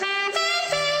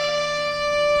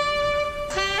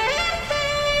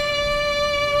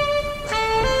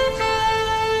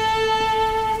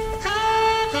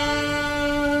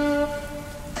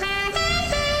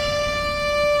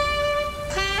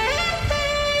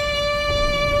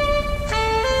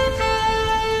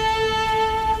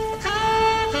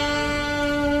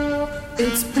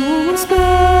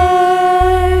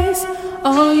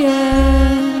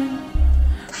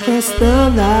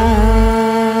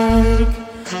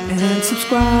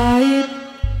subscribe.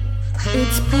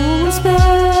 It's Pool and Space.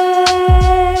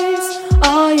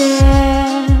 Oh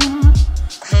yeah.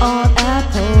 On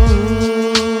Apple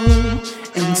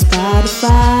and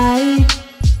Spotify.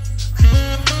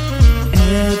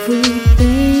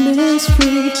 Everything is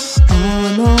free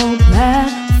on all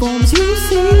platforms you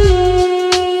see.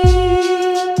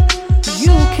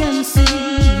 You can see.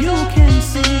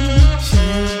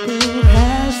 Shampoo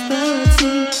has the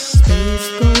tea. Space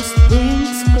Ghost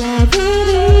brings gravity.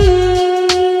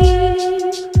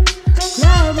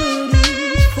 Gravity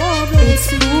for the it's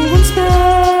Pool and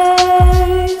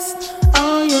Space.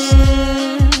 Oh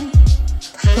yeah.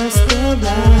 Press the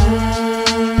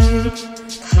like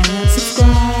and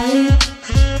subscribe.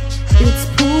 It's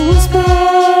Pool and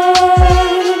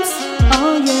Space.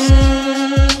 Oh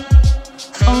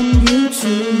yeah. On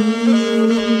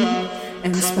YouTube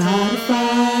and Spotify.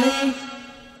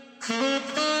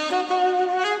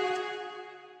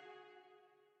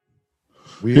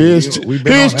 Here's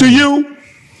to you.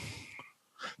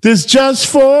 This just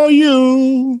for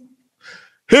you.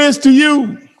 Here's to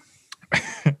you.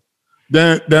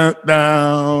 Down, down,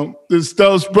 down. This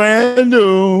stuff's brand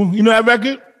new. You know that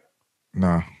record?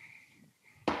 No,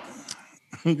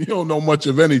 You don't know much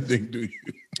of anything, do you?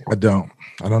 I don't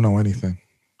know anything.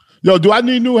 Yo, do I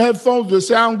need new headphones to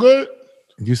sound good?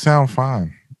 You sound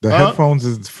fine. The headphones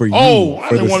is for you. Oh, I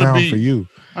for didn't the want to sound be. for you.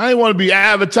 I didn't want to be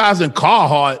advertising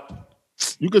Carhartt.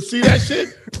 You can see that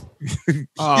shit.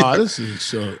 This is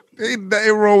so. Ain't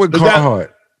nothing wrong with Is that-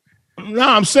 Carhartt. No,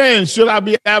 I'm saying, should I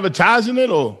be advertising it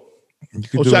or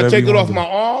should I take it off my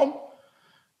arm?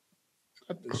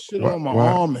 Got the shit on my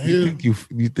arm here.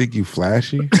 You think you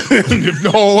flashy?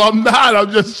 No, I'm not.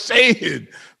 I'm just saying.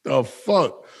 The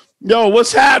fuck. Yo,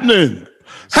 what's happening?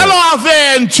 Hello out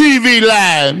there in TV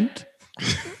land.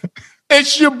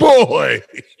 It's your boy.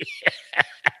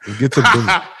 Get to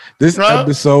business. This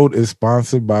episode is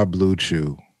sponsored by Blue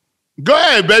Chew. Go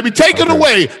ahead, baby. Take it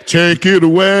away. Take it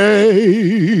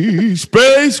away.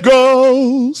 Space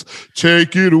Ghost.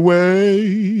 Take it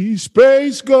away.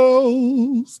 Space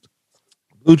Ghost.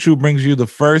 Blue Chew brings you the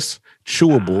first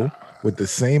chewable with the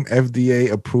same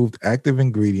FDA-approved active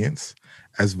ingredients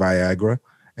as Viagra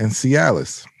and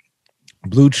Cialis.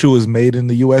 Blue Chew is made in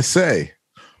the USA.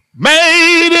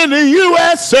 Made in the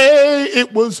USA.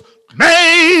 It was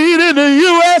made in the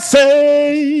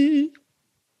USA.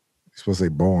 You're supposed to say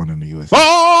born in the USA.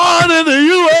 Born in the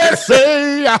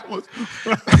USA.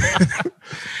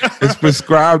 It's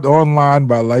prescribed online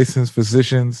by licensed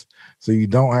physicians, so you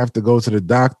don't have to go to the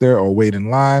doctor or wait in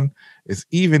line. It's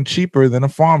even cheaper than a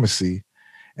pharmacy,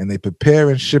 and they prepare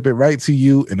and ship it right to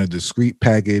you in a discreet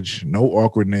package, no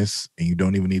awkwardness, and you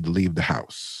don't even need to leave the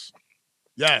house.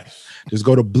 Yes. Just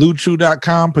go to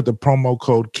bluechew.com, put the promo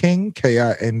code KING,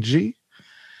 KING,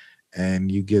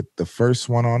 and you get the first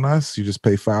one on us. You just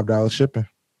pay $5 shipping.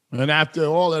 And after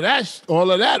all of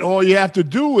that, all you have to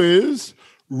do is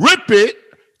rip it,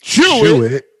 chew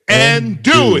it, and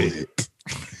do it.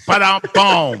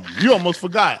 Ba-dum-bum. You almost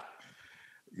forgot.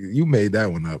 You made that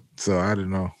one up, so I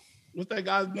don't know. What's that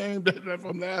guy's name that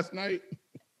from last night?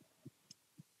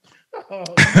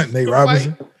 Nate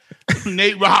Robinson?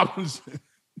 Nate Robinson.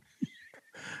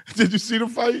 Did you see the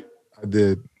fight? I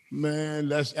did. Man,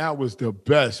 that was the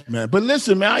best, man. But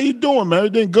listen, man, how you doing, man?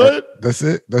 Everything good? That's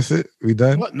it. We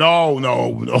done? What? No.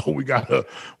 We gotta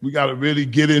really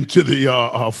get into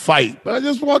the fight. But I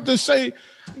just want to say,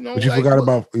 But you forgot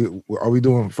about. Are we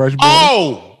doing fresh balls?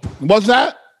 Oh, what's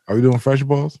that? Are we doing fresh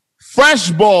balls?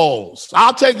 Fresh balls.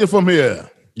 I'll take it from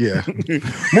here. Yeah.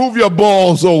 Move your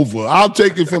balls over. I'll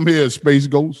take it from here, Space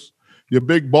Ghost. You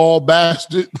big ball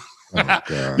bastard.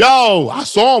 Oh, Yo, I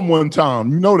saw him one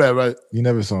time. You know that, right? You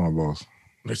never saw my balls.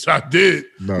 Yes, I did.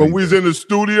 No, when we was in the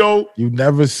studio. You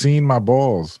never seen my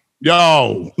balls.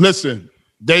 Yo, listen.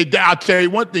 I'll tell you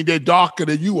one thing. They're darker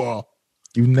than you are.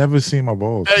 You never seen my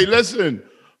balls. Hey, listen.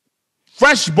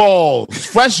 Fresh Balls.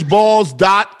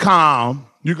 Freshballs.com.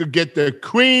 You could get the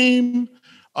cream.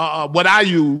 What I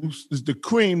use is the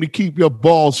cream to keep your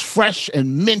balls fresh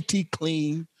and minty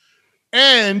clean.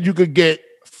 And you could get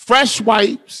fresh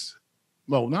wipes.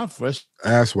 No, not fresh.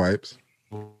 Ass wipes.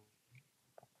 You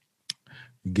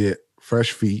get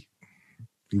fresh feet.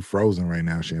 You frozen right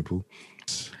now, shampoo.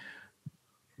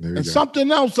 There you And go.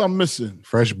 something else I'm missing.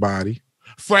 Fresh body.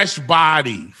 Fresh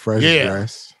body. Fresh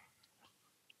dress.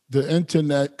 The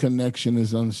internet connection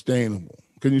is unsustainable.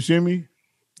 Can you see me?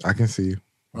 I can see you.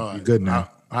 All right. You're good now.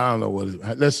 I don't know what it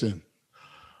is. Listen,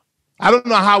 I don't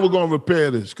know how we're going to repair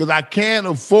this because I can't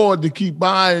afford to keep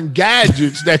buying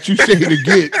gadgets that you say to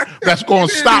get that's going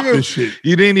to stop this shit.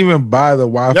 You didn't even buy the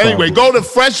Wi-Fi. Anyway, go to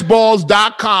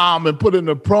freshballs.com and put in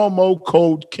the promo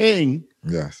code KING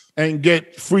Yes. and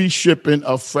get free shipping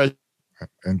of Fresh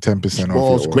And 10% off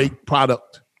Balls. your order. Great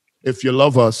product. If you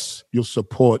love us, you'll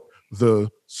support the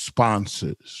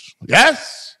sponsors.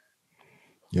 Yes?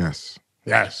 Yes.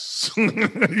 Yes.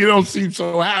 You don't seem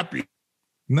so happy.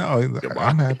 No,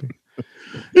 I'm happy.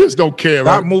 You just don't care.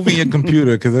 Stop Right? moving your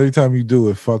computer because every time you do,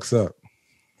 it fucks up.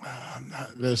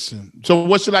 Listen. So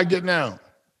what should I get now?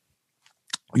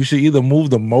 You should either move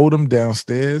the modem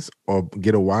downstairs or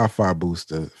get a Wi-Fi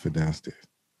booster for downstairs.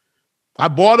 I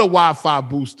bought a Wi-Fi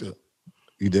booster,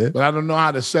 You did? but I don't know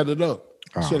how to set it up.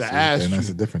 I should have asked And that's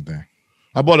you. a different thing.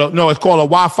 I bought it's called a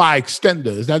Wi-Fi extender.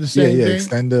 Is that the same Yeah, thing?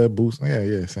 extender, boost.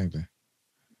 Yeah, same thing.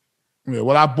 Yeah,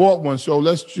 well, I bought one, so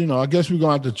let's, I guess we're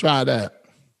gonna have to try that.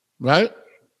 Right?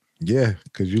 Yeah,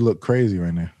 because you look crazy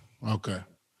right now. Okay.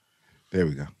 There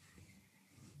we go.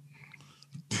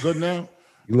 Good now?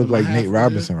 You look like Half Nate of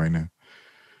Robinson right now.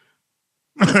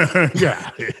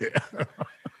 Yeah.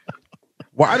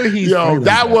 Why did he? Yo, fight like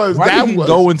that was- Why that did he was-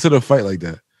 go into the fight like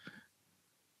that?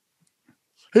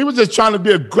 He was just trying to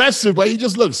be aggressive, but he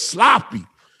just looked sloppy.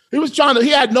 He was he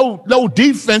had no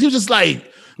defense. He was just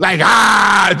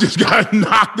just got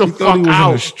knocked the He thought he fuck was in a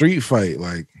out. street fight.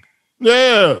 Like,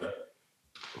 Yeah.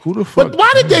 who the fuck? But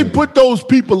why did they put those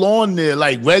people on there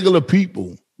like regular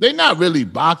people? They're not really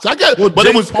boxers. I guess, but Jake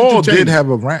it was Paul entertaining. did have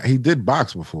a rant. He did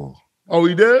box before. Oh,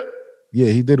 he did? Yeah,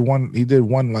 he did one. He did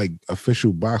one like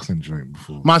official boxing joint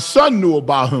before. My son knew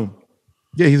about him.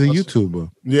 Yeah, he's a YouTuber.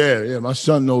 Yeah, my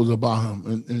son knows about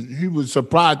him, and he was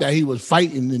surprised that he was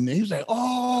fighting, and he was like,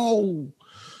 "Oh,"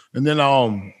 and then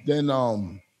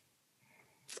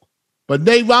but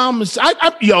Nate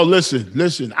Robinson,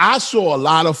 listen. I saw a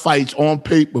lot of fights on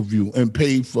pay-per-view and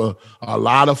paid for a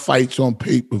lot of fights on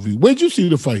pay-per-view. Where'd you see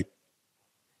the fight?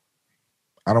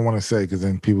 I don't want to say because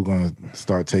then people gonna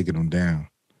start taking them down.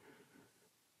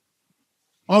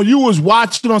 Oh, you was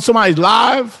watching on somebody's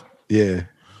live? Yeah,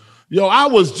 Yo, I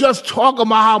was just talking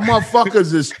about how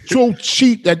motherfuckers is so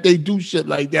cheap that they do shit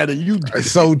like that, and you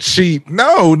it's so cheap.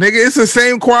 No, nigga, it's the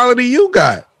same quality you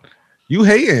got. You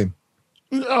hating?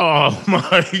 Oh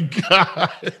my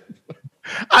God.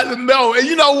 I don't know. And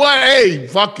you know what? Hey,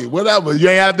 fuck it. Whatever. You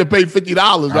ain't have to pay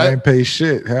 $50, I right? ain't pay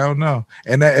shit. Hell no.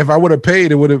 And if I would have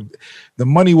paid, the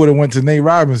money would have went to Nate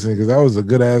Robinson because that was a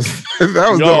good ass. That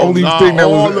was the only thing that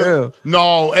was ill.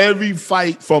 No, every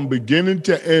fight from beginning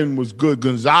to end was good.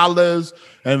 Gonzalez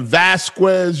and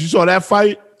Vasquez. You saw that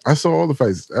fight? I saw all the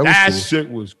fights. That That was cool.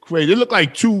 shit was crazy. It looked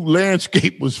like two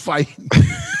landscape was fighting.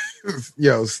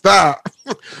 Yo, stop.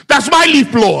 That's my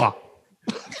leaf blower.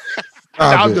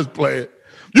 I'm just playing.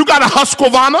 You got a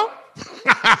Husqvarna?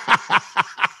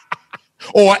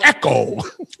 Or Echo?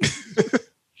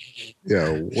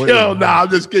 Yo, Yo, I'm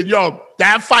just kidding. Yo,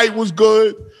 that fight was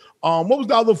good. What was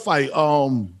the other fight?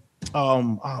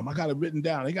 I got it written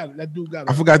down. That dude got.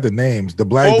 I forgot the names. The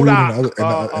black dude and the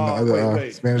other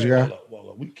wait, Spanish wait, guy. hold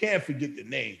up. We can't forget the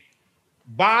name.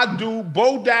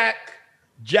 Bodak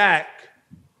Jack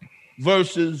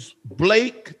versus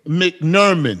Blake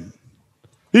McNerman.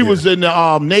 He was in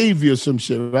the Navy or some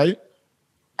shit, right?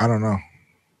 I don't know.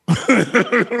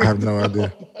 I have no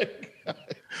idea.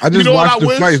 I just know what watched I the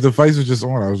wish? fights. The fights were just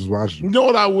on. I was just watching. You know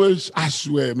what I wish? I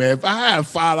swear, man, if I had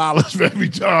 $5 for every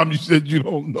time you said you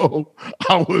don't know,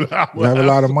 I would You have a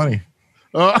lot of money.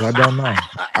 But I don't know.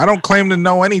 I don't claim to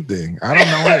know anything. I don't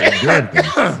know anything. Damn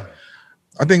thing.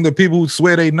 I think the people who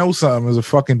swear they know something is a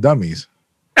fucking dummies.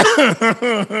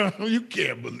 You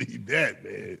can't believe that,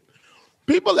 man.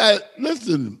 People are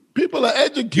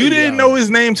educated. You didn't know his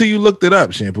name till you looked it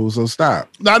up, Shampoo. So stop.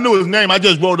 I knew his name. I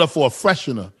just wrote up for a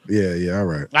freshener. Yeah, all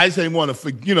right. I just didn't want to,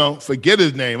 forget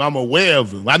his name. I'm aware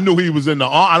of him. I knew he was in the.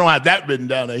 I don't have that written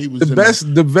down. That he was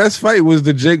The best fight was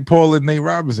the Jake Paul and Nate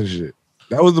Robinson shit.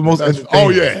 That was the most entertaining. Oh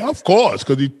yeah, of course,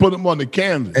 because he put him on the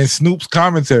canvas. And Snoop's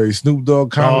commentary, Snoop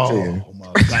Dogg commentating. Oh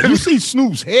my God! You see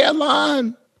Snoop's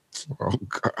hairline? Oh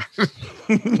God.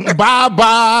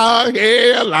 Bye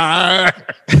hairline.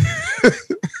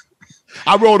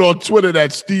 I wrote on Twitter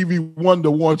that Stevie Wonder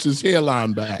wants his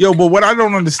hairline back. Yo, but what I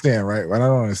don't understand, right?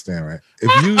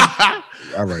 If you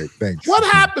all right, thanks. What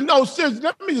happened? No, seriously,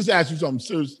 let me just ask you something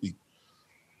seriously.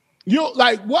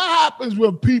 What happens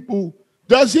when people,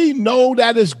 does he know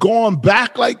that it's gone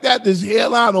back like that, this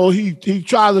hairline, or he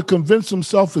tries to convince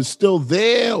himself it's still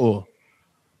there, or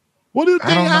what do you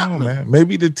think I don't happened? know, man.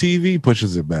 Maybe the TV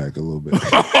pushes it back a little bit.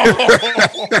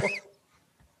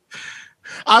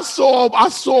 I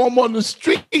saw him on the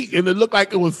street, and it looked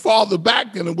like it was farther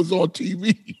back than it was on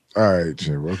TV. All right,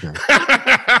 Jim. Okay.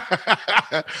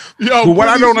 Yo, But what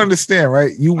I don't understand,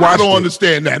 right? You watched I don't it.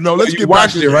 understand that. No, let's You get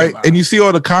watched back it, to right? that. And you see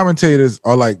all the commentators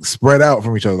are like spread out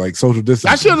from each other, like social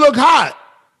distance. That should look hot.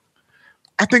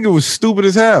 I think it was stupid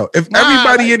as hell. If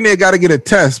everybody in there got to get a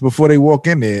test before they walk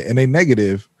in there and they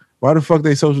negative, why the fuck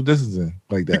they social distancing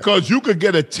like that? Because you could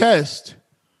get a test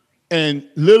and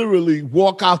literally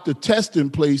walk out the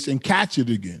testing place and catch it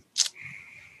again.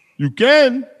 You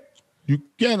can.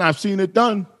 I've seen it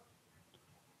done.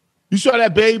 You saw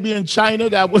that baby in China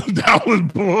that was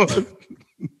born.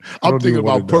 I'm thinking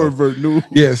about pervert news.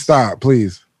 Yeah, stop,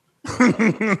 please.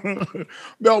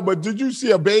 No, but did you see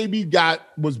a baby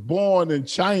was born in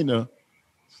China?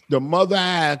 The mother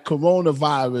had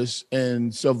coronavirus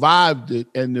and survived it,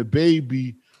 and the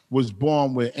baby was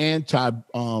born with antibodies.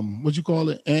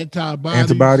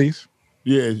 Antibodies?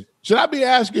 Yeah. Should I be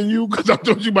asking you? Because I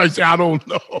thought you might say, I don't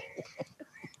know.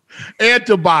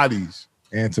 Antibodies.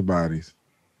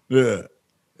 Yeah.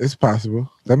 It's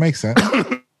possible. That makes sense.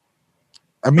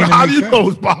 I mean, how do you know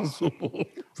it's possible?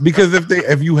 Because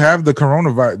if you have the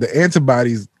coronavirus, the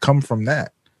antibodies come from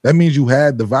that. That means you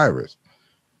had the virus.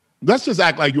 Let's just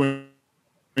act like you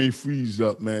ain't freeze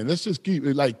up, man. Let's just keep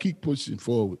pushing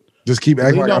forward. Just keep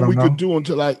acting like I don't know. Could do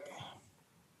until I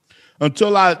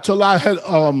had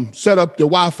set up the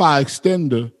Wi-Fi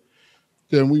extender,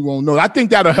 then we won't know. I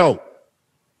think that'll help.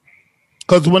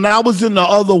 Because when I was in the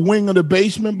other wing of the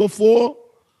basement before,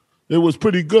 it was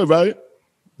pretty good, right?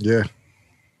 Yeah.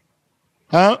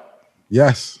 Huh?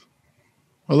 Yes.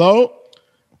 Hello?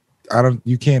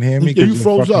 You can't hear me? You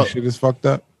froze up. Shit is fucked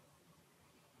up.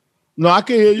 No, I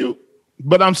can hear you.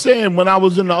 But I'm saying when I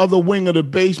was in the other wing of the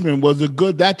basement, was it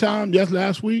good that time? Yes,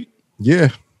 last week? Yeah.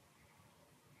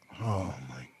 Oh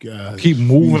my God. Keep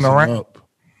moving around. Up.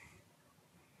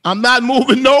 I'm not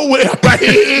moving nowhere right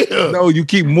here. No, you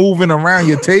keep moving around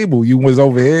your table. You was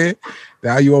over here.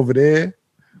 Now you over there.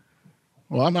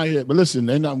 Well, I'm not here. But listen,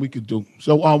 there's nothing we could do.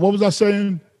 So what was I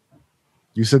saying?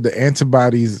 You said the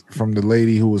antibodies from the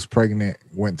lady who was pregnant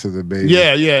went to the baby.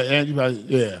 Yeah.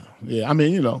 Antibodies. Yeah. I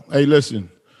mean, hey, listen.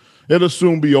 It'll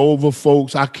soon be over,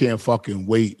 folks. I can't fucking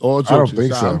wait. All jokes I don't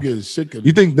think aside, so. I'm getting sick of it.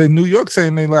 You think the New York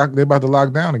saying they about to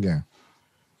lock down again?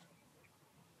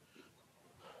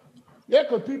 Yeah,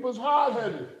 because people's hard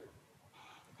headed.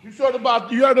 You heard about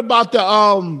the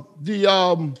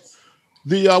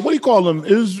what do you call them?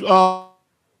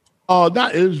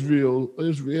 Not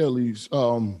Israelis.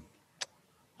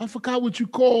 I forgot what you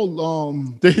call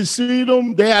the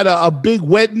Hasidim. They had a big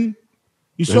wedding.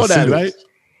 You saw that, right?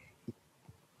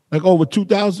 Like over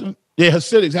 2,000. Yeah,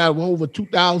 Hasidics had over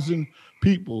 2,000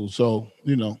 people. So,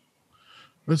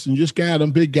 listen, you just got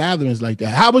them big gatherings like that.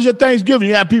 How was your Thanksgiving?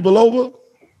 You had people over?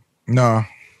 No,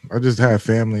 I just had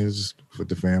family. It was just with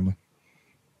the family.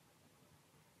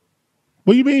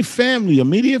 What do you mean family?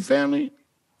 Immediate family?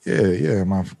 Yeah.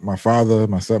 My father,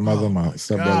 my stepmother, my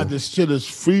stepbrother. God, this shit is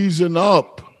freezing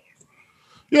up.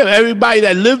 Yeah, everybody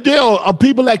that lived there or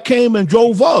people that came and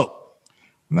drove up?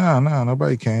 No,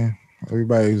 nobody came.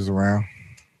 Everybody was around.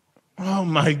 Oh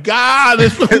my God!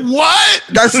 What?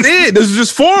 That's it. This is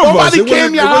just four of us. It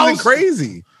wasn't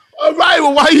crazy. All right.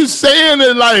 Well, why are you saying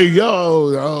it like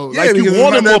yo? Yeah, like you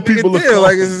wanted more people to come.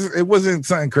 Like it wasn't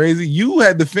something crazy. You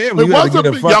had the family. You got to get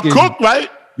a fucking. Y'all cooked,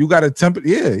 right? You got a temperature.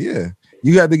 Yeah.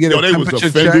 You had to get a temperature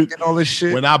check and all this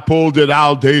shit. When I pulled it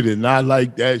out, they did not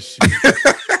like that shit.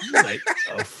 Like,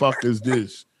 the fuck is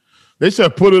this? They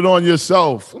said put it on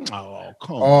yourself. Oh,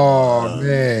 come on. Oh,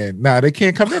 man. Nah, they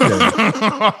can't come in there.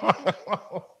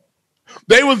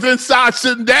 They was inside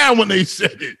sitting down when they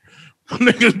said it.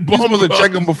 Niggas supposed to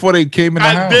check them before they came in the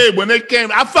house. I did. When they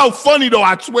came, I felt funny, though,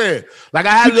 I swear. Like,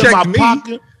 I had it in my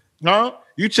pocket. Huh?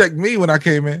 You checked me when I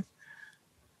came in.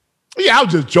 Yeah, I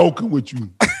was just joking with you.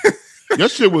 Your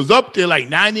shit was up there like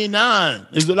 99.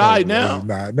 Is it all right now?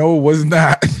 No, it was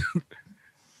not.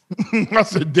 I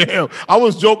said, damn. I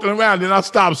was joking around, then I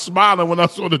stopped smiling when I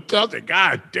saw the test.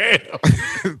 God damn.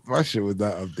 My shit was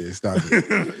not up there. Stop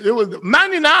it. It was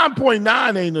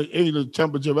 99.9 ain't the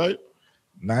temperature, right?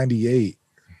 98.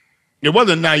 It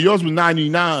wasn't 9. Yours was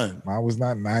 99. Mine was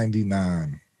not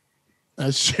 99.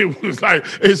 That shit was like,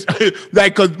 it's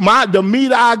like, because the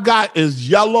meat I got is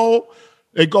yellow.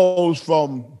 It goes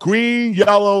from green,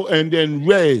 yellow, and then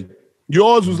red.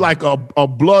 Yours was like a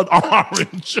blood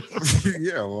orange.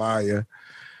 You're a liar.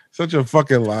 Such a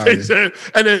fucking liar. They said,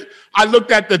 and then I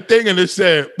looked at the thing and it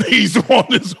said, he's on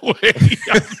his way.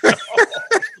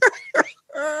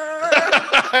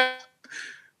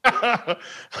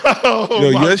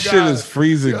 Your shit is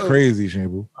freezing crazy,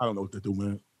 Shambu. I don't know what to do,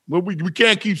 man. Well, we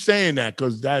can't keep saying that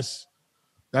because that's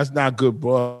not good,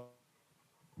 bro.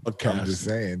 I'm just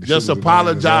saying. Just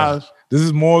apologize. This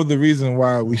is more of the reason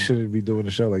why we shouldn't be doing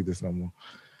a show like this no more.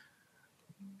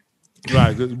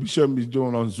 Right, we shouldn't be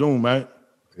doing on Zoom, right?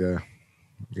 Yeah.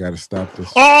 You got to stop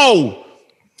this. Oh!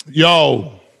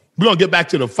 Yo. We're gonna get back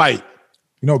to the fight.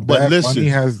 You know, But Bad listen, Bunny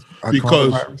has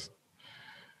because- coronavirus.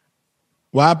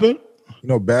 What happened? You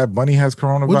know, Bad Bunny has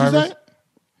coronavirus. What'd you say?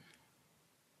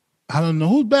 I don't know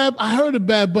who's Bad. I heard of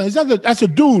Bad Bunny. That's a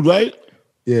dude, right?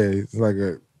 Yeah, he's like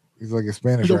a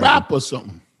Spanish He's a rapper. rapper or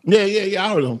something. Yeah.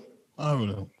 I heard him.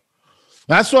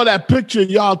 I saw that picture of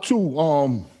y'all too.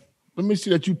 Let me see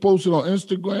that you posted on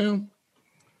Instagram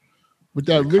with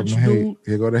that rich dude.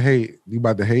 Here go the hate. You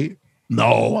about to hate?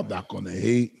 No, I'm not gonna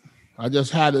hate. I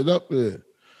just had it up there.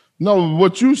 No,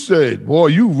 what you said, boy,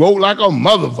 you wrote like a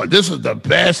motherfucker. This is the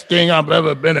best thing I've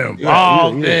ever been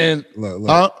involved in.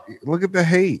 Look at the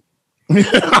hate.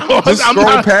 Just Just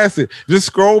scroll past it. Just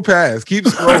scroll past. Keep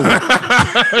scrolling.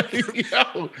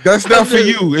 That's not for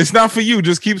you. It's not for you.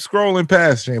 Just keep scrolling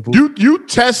past, Shampoo. You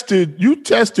tested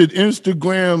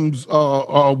Instagram's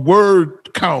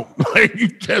word count. Like you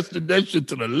tested that shit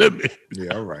to the limit.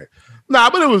 Yeah, all right. Nah,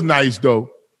 but it was nice though.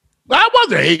 I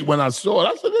wasn't hate when I saw it.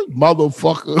 I said, this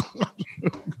motherfucker.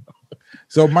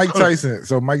 So Mike Tyson,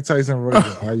 Roy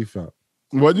Jones, how you felt?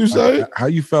 What'd you say? How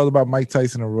you felt about Mike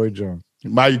Tyson and Roy Jones?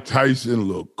 Mike Tyson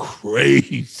looked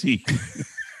crazy.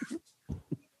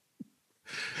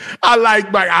 I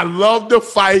like Mike. I love the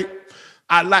fight.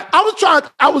 I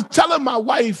was telling my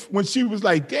wife when she was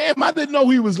like, damn, I didn't know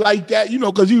he was like that,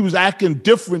 because he was acting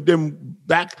different than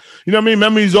back. You know what I mean?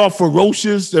 Remember he's all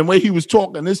ferocious and the way he was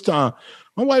talking this time.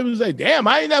 My wife was like, damn,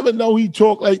 I ain't never know he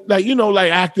talked like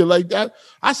acted like that.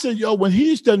 I said, yo, when he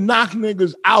used to knock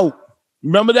niggas out,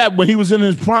 remember that when he was in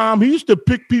his prime, he used to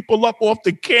pick people up off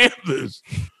the canvas.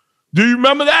 Do you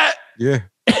remember that? Yeah.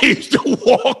 He used to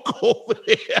walk over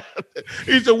there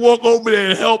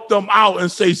and help them out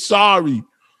and say sorry.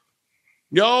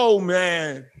 Yo,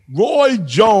 man, Roy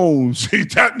Jones,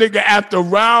 that nigga after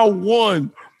round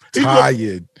one.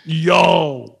 Tired.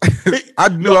 I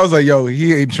knew. I was like, yo,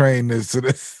 he ain't trained this to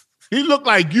this. He looked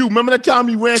like you. Remember that time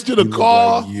he ran to the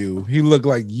car? He looked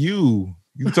like you.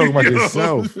 You talking about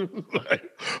yourself. When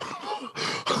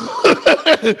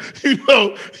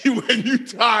you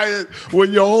tired,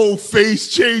 when your whole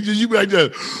face changes, you be like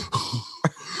that.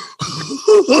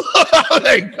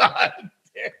 Like, God damn.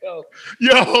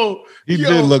 Yo. He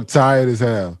did look tired as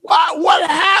hell. What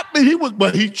happened?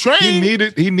 But he trained.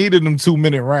 He needed them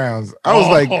 2-minute rounds. I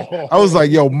was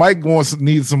like, yo, Mike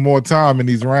needs some more time in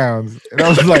these rounds. And I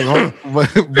was like,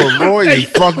 but Roy is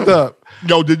fucked up.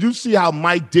 Yo, did you see how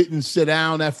Mike didn't sit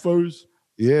down at first?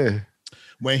 Yeah.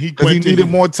 When he needed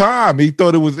more time. He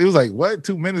thought it was like, what,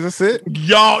 2 minutes? That's it?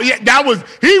 Yo, yeah,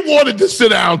 he wanted to sit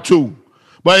down too.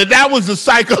 But that was a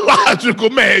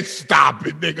psychological, man, stop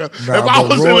it, nigga. If I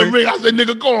was in the ring, I said,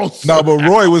 nigga, go on. No, but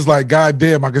Roy was like, God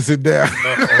damn, I can sit down.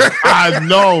 I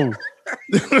know.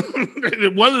 I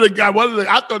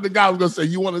thought the guy was gonna say,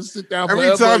 "You want to sit down?" Every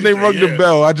forever? time they rung the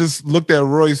bell, I just looked at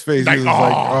Roy's face. He was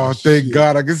like, "Oh, thank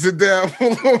God, I can sit down."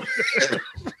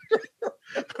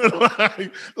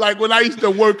 like when I used to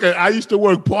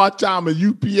work part time at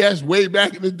UPS way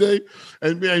back in the day,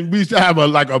 and we used to have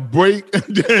a break,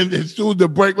 and then as soon as the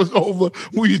break was over,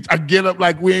 I get up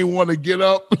like we ain't want to get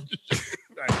up.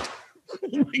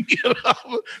 We get up.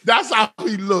 That's how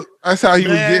he looked. That's how he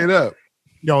was getting up.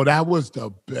 Yo, that was the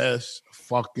best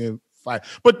fucking fight.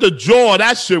 But the draw,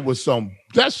 that shit was some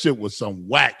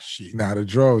whack shit. Nah, the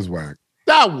draw was whack.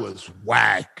 That was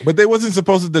whack. But they wasn't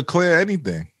supposed to declare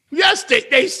anything. Yes,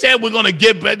 they said we're gonna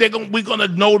get better. We're gonna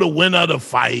know the winner of the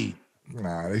fight.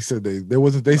 Nah, they said they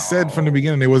wasn't. They said from the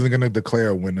beginning they wasn't gonna declare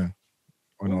a winner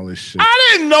on all this shit. I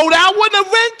didn't know that. I wouldn't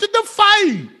have rented the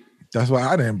fight. That's why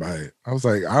I didn't buy it. I was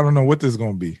like, I don't know what this is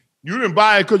gonna be. You didn't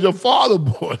buy it because your father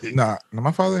bought it. Nah,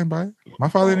 my father didn't buy it. My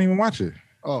father didn't even watch it.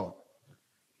 Oh.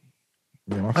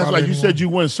 Yeah, that's like you said you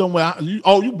went somewhere. You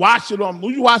watched it on.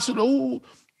 Who you watched it?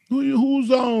 Who's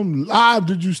live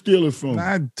did you steal it from?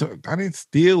 Nah, I didn't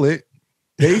steal it.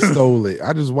 They stole it.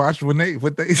 I just watched what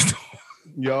they stole.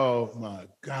 Yo, my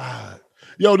God.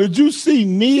 Yo, did you see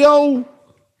Neo?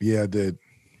 Yeah, I did.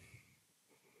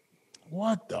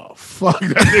 What the fuck?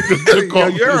 That nigga took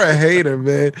off. You're a hater,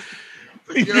 man.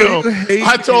 Yo,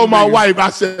 I told my wife,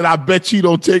 I said, I bet you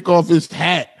don't take off his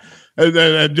hat. And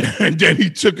then he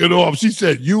took it off. She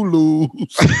said, you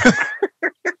lose.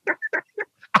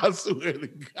 I swear to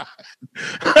God.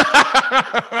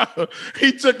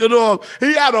 He took it off.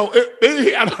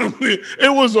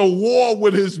 It was a war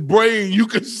with his brain. You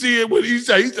could see it when he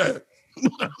said,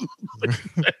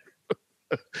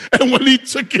 and when he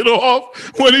took it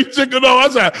off, I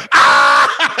said, ah!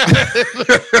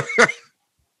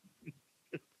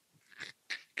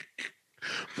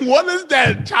 What is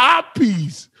that top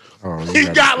piece? Oh, He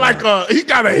got a You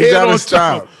head gotta on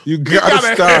stop. top. You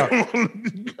gotta stop.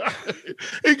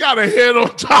 He got a head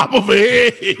on top of a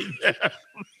head.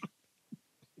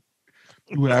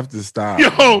 You have to stop. If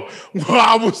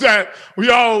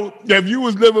you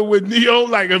was living with Neo,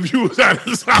 like if you was at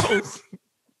his house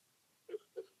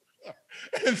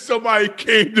and somebody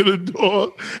came to the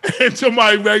door and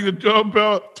somebody rang the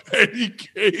doorbell and he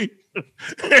came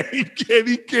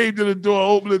to the door,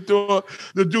 opened the door,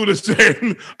 the dude is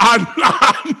saying, I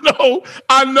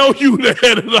know you the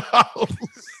head of the house.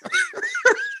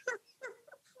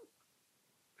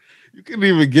 You can't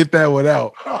even get that one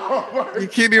out. You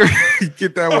can't even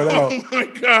get that one out. Oh my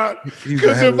God.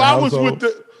 Because if I was with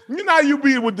you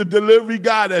be with the delivery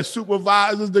guy that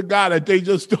supervises the guy that they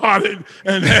just started,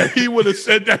 and then he would have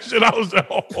said that shit. I was like,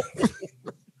 oh.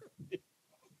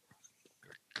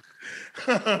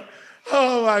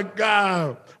 Oh my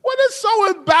God. What is so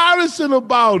embarrassing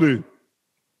about it?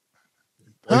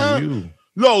 You.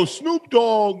 No, Snoop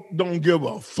Dogg don't give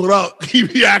a fuck. He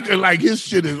be acting like his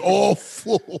shit is all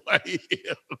full.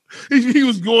 He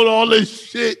was going all this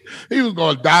shit. He was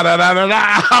going da da da da da.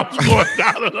 I was going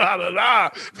da da da da da.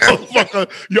 Motherfucker,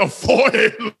 your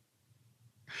forehead.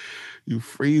 You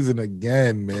freezing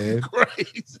again, man.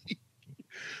 Crazy.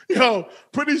 Yo,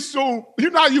 pretty soon, you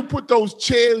know how you put those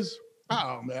chairs?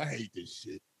 Oh man, I hate this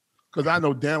shit. Because I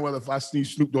know damn well if I see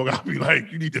Snoop Dogg, I'll be like,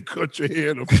 you need to cut your hair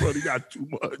in the front. You got too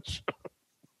much.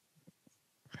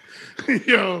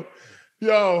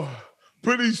 Yo,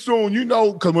 pretty soon,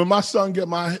 because when my son get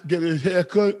his hair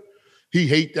cut, he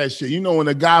hate that shit. You know, when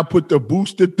a guy put the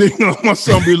booster thing on, my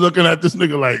son be looking at this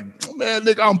nigga like, man,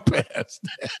 nigga, I'm past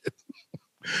that.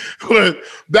 But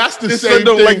that's the This same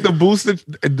don't thing. like the booster.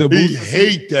 He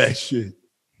hate that shit.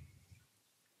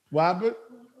 Robert?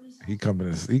 He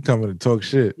coming to talk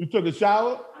shit. You took a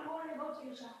shower? I'm going to go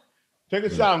take a shower. Take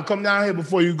a shower and come down here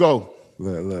before you go.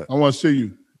 Look. I want to see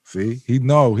you. See? He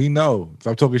know.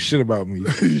 Stop talking shit about me.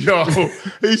 Yo,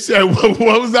 he said, what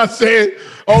was I saying?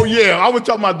 Oh, yeah, I was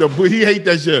talking about he hate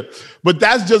that shit. But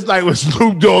that's just like when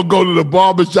Snoop Dogg go to the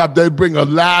barbershop, they bring a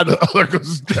ladder, like a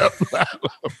step ladder.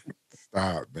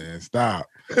 Stop, man. Stop.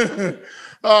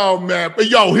 Oh, man. But,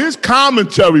 yo, his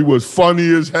commentary was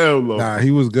funny as hell, though. Nah,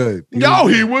 he was good. He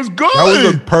was good. That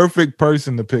was a perfect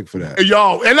person to pick for that.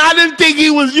 Yo, and I didn't think he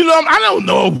was, I don't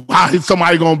know how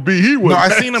somebody going to be. He was. No, I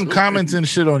seen him commenting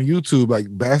shit on YouTube,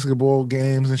 like basketball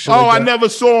games and shit. Oh, like I never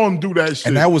saw him do that shit.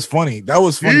 And that was funny. That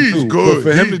was funny He's too. good.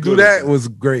 But for him He's to do good. that was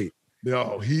great.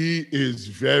 Yo, he is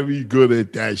very good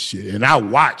at that shit. And I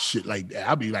watch shit like that.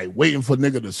 I be like waiting for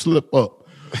nigga to slip up.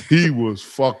 He was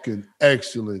fucking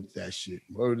excellent at that shit.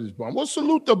 Word is bomb. Well,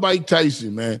 salute to Mike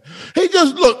Tyson, man. He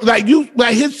just looked like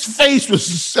his face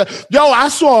was. Yo, I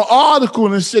saw an article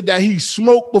and it said that he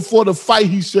smoked before the fight.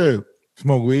 He said,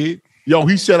 smoke weed? Yo,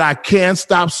 he said, I can't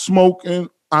stop smoking.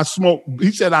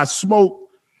 He said, I smoked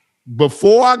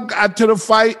before I got to the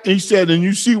fight. He said, and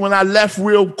you see when I left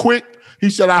real quick, he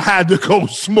said, I had to go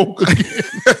smoke again.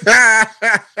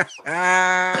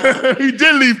 He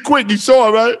did leave quick. You saw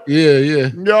it, right?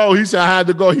 Yeah. Yo, he said, I had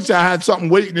to go. He said, I had something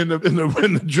waiting in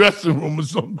the dressing room or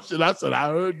some shit. I said, I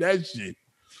heard that shit.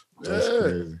 That's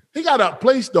crazy. He got a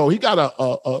place, though. He got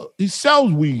he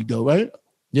sells weed, though, right?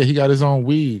 Yeah, he got his own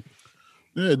weed.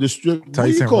 Yeah, the strip. Tyson what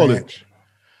do you call Ranch.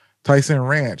 Tyson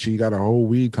Ranch. He got a whole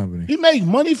weed company. He make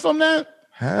money from that?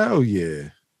 Hell yeah.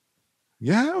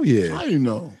 Yeah, hell yeah. How you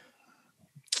know?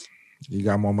 He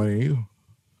got more money than you.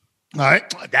 All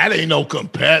right. That ain't no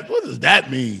compare. What does that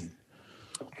mean?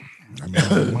 I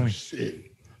mean, money.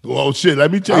 Shit. Well, shit, let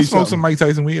me tell I you smoked something. some Mike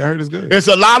Tyson weed. I heard it's good. It's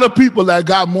a lot of people that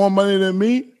got more money than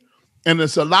me, and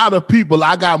it's a lot of people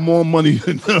I got more money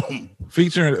than them.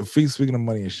 Speaking of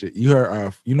money and shit, you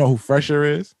heard? You know who Fresher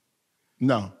is?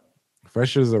 No.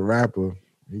 Fresher's a rapper.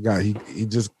 He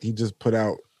just put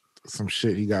out some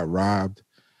shit. He got robbed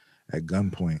at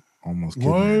gunpoint, almost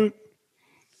kidnapped.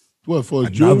 What for?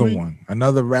 Another jewelry? one,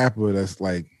 another rapper that's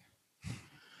like,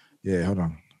 yeah. Hold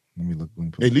on, let me look.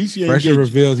 At least he ain't Fresher get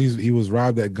reveals he was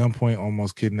robbed at gunpoint,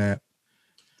 almost kidnapped.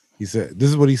 He said, "This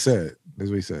is what he said.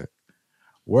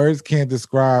 Words can't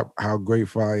describe how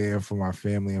grateful I am for my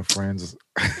family and friends.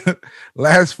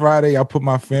 Last Friday, I put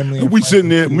my family. And we sitting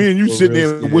there, friends me and you for sitting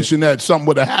there risk, wishing that something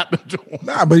would have happened to him.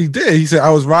 Nah, but he did. He said, I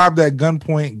was robbed at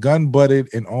gunpoint, gun butted,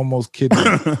 and almost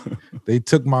kidnapped. They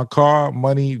took my car,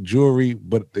 money, jewelry,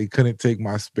 but they couldn't take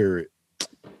my spirit.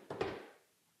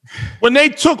 When they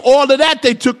took all of that,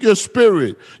 they took your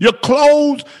spirit, your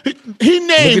clothes. He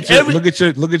named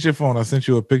Look at your phone. I sent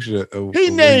you a picture. He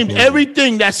named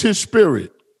everything that's his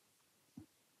spirit.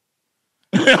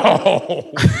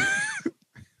 Oh.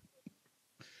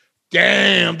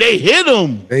 Damn, they hit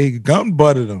him. They gun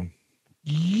butted him.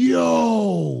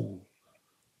 Yo.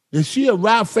 Is she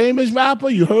a famous rapper?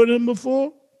 You heard him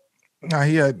before? Nah,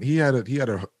 he had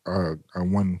a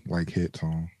one like hit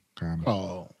song kind of.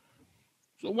 Oh.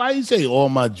 So why you say all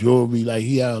my jewelry? Like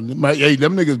hey,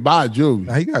 them niggas buy jewelry.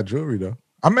 Nah, he got jewelry though.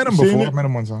 I met him You seen before. it? I met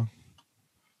him one time.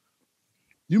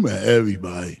 You met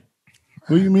everybody.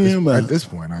 What do you mean, man? At this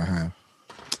point, I have.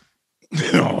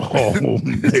 Oh,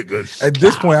 niggas. At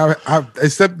this point, I've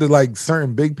except the like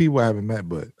certain big people I haven't met,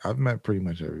 but I've met pretty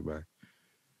much everybody.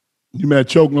 You met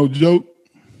Choke No Joke?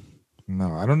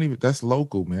 No, I don't even. That's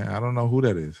local, man. I don't know who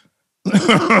that is.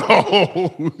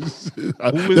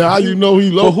 How you know he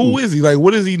local? But who is he? Like,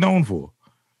 what is he known for?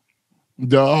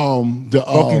 The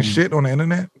Talking shit on the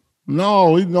internet?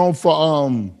 No, he's known for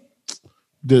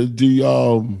the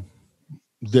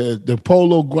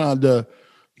polo ground.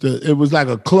 It was like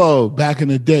a club back in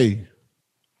the day.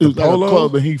 It was like a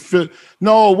club, and he fit.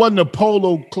 No, it wasn't a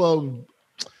polo club.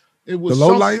 It was the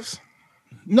Low Lives.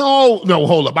 No,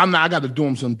 hold up. I got to do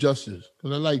him some justice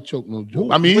because I like Choke No Joke.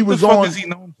 Who, I mean, he was what the on. fuck is he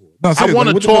known for? No, I want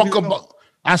to talk about.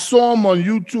 I saw him on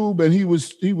YouTube, and he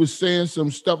was saying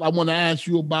some stuff. I want to ask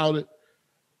you about it.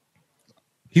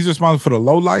 He's responsible for the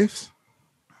Low Lives.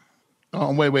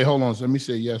 Oh, wait, hold on. So let me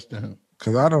say yes to him.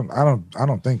 Because I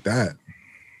don't think that.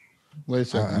 Wait a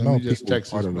second. I know let me just people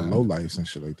text part this of the man. Low Lives and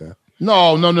shit like that.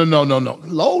 No.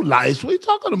 Low Lives? What are you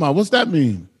talking about? What's that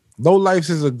mean? Low Lives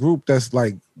is a group that's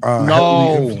like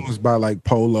heavily influenced by like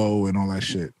polo and all that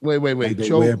shit. Wait. Like they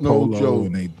Choke wear No polo Joke.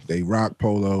 and they rock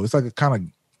polo. It's like a kind of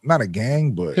not a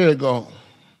gang, but Here you go.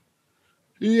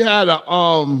 He had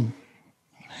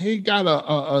he got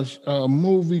a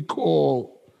movie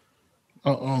called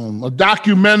a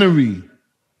documentary,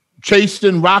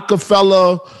 Chasing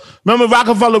Rockefeller. Remember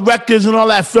Rockefeller Records and all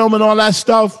that film and all that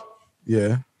stuff?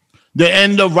 yeah. The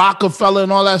end of Rockefeller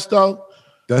and all that stuff.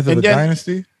 Death of a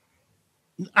Dynasty.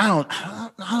 I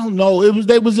don't know.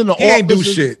 They was in the He ain't do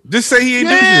office. shit. Just say he ain't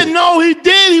do shit. No, he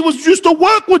did. He was used to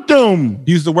work with them.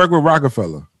 He used to work with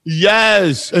Rockefeller.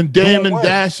 Yes, and Damon what?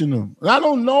 Dash and them. I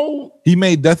don't know. He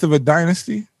made Death of a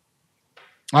Dynasty.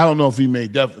 I don't know if he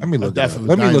made Death. Let me look it up.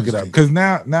 Let me look it up because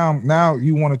now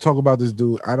you want to talk about this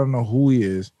dude. I don't know who he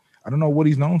is. I don't know what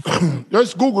he's known for.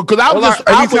 Let's Google because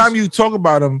every time you talk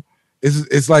about him,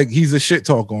 it's like he's a shit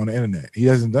talker on the internet. He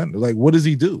hasn't done like what does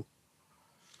he do?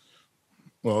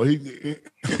 Well,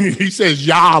 he says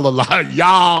y'all a lot,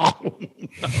 y'all.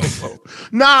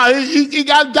 Nah, he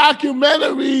got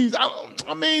documentaries.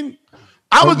 I mean,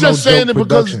 I was just saying it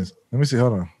because. Let me see.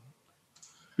 Hold on.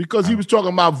 Because he was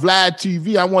talking about Vlad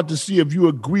TV, I want to see if you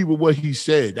agree with what he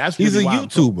said. He's a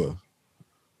YouTuber.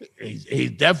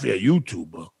 He's definitely a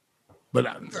YouTuber. But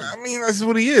I mean, that's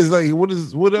what he is. Like, what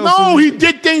else? No, he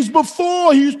did things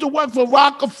before. He used to work for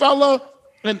Rockefeller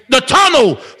and The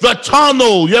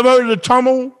Tunnel. You ever heard of The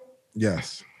Tunnel?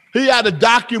 Yes. He had a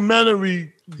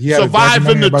documentary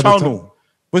surviving the tunnel.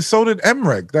 But so did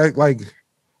Emmerich.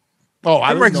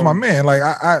 Emmerich's my man. Like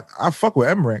I fuck with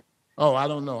Emmerich. Oh, I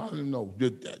don't know. I didn't know.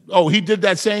 He did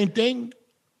that same thing?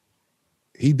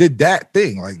 He did that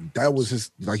thing. Like that was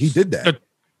his he did that. The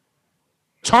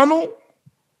Tunnel?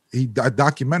 A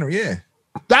documentary, yeah.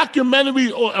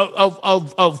 Documentary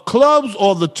of clubs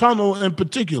or the tunnel in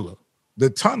particular? The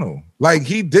Tunnel. Like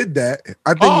he did that.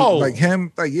 I think like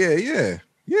him, like yeah.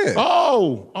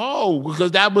 Oh,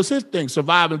 because that was his thing,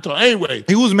 surviving tunnel. Anyway.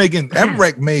 He was making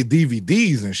Emmerich made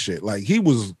DVDs and shit. Like he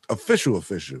was official.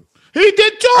 He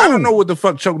did too. I don't know what the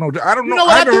fuck Choke No Joke. I don't know.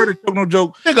 I haven't heard of Choke No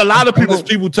Joke. I think a lot of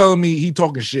people telling me he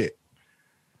talking shit.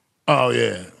 Oh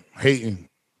yeah, hating.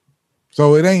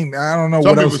 So it ain't. I don't know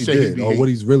what else he did or what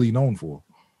he's really known for.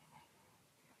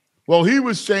 Well, he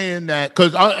was saying that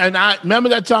because I remember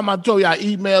that time I told you I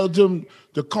emailed him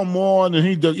to come on and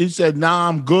he said, "Nah,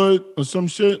 I'm good" or some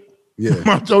shit. Yeah,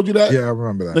 I told you that. Yeah, I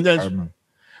remember that.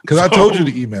 Because I told you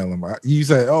to email him. You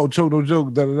said, "Oh, Choke No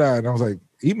Joke," da da da, and I was like,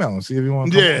 "Email him, see if you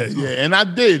want." Yeah, and I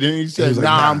did, and he said,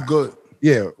 "Nah, I'm good."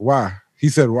 Yeah, why? He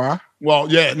said why?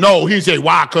 Well, yeah, no, he didn't say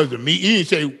why because of me. He didn't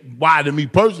say why to me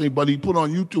personally, but he put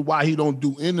on YouTube why he don't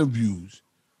do interviews,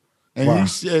 and he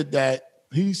said that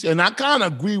and I kind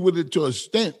of agree with it to a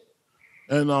extent.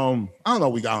 And I don't know,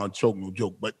 we got on Choke No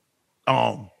Joke, but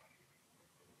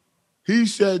he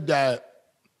said that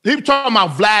he was talking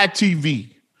about Vlad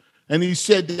TV, and he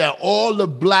said that all the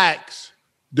blacks,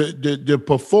 the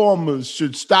performers,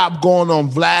 should stop going on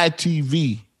Vlad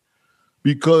TV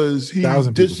because he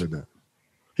 1,000 people said that.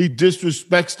 He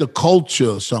disrespects the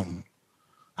culture or something.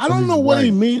 I don't know what he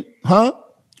mean, huh?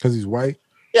 Because he's white?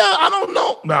 Yeah, I don't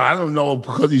know. No, I don't know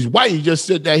because he's white. He just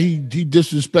said that he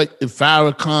disrespected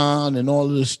Farrakhan and all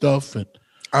of this stuff.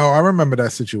 I remember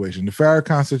that situation. The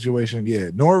Farrakhan situation, yeah.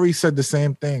 Nori said the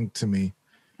same thing to me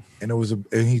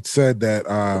and he said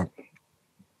that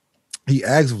he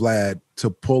asked Vlad to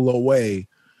pull away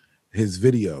his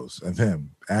videos of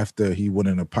him after he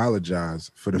wouldn't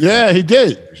apologize for the Yeah, he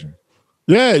did.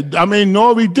 Yeah, I mean,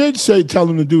 Nori did tell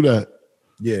him to do that.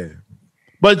 Yeah,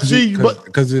 but see,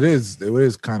 because it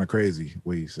is kind of crazy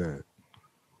what he said.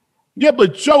 Yeah,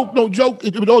 but joke,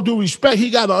 with all due respect, he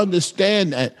got to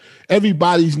understand that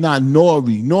everybody's not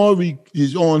Nori. Nori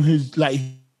is on his, like,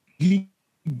 he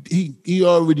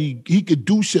could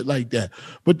do shit like that.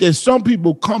 But there's some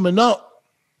people coming up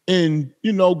and,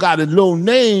 got a little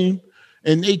name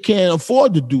and they can't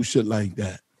afford to do shit like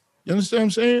that. You understand what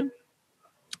I'm saying?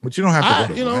 But you don't have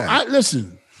to go to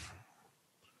listen.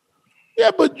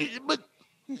 Yeah, but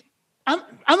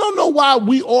I don't know why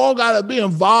we all gotta be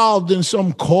involved in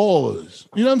some cause.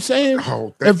 You know what I'm saying?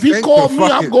 If he called me,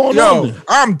 I'm going on there.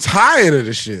 I'm tired of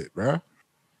the shit, bro.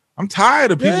 I'm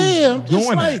tired of people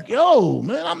doing like, yo,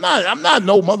 man, I'm not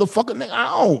no motherfucking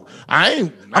nigga.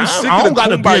 I'm sick of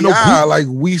the kumbaya, like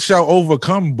we shall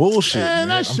overcome bullshit. Man,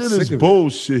 that shit is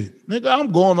bullshit. Nigga,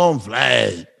 I'm going on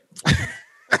Vlad.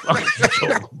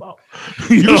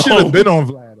 You should have been on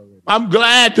Vlad already. I'm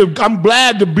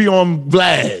glad to be on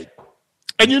Vlad.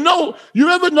 And you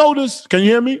ever notice, can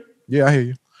you hear me? Yeah, I hear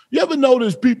you. You ever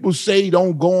notice people say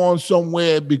don't go on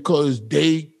somewhere because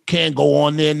they can't go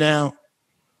on there now?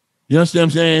 You understand what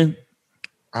I'm saying?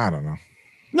 I don't know.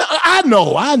 No,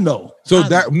 I know. So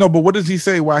but what does he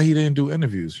say why he didn't do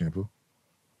interviews, Shampoo?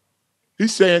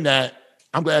 He's saying that,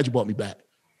 I'm glad you brought me back.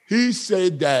 He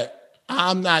said that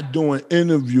I'm not doing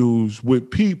interviews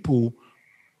with people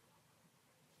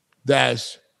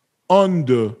that's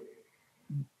under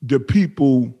the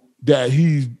people that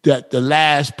the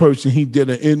last person he did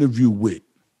an interview with.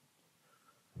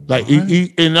 Like,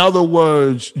 in other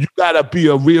words, you gotta be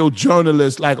a real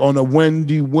journalist, like on a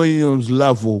Wendy Williams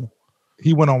level.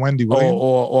 He went on Wendy Williams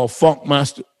or Funk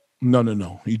Master.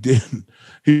 No, he didn't.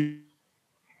 He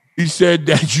said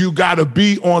that you gotta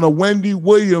be on a Wendy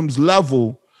Williams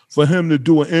level for him to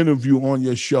do an interview on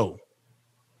your show.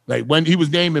 Like when he was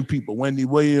naming people, Wendy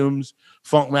Williams,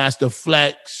 Funk Master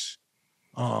Flex.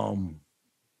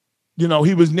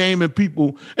 He was naming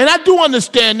people. And I do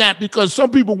understand that because some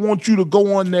people want you to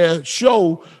go on their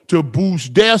show to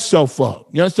boost their self up.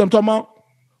 You understand what I'm talking about?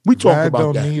 We talked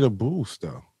about that. Don't need a boost,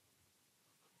 though.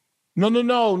 No.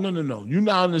 You're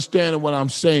not understanding what I'm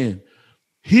saying.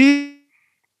 He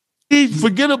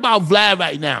forget about Vlad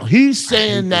right now. He's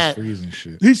saying that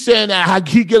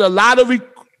he get a lot of I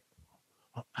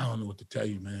don't know what to tell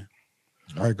you, man.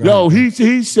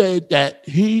 He said that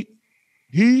he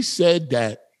said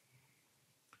that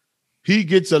he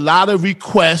gets a lot of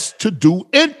requests to do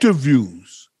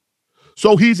interviews.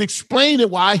 So he's explaining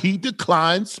why he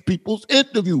declines people's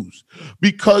interviews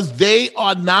because they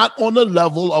are not on the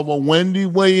level of a Wendy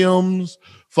Williams,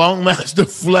 Funk Master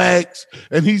Flex.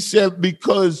 And he said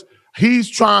because he's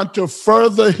trying to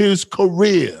further his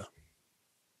career.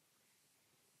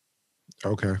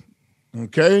 Okay.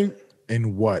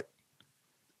 In what?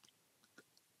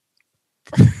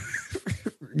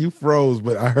 You froze,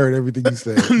 but I heard everything you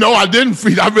said. No, I didn't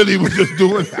freeze. I really was just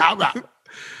doing it.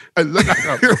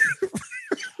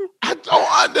 I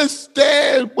don't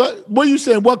understand. What are you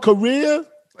saying? What career?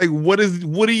 Like, what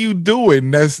are you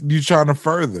doing that's you trying to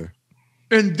further?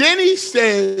 And then he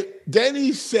said,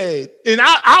 and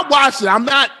I watched it.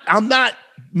 I'm not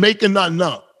making nothing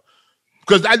up.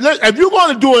 Because if you're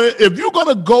going to do it, if you're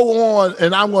going to go on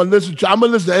and I'm going to listen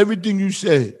to everything you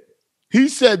said. He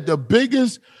said the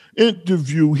biggest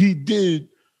interview he did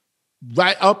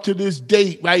right up to this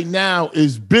date right now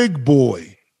is Big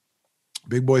Boy.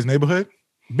 Big Boy's Neighborhood?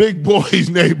 Big Boy's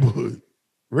Neighborhood.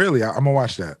 Really? I'm going to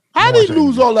watch that. How did he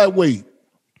lose all that weight?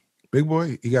 Big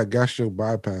Boy, he got gastric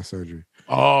bypass surgery.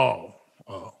 Oh.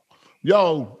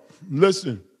 Yo,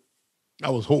 listen. I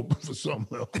was hoping for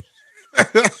something else.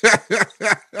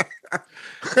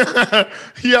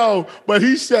 Yo, but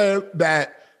he said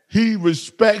that he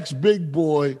respects Big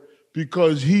Boy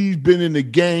because he's been in the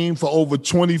game for over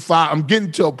 25. I'm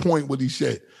getting to a point what he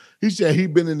said. He said he's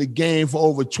been in the game for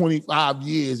over 25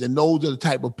 years, and those are the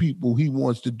type of people he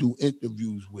wants to do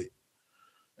interviews with.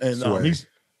 And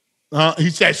he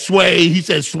said Sway. He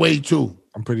said Sway too.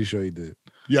 I'm pretty sure he did.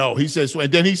 Yo, he said Sway.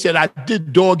 Then he said I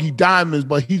did Doggy Diamonds,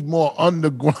 but he's more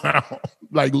underground,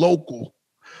 like local.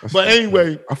 But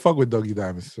anyway, I fuck with Doggy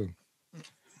Diamonds too.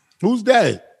 Who's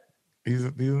that? He's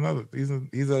another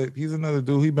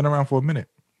dude. He's been around for a minute.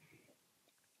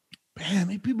 Damn,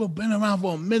 these people been around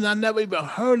for a minute. I never even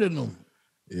heard of them.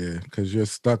 Yeah, because you're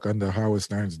stuck under Howard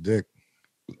Stern's dick.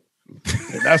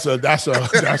 And that's a.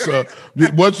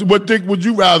 What dick would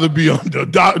you rather be under,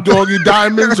 Doggy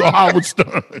Diamonds or Howard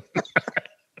Stern?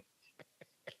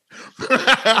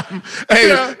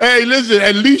 Hey, listen.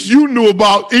 At least you knew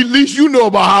about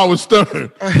Howard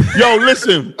Stern. Yo,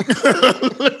 listen,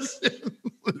 listen,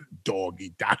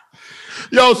 Doggy Diamond.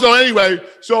 Yo, so anyway,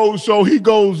 so he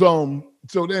goes.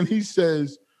 So then he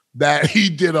says that he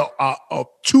did a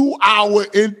 2-hour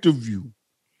interview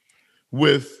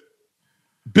with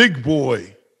Big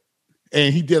Boy,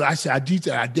 and he did. I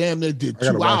damn near did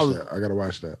 2 hours. I gotta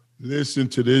watch that. Listen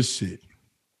to this shit.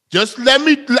 Just let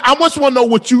me. I just want to know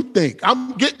what you think.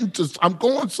 I'm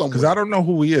going somewhere because I don't know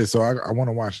who he is, so I want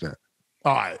to watch that.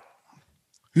 All right.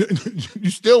 You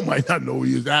still might not know who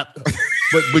he is after,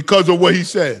 but because of what he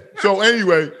said. So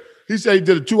anyway, he said he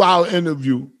did a 2-hour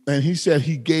interview, and he said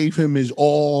he gave him his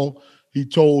all. He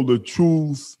told the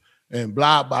truth, and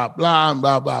blah blah blah and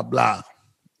blah blah blah.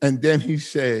 And then he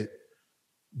said,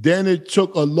 then it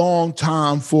took a long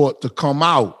time for it to come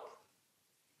out.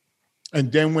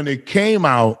 And then when it came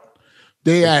out,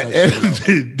 they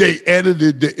edited the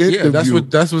interview. Yeah,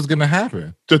 that's what's gonna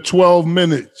happen. To 12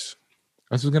 minutes.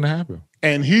 That's what's gonna happen.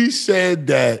 And he said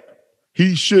that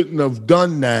he shouldn't have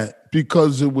done that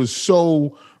because it was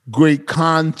so great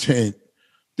content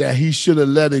that he should have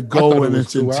let it go in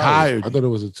its entirety. I thought it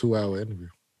was a 2-hour interview.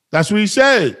 That's what he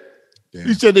said. Yeah.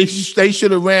 He said they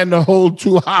should have ran the whole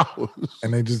 2 hours.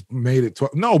 And they just made it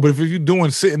 12. No, but if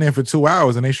you're sitting there for 2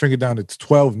 hours and they shrink it down to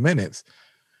 12 minutes,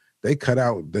 they cut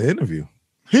out the interview.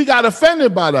 He got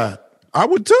offended by that. I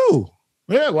would too.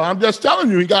 Yeah, well, I'm just telling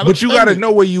you, he got But offended. you got to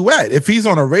know where you at. If he's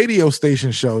on a radio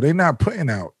station show, they're not putting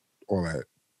out all that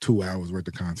 2 hours worth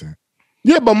of content.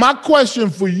 Yeah, but my question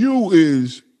for you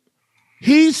is,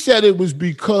 he said it was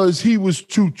because he was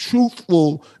too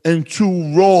truthful and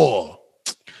too raw.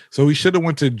 So he should have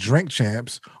went to Drink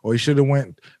Champs, or he should have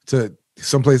went to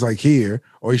someplace like here,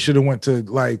 or he should have went to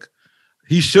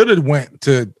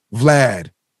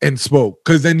Vlad and spoke,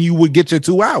 because then you would get your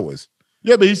 2 hours.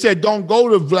 Yeah, but he said don't go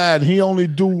to Vlad. He only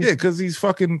do. Yeah, because he's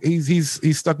stuck in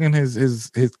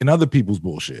his in other people's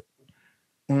bullshit.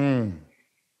 Mm.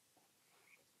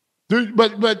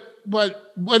 But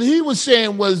what he was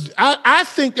saying was, I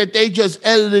think that they just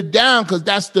edited down because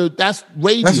that's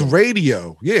radio. That's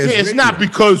radio. Yeah, it's not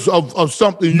because of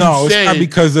something. No, it's not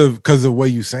because of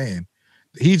what you saying.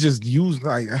 He just used,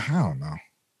 like, I don't know.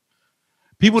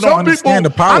 People don't understand the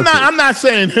politics. I'm not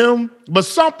saying him, but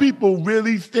some people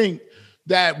really think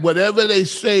that whatever they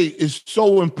say is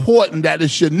so important that it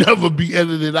should never be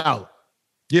edited out.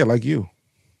 Yeah, like you.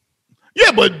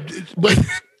 Yeah, but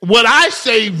what I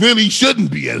say really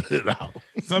shouldn't be edited out.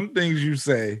 Some things you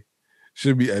say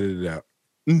should be edited out.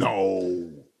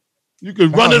 No. You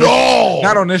can run it all.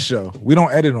 Not on this show. We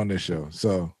don't edit on this show.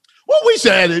 So. Well, we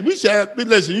should edit.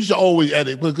 Listen, you should always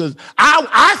edit, because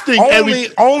I think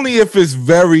only if it's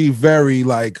very, very,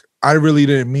 like, I really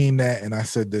didn't mean that and I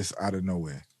said this out of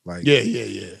nowhere. Like, yeah.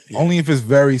 Only if it's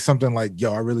very something like,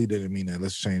 yo, I really didn't mean that.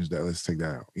 Let's change that. Let's take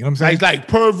that out. You know what I'm saying? Like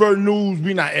pervert news,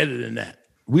 we not editing that.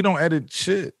 We don't edit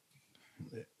shit.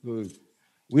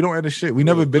 We don't edit shit. We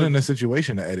never been in a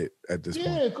situation to edit at this point.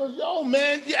 Yeah, because, yo,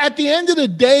 man, at the end of the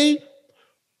day,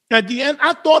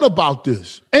 I thought about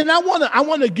this, and I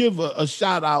want to give a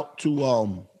shout out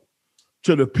to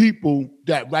the people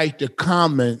that write the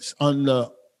comments under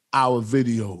our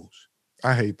videos.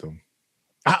 I hate them.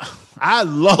 I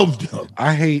love them.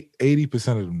 I hate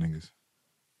 80% of them niggas.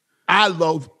 I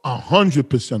love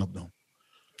 100% of them.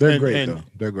 They're great though.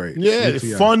 They're great. Yeah,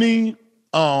 it's funny.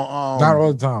 Not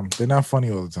all the time. They're not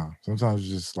funny all the time. Sometimes it's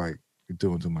just like you're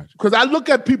doing too much. Because I look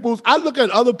at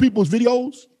other people's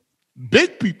videos,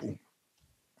 big people,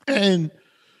 and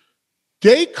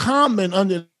they comment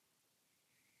under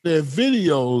their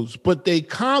videos, but they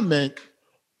comment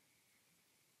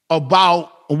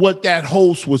about what that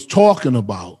host was talking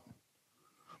about.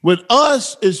 With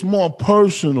us, it's more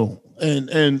personal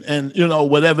and you know,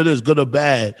 whatever it is, good or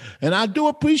bad. And I do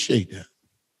appreciate that.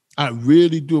 I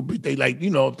really do. They, like,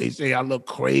 you know, if they say I look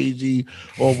crazy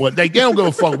or what, they don't give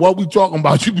a fuck what we talking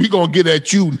about. We gonna get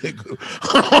at you, nigga.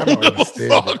 I don't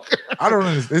understand. I don't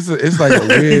understand. It's like a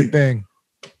weird thing.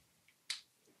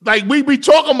 Like, we be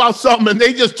talking about something and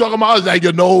they just talking about us like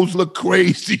your nose look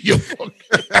crazy.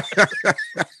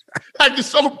 Like, it's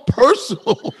so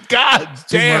personal. God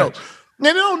damn. And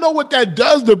they don't know what that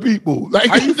does to people. Like,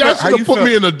 that's gonna put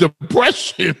me in a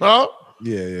depression, huh?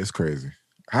 Yeah, it's crazy.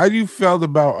 How you felt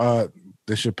about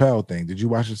the Chappelle thing? Did you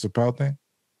watch the Chappelle thing?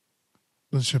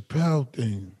 The Chappelle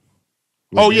thing.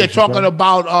 Talking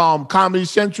about Comedy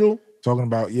Central. Talking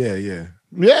about yeah.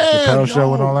 Chappelle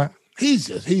show and all that. He's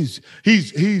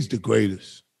the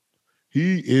greatest.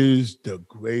 He is the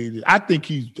greatest. I think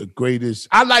he's the greatest.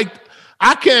 I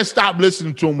can't stop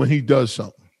listening to him when he does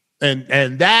something.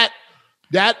 And that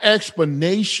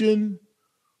explanation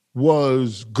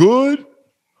was good,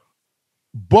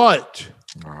 but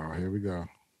oh, here we go.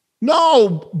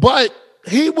 No, but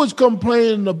he was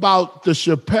complaining about the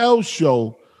Chappelle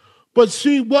show. But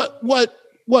see,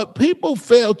 what people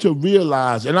fail to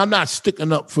realize, and I'm not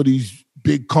sticking up for these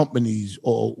big companies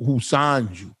or who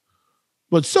signed you,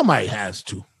 but somebody has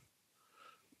to.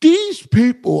 These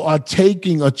people are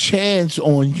taking a chance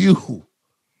on you.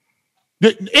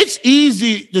 It's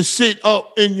easy to sit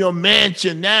up in your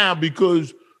mansion now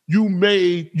because you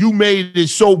made it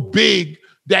so big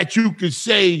that you could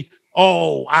say,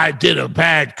 "Oh, I did a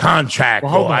bad contract."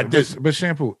 Well, hold on, but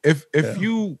Shampoo, if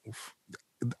you,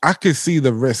 I could see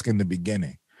the risk in the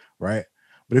beginning, right?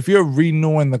 But if you're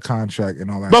renewing the contract and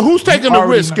all that, but who's taking the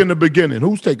risk in the beginning?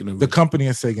 Who's taking the risk? The company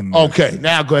is taking the risk. Okay,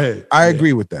 now go ahead. I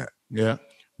agree with that. Yeah.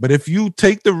 But if you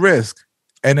take the risk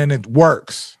and then it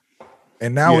works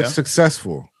and now it's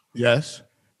successful. Yes.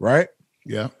 Right?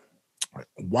 Yeah.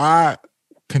 Why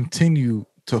continue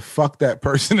to fuck that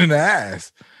person in the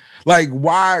ass? Like,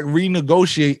 why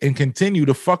renegotiate and continue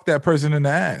to fuck that person in the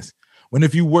ass? When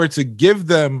if you were to give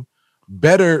them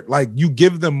better, like you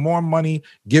give them more money,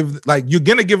 you're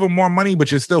gonna give them more money,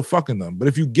 but you're still fucking them. But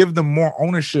if you give them more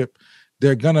ownership,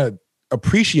 they're gonna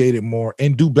appreciate it more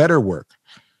and do better work.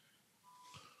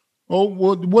 Oh,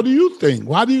 well, what do you think?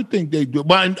 Why do you think they do?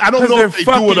 But I don't know if they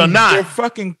do it or not.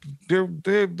 They're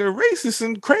racist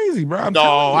and crazy, bro. No,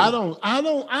 I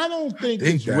don't think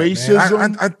it's that,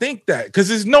 racism. I think that because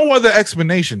there's no other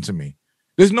explanation to me.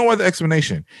 There's no other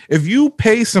explanation. If you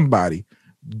pay somebody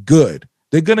good,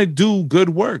 they're gonna do good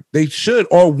work. They should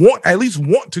or at least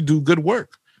want to do good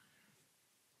work.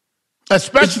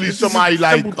 Especially somebody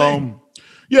like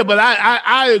yeah, but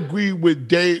I agree with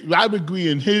Dave. I agree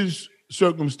in his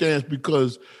circumstance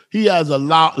because he has a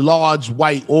large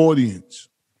white audience.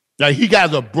 Like he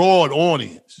has a broad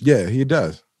audience. Yeah, he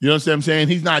does. You know what I'm saying?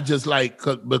 He's not just like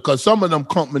because some of them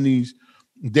companies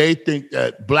they think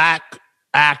that black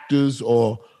actors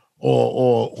or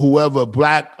whoever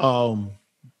black black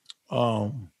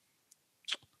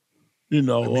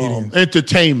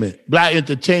entertainment,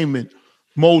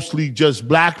 mostly just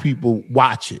black people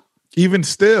watch it. Even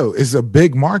still, it's a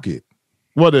big market.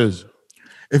 What is?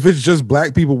 If it's just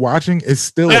black people watching, it's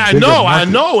still I know,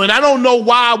 and I don't know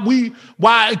why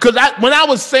because when I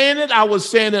was saying it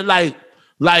like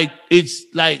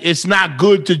it's not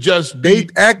good to just they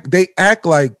act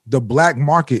like the black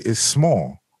market is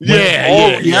small.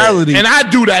 Reality, and I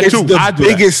do that too.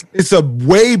 It's a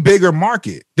way bigger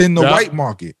market than the white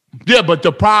market. Yeah, but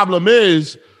the problem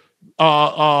is,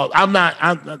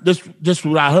 this is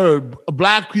what I heard.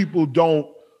 Black people don't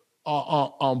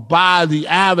buy the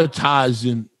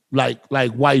advertising like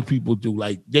white people do.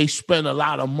 Like they spend a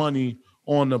lot of money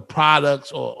on the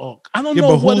products, or I don't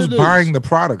know. But who's buying the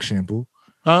product, Shampoo?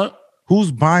 Huh?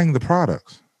 Who's buying the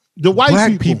products? The white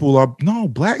black people are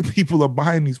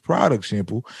buying these products,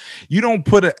 Shampoo. You don't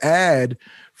put an ad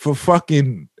for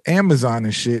fucking Amazon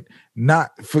and shit.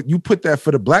 You put that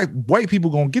for the white people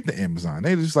gonna get the Amazon.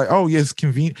 They just like, oh yeah, it's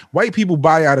convenient. White people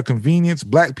buy out of convenience.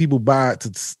 Black people buy it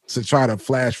to try to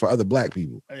flash for other black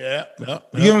people. Yeah. You know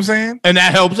what I'm saying? And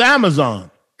that helps Amazon.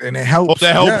 And it helps.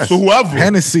 Whoever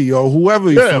Hennessy or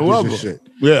whoever. Whoever. Shit.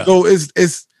 Yeah. So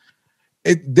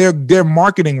they're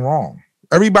marketing wrong.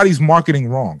 Everybody's marketing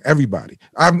wrong. Everybody.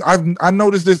 I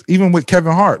noticed this even with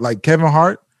Kevin Hart. Like Kevin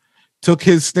Hart took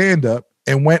his stand up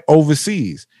and went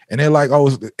overseas, and they're like,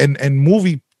 oh, and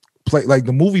movie play like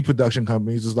the movie production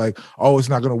companies is like, oh, it's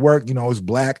not gonna work. You know, it's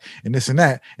black and this and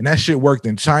that shit worked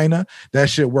in China. That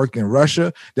shit worked in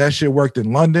Russia. That shit worked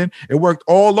in London. It worked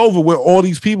all over where all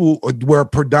these people were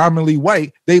predominantly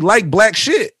white. They like black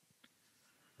shit.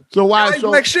 So why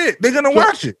black shit? They're gonna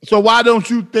watch it. So why don't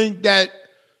you think that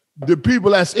the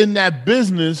people that's in that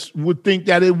business would think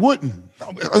that it wouldn't?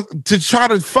 To try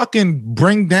to fucking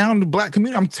bring down the black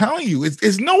community. I'm telling you,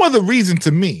 it's no other reason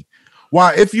to me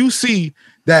why if you see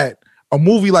that a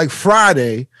movie like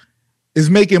Friday is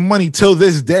making money till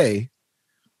this day,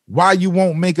 why you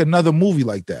won't make another movie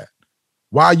like that?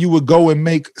 Why you would go and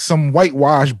make some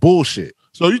whitewash bullshit?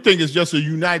 So you think it's just a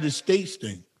United States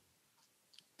thing?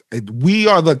 We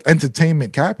are the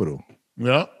entertainment capital.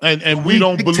 Yeah, and we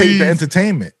don't believe the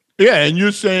entertainment. Yeah, and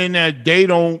you're saying that they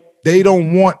don't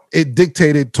want it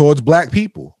dictated towards black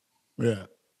people. Yeah.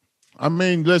 I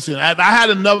mean, listen, I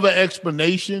had another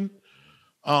explanation.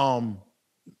 Like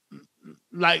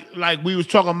we was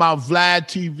talking about Vlad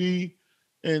TV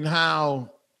and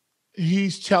how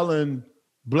he's telling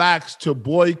blacks to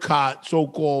boycott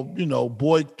so-called,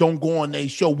 boy, don't go on their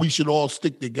show. We should all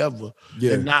stick together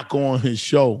and not go on his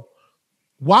show.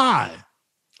 Why?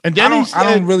 And then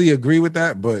I don't really agree with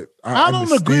that, but I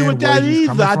don't agree with that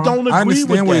either. I don't agree with that. I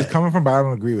understand where he's coming from, but I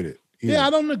don't agree with it. Either. Yeah,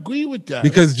 I don't agree with that.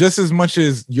 Because just as much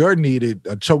as you're needed,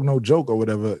 a choke no joke or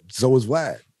whatever, so is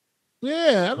Vlad.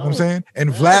 Yeah, you know what I'm saying? And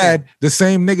Vlad, the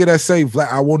same nigga that say Vlad,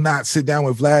 I will not sit down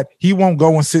with Vlad, he won't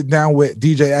go and sit down with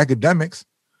DJ Academics.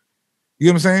 You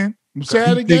know what I'm saying? Say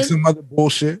that again. Some other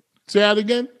bullshit. Say that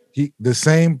again. The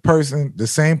same person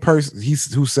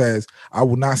who says I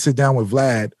will not sit down with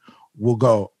Vlad will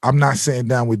go, I'm not sitting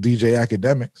down with DJ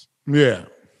Academics. Yeah.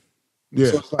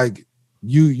 Yeah. So it's like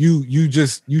you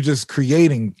just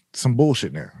creating some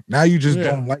bullshit now. Now you just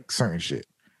don't like certain shit.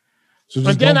 So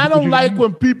and then I don't like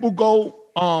when people go,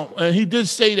 and he did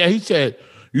say that. He said,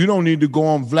 you don't need to go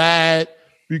on Vlad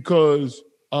because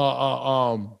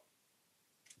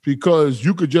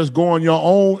you could just go on your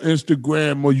own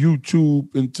Instagram or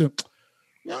YouTube and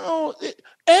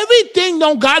everything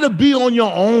don't gotta be on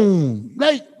your own.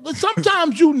 Like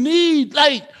sometimes you need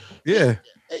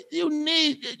you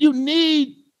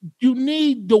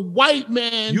need the white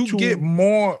man. You get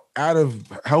more out of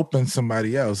helping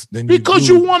somebody else than because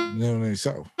you want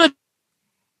yourself. A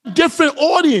different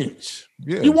audience.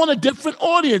 Yeah. You want a different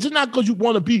audience. It's not because you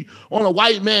want to be on a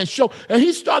white man's show. And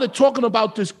he started talking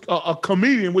about this a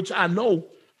comedian, which I know.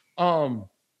 The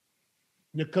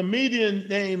comedian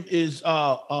name is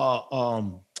Bert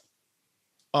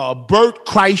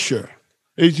Kreischer.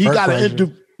 He got an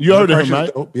interview. You heard of him,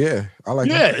 right? Yeah, I like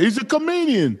him. Yeah, he's a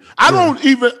comedian. I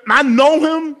know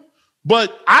him,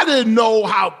 but I didn't know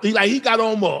how he got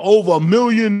over 1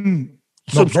 million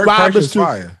subscribers.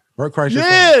 Bert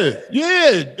Kreischer.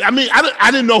 Yeah. I mean, I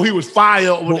didn't know he was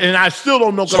fire, and I still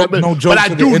don't know. But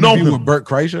I do know him. With Bert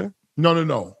Kreischer?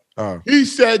 No. He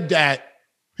said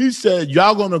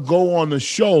y'all gonna go on a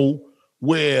show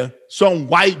where some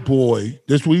white boy.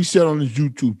 That's what he said on his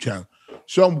YouTube channel.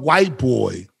 Some white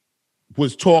boy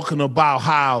was talking about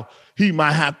how he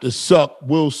might have to suck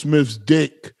Will Smith's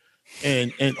dick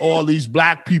and all these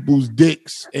black people's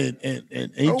dicks and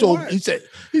he said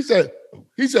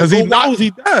because he knows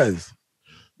he does.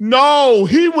 No,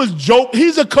 he was joking.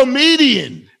 He's a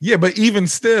comedian. Yeah, but even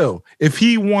still, if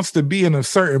he wants to be in a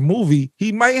certain movie,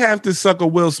 he might have to suck a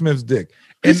Will Smith's dick.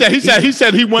 He said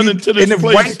he went into this place. And if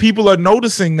white people are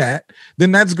noticing that,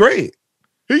 then that's great.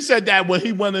 He said that when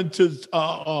he went into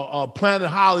Planet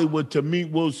Hollywood to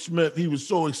meet Will Smith, he was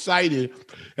so excited,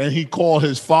 and he called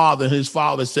his father. And his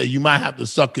father said, "You might have to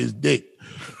suck his dick."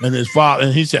 And he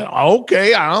said,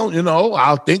 "Okay,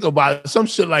 I'll think about it." Some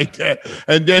shit like that.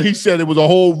 And then he said it was a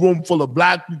whole room full of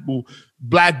black people,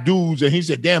 black dudes, and he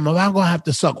said, "Damn, am I gonna have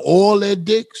to suck all their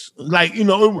dicks?" Like he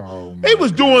was on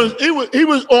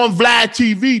Vlad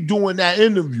TV doing that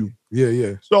interview.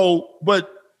 Yeah. So, but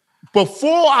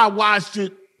before I watched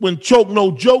it, when Choke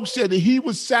No Joke said that he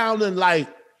was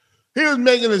making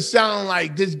it sound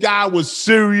like this guy was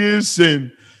serious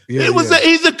and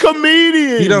he's a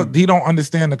comedian. He don't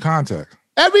understand the context.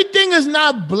 Everything is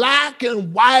not black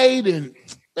and white, and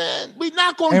man, we're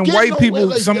not gonna. And get white people,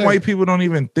 like some that. white people don't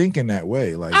even think in that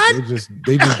way. Like they just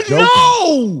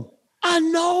joking. I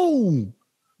know.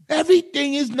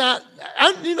 Everything is not.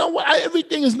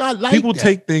 Everything is not like people that.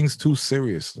 take things too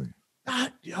seriously.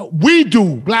 We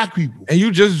do, black people. And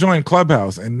you just joined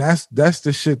Clubhouse, and that's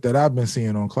the shit that I've been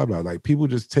seeing on Clubhouse. Like people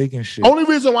just taking shit. Only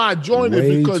reason why I joined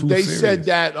it because they said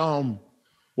that.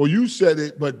 Well, you said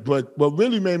it, but what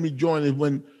really made me join it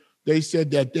when they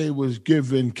said that they was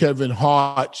giving Kevin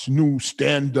Hart's new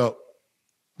stand-up.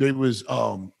 They was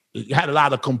it had a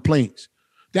lot of complaints.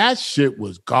 That shit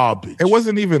was garbage. It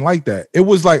wasn't even like that. It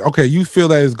was like, okay, you feel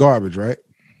that it's garbage, right?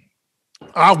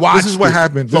 I watched. This is what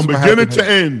happened from beginning to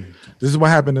end. This is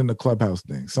what happened in the Clubhouse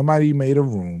thing. Somebody made a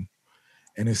room,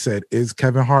 and it said, "Is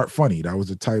Kevin Hart funny?" That was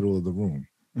the title of the room,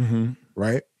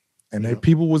 right? And then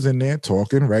people was in there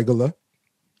talking regular,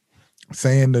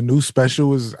 saying the new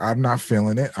special is. I'm not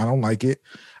feeling it. I don't like it.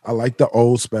 I like the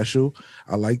old special.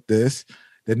 I like this.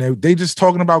 Then they just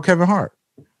talking about Kevin Hart.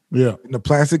 Yeah. And the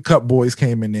Plastic Cup Boys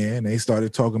came in there and they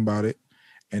started talking about it.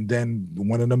 And then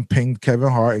one of them pinged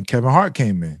Kevin Hart, and Kevin Hart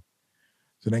came in.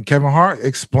 So then Kevin Hart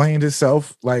explained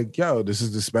himself like, yo, this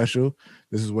is the special.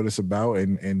 This is what it's about.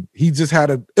 And he just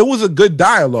it was a good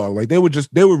dialogue. Like they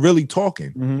were really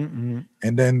talking.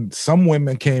 And then some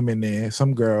women came in there,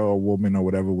 some girl or woman or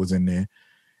whatever was in there.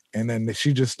 And then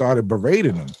she just started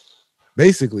berating him.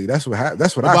 Basically, that's what I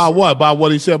About what? About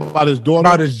what he said about his daughter?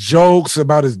 about his jokes,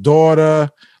 about his daughter.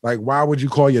 Like, why would you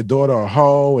call your daughter a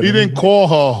hoe? And He didn't call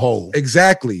her a hoe.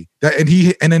 exactly that,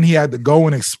 and then he had to go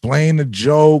and explain the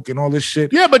joke and all this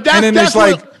shit. Yeah, but and then that's it's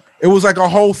like it was like a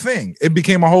whole thing. It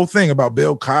became a whole thing about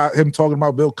him talking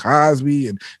about Bill Cosby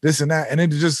and this and that, and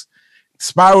it just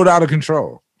spiraled out of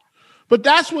control. But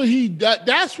that's what he does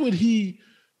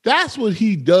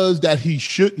that he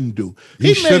shouldn't do.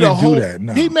 He shouldn't do that.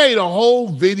 No. He made a whole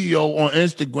video on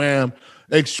Instagram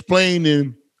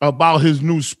explaining about his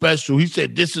new special. He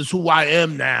said, "This is who I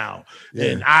am now,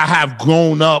 and I have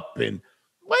grown up." And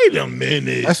wait a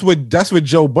minute, that's what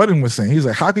Joe Budden was saying. He's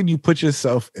like, "How can you put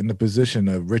yourself in the position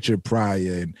of Richard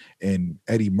Pryor and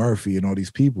Eddie Murphy and all these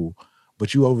people,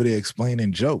 but you over there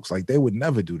explaining jokes like they would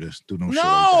never do this? Do no shit like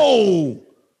that."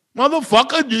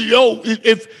 Motherfucker, yo,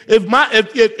 if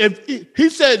he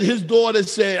said his daughter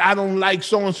said, "I don't like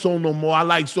so and so no more, I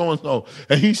like so and so,"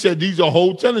 and he said these are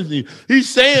whole tendencies. He's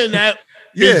saying that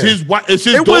it's his it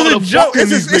daughter. Was a joke.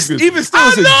 It's even still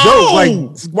it's a joke.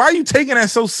 Like, why are you taking that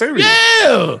so serious?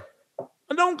 Yeah,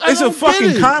 it's a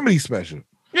fucking comedy special.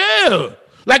 Yeah,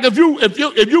 like if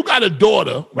you got a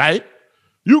daughter, right?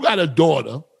 You got a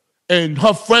daughter, and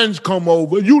her friends come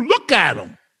over. You look at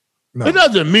them. No. It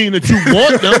doesn't mean that you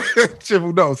want them.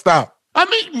 Shivu, no, stop. I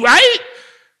mean, right?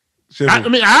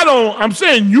 I'm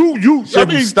saying you.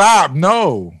 Shivu, stop.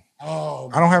 No. Oh,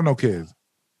 I don't have no kids.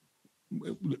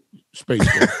 Space.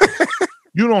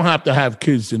 You don't have to have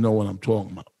kids to know what I'm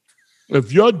talking about.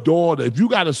 If you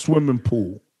got a swimming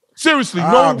pool, seriously,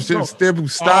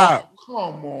 stop.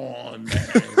 Oh, come on,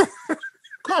 man.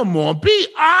 Come on, be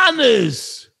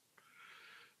honest.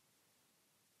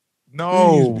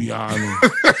 No. Please be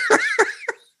honest.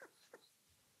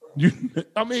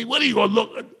 What are you gonna look?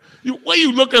 What are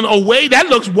you looking away? That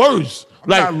looks worse.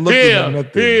 I'm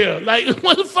like here. Like,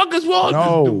 what the fuck is wrong?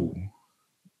 No.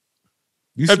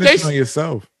 You snitching on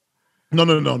yourself. No.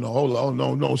 Hold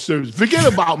on. No, seriously. Forget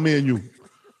about me and you.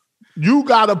 You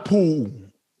got a pool,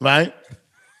 right?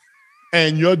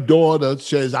 And your daughter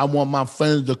says, "I want my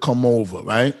friends to come over,"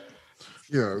 right?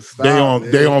 Yeah, stop.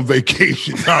 They on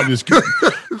vacation. No, I'm just kidding.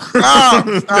 Stop.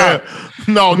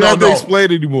 No. You don't have to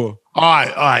explain anymore. All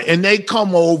right. And they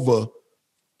come over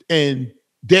and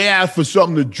they ask for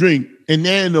something to drink, and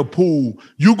they're in the pool.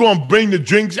 You gonna bring the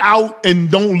drinks out and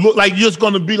don't look like you're just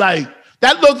gonna be like,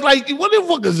 that looks like, what the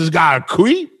fuck is this guy, a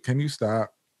creep? Can you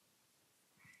stop?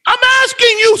 I'm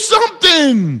asking you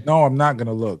something. No, I'm not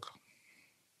gonna look.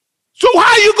 So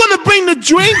how are you gonna bring the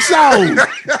drinks out?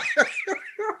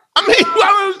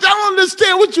 I don't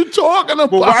understand what you're talking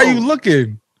about. But why are you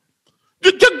looking?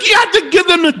 You have to give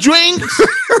them the drinks.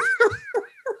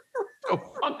 What the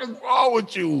fuck is wrong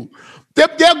with you?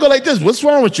 They'll go like this. What's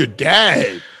wrong with your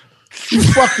dad? You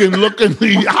fucking looking.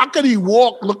 How could he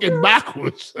walk looking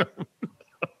backwards?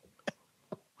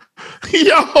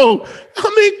 Yo,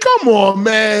 come on,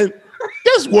 man.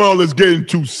 This world is getting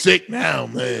too sick now,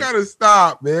 man. You gotta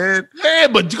stop, man. Yeah,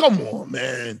 but come on,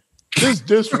 man.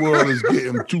 This world is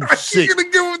getting too sick. How you gonna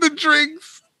give him the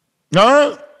drinks?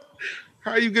 Huh?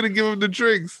 How are you gonna give him the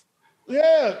drinks?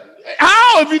 Yeah.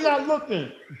 How if you're not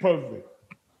looking? Perfect.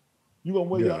 You gonna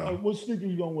wear what sneaker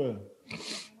you gonna wear?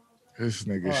 This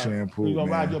nigga shampoo. You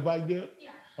gonna ride your bike there? Yeah.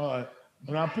 All right.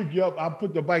 And I'll pick you up. I'll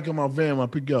put the bike in my van. I'll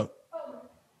pick you up.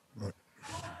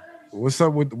 What's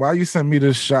up with? Why you sent me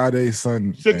this Sade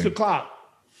son? 6 o'clock.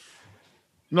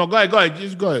 No, go ahead.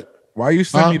 Just go ahead. Why you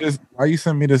send me this? Why you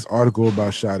send me this article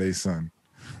about Sade's son?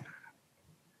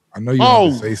 I know you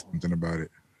want to say something about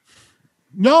it.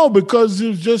 No, because it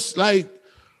was just like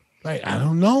I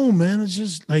don't know, man. It's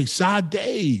just like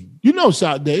Sade. You know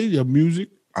Sade, your music.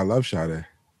 I love Sade.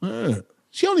 Yeah.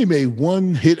 She only made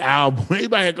one hit album.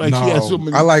 Everybody act like she has so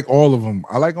many. I like all of them.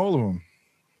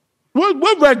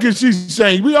 What record she's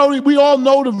saying? We all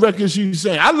know the record she's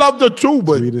saying. I love her too,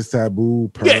 but Sweetest Taboo,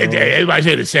 Pearls. Yeah, everybody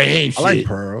say the same shit. I like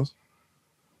Pearls.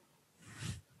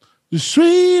 The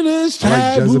sweetest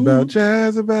taboo. I like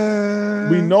Jezebel.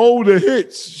 We know the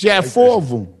hits. She had 4 of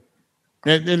them.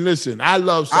 And listen, I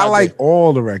love Sade. I like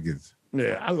all the records.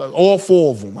 Yeah, I like all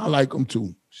 4 of them. I like them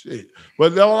too. Shit.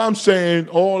 But all I'm saying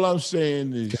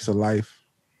is Kiss of Life.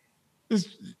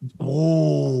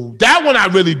 That one I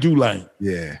really do like.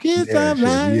 Yeah. Kiss of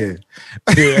Life. Yeah.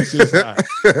 It's just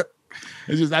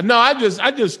I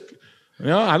just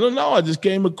I don't know. I just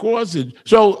came across it.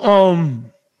 So her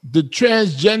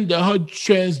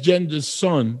transgender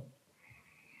son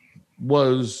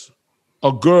was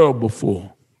a girl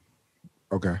before.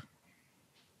 Okay.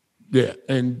 Yeah,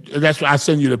 and that's why I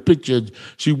send you the picture.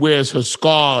 She wears her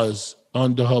scars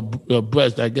under her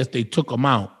breast. I guess they took them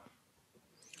out.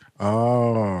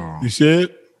 Oh. You see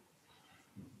it?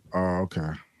 Oh,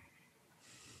 okay.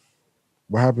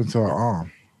 What happened to her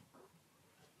arm?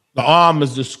 The arm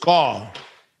is the scar.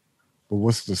 But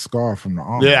what's the scar from the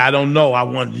arm? Yeah, I don't know.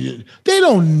 They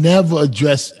don't never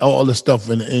address all the stuff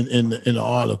in the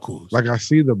articles. Like I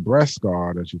see the breast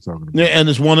scar that you're talking about. Yeah, and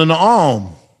it's one in the arm.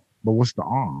 But what's the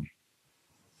arm?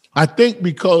 I think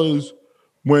because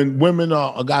when women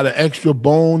got an extra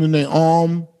bone in their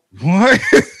arm. What?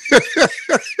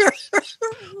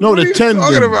 No, what the are you tendon.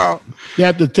 talking about? You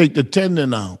have to take the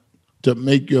tendon out to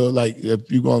make your, like,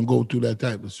 if you're gonna go through that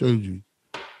type of surgery.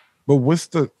 But what's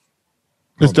the?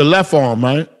 It's the left arm,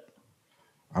 right?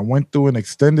 I went through an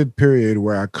extended period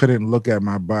where I couldn't look at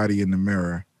my body in the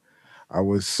mirror. I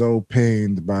was so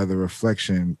pained by the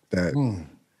reflection that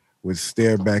would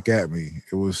stare back at me.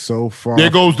 It was so far. There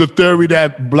goes the theory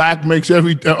that black makes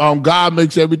everything, God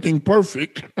makes everything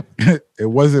perfect. It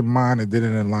wasn't mine. It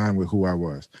didn't align with who I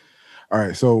was. All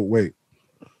right, so wait.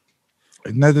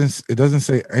 It doesn't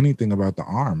say anything about the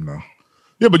arm though.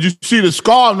 Yeah, but you see the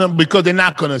scar on them because they're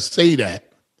not gonna say that.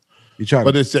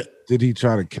 Did he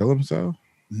try to kill himself?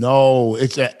 No,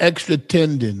 it's an extra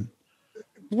tendon.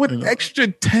 What extra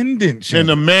tendon? In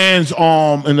the man's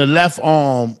arm, in the left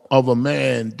arm of a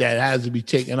man that has to be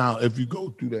taken out if you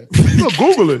go through that. You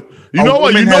Google it. You know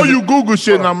what? You know you Google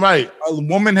shit and I'm right. A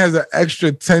woman has an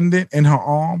extra tendon in her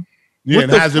arm? Yeah, what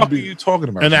it the has fuck to be, are you talking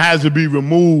about? And it has to be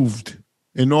removed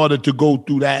in order to go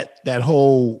through that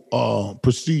whole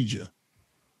procedure.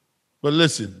 But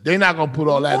listen, they're not gonna put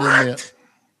all that in there.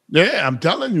 Yeah, I'm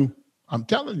telling you.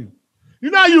 You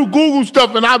know how you Google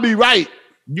stuff and I'll be right.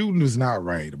 You was not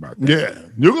right about that. Yeah,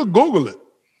 you can Google it.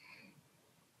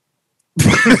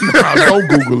 Don't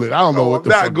Google it. I don't know what the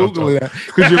fuck I'm Googling that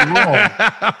because you're wrong.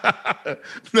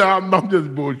 No, I'm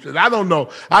just bullshit. I don't know.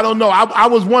 I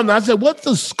was wondering. I said, what's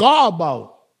the scar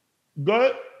about?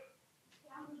 Good?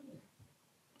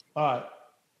 All right.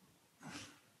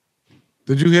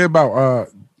 Did you hear about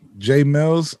Jay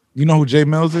Mills? You know who Jay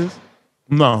Mills is?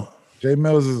 No. Jay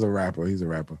Mills is a rapper. He's a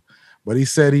rapper. But he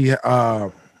said he's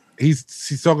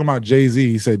talking about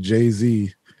Jay-Z. He said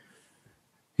Jay-Z.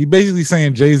 He basically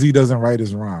saying Jay-Z doesn't write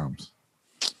his rhymes.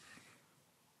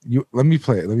 Let me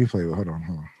play it. Hold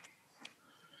on.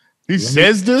 He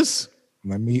says this?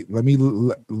 Let me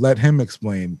let him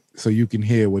explain so you can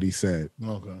hear what he said.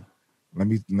 Okay. Let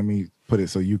me put it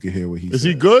so you can hear what he said. Is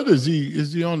he good? Is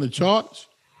he on the charts?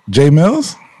 Jay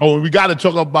Mills? Oh, we got to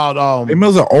talk about Jay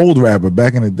Mills, an old rapper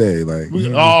back in the day. Like he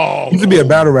used to be a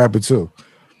battle rapper too.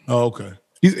 Oh, okay.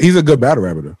 He's a good battle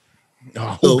rapper though.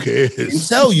 Oh, who cares? I can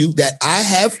tell you that I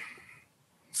have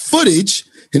footage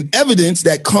and evidence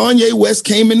that Kanye West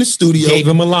came in the studio, gave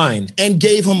him a line, and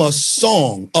gave him a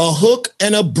song, a hook,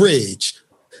 and a bridge.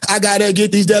 I gotta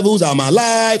get these devils out of my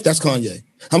life. That's Kanye.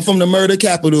 I'm from the murder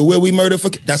capital where we murder for.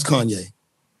 That's Kanye.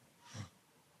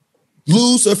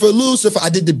 Lucifer. I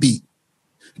did the beat.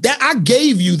 That I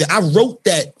gave you. That I wrote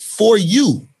that for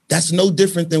you. That's no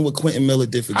different than what Quentin Miller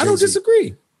did for Jay-Z. I don't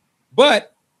disagree,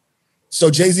 but so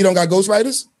Jay-Z don't got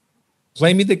ghostwriters?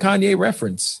 Play me the Kanye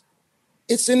reference.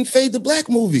 It's in Fade the Black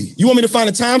movie. You want me to find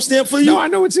a timestamp for you? No, I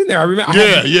know it's in there. I remember.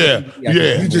 Yeah.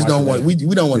 You just don't want. We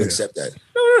don't want to accept that.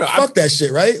 No. Fuck that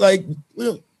shit, right? Like, we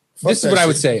don't. This is what I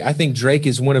would say. I think Drake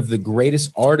is one of the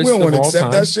greatest artists We don't want of to all accept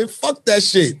time. that shit. Fuck that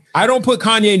shit. I don't put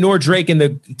Kanye nor Drake in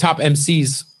the top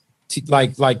MCs,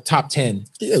 like top 10.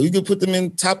 Yeah, we could put them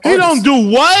in top. He artists. don't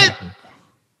do what?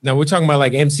 Now we're talking about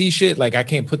like MC shit. Like I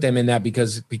can't put them in that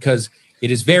because it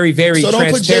is very, very So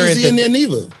don't put transparent. Jay-Z in there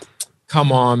neither.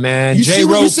 Come on, man. You see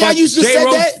how you just said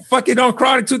that? Fucking on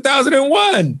Chronic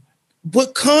 2001.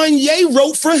 But Kanye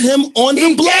wrote for him on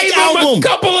the Black Gave him album. a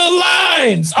couple of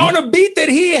lines on a beat that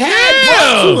he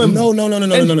had. To him. No.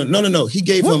 He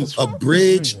gave him a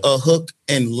bridge, a hook,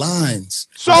 and lines.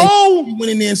 So and he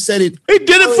went in there and said it. He did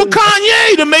it for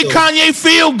Kanye to make Kanye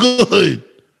feel good.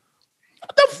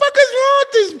 What the fuck is wrong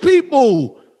with these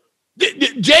people?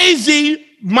 Jay-Z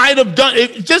might have done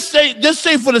it. Just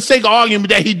say for the sake of argument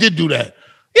that he did do that.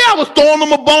 Yeah, I was throwing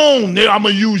him a bone. I'm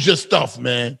gonna use your stuff,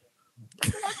 man.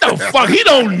 What the fuck? He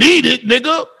don't need it,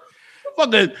 nigga.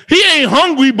 Fucking, he ain't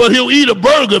hungry, but he'll eat a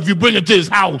burger if you bring it to his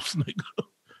house, nigga.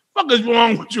 Fuck is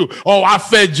wrong with you? Oh, I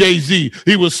fed Jay-Z.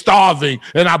 He was starving,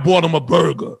 and I bought him a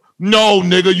burger. No,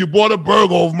 nigga, you bought a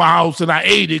burger over my house, and I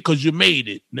ate it because you made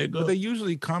it, nigga. But they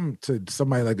usually come to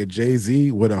somebody like a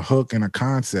Jay-Z with a hook and a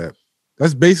concept.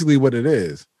 That's basically what it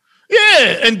is.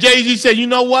 Yeah, and Jay-Z said, "You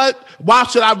know what? Why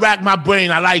should I rack my brain?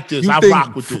 I like this. I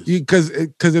rock with this." Because if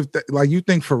you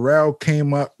think Pharrell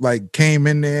came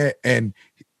in there and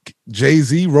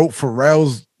Jay-Z wrote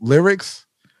Pharrell's lyrics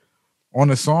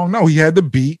on a song, no, he had the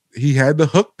beat, he had the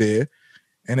hook there,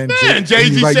 And then and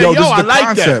Jay-Z like, said, yo, this I is the like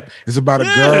concept. that. It's about a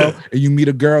girl, and you meet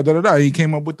a girl, da-da-da. He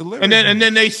came up with the lyrics. And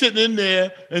then they sitting in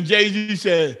there, and Jay-Z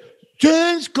said,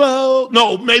 change clothes.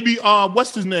 No, maybe,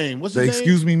 what's his name? What's his name?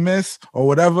 Excuse me, miss, or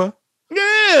whatever.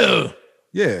 Yeah.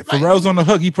 Yeah, Pharrell's on the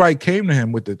hook. He probably came to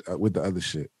him with the other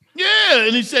shit. Yeah,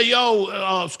 and he said,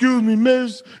 yo, excuse me,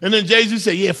 miss. And then Jay-Z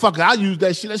said, yeah, fuck it, I'll use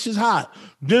that shit. That shit's hot.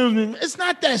 It's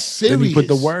not that serious. Then he put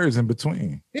the words in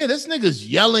between. Yeah, this nigga's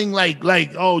yelling like,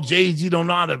 oh, Jay-Z don't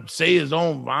know how to say his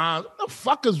own rhymes. What the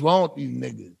fuck is wrong with these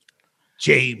niggas?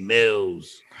 Jay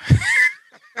Mills.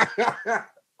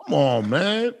 Come on,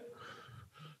 man.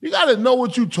 You got to know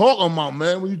what you talking about,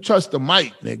 man, when you touch the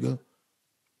mic, nigga.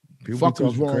 People Fuck be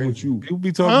is talking wrong crazy. with you? People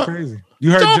be talking crazy.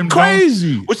 You heard Jim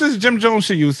crazy. Jones? What's this Jim Jones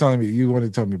shit you was telling me? You wanted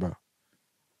to tell me about?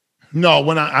 No,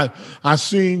 when I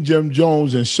seen Jim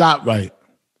Jones in ShopRite,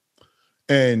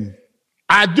 and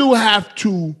I do have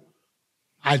to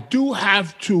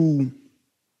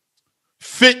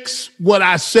fix what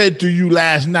I said to you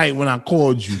last night when I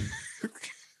called you,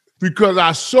 because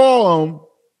I saw him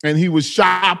and he was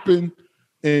shopping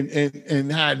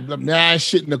and had mad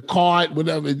shit in the cart,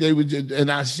 whatever they were,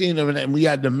 and I seen him and we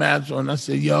had the match on. I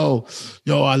said, yo,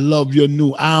 I love your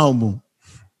new album.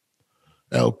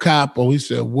 El Capo, he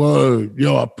said, word,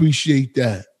 yo, I appreciate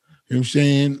that. You know what I'm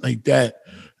saying? Like that.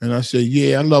 And I said,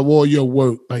 yeah, I love all your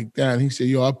work like that. And he said,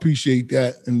 yo, I appreciate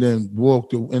that. And then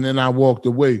I walked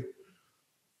away.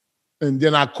 And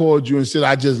then I called you and said,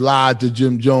 I just lied to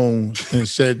Jim Jones and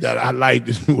said that I like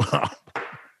this new album.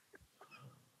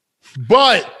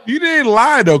 But you didn't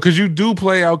lie though, because you do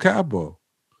play El Capo.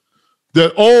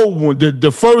 The old one,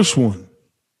 the first one.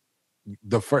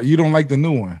 You don't like the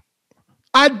new one.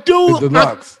 I do. The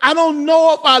deluxe. I don't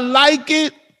know if I like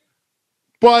it,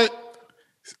 but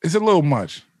it's a little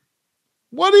much.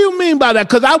 What do you mean by that?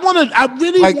 Because I really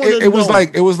want to know.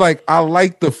 It was like I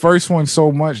like the first one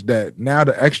so much that now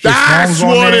the extra songs on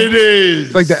there. That's what it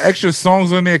is. Like the extra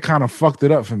songs on there kind of fucked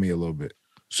it up for me a little bit.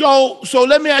 So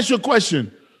let me ask you a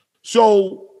question.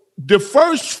 So the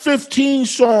first 15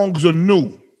 songs are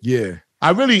new. Yeah. I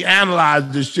really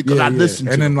analyzed this shit because I listened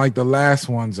to it. And then them. like the last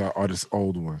ones are just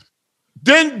old ones.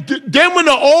 Then when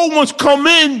the old ones come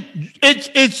in,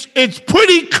 it's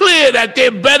pretty clear that they're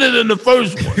better than the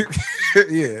first one.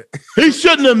 Yeah. He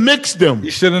shouldn't have mixed them.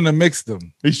 He shouldn't have mixed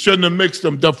them.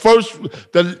 The first,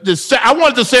 I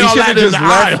wanted to say all that in the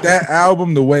aisle. That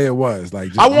album the way it was.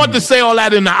 Like I wanted to say all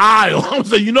that in the aisle. I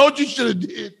was like, you know what you should have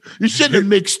did? You shouldn't have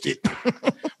mixed it.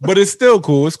 But it's still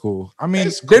cool. It's cool. I mean,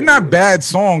 they're not bad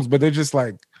songs, but they're just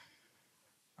like,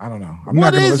 I don't know.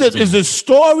 What is it? Is the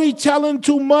storytelling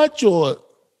too much, or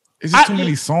is it too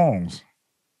many songs?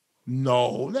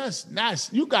 No, that's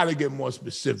you got to get more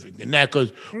specific than that.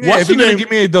 Because if you're gonna give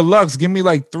me a deluxe, give me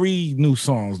like 3 new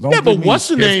songs. Don't but what's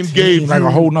the name gave like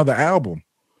a whole nother album?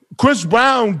 Chris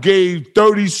Brown gave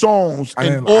 30 songs,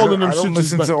 and all of them. I don't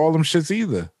listen to all them shits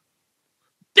either.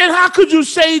 Then how could you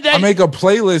say that? I make a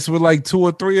playlist with like 2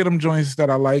 or 3 of them joints that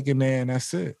I like in there, and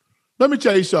that's it. Let me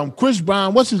tell you something. Chris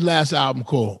Brown, what's his last album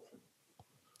called?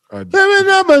 I think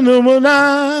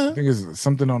it's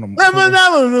something on the.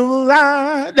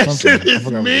 That shit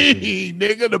is mean,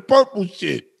 nigga. The purple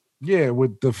shit. Yeah,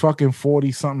 with the fucking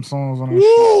 40-something songs on it.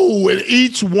 Woo! And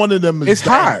each one of them is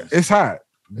hot. It's hot.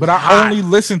 But I only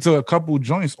listen to a couple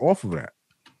joints off of that.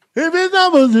 Let me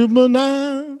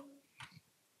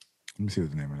see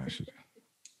what the name of that shit is.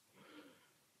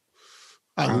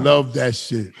 I love that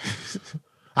shit.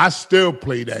 I still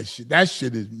play that shit. That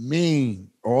shit is mean.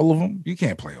 All of them? You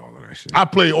can't play all of that shit. I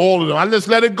play all of them. I just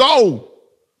let it go.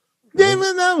 Shit,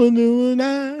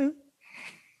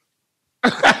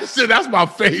 that's my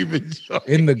favorite.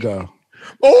 Indigo.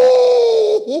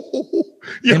 Oh,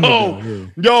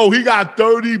 Indigo, yo, he got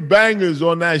 30 bangers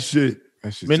on that shit.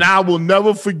 Man, I will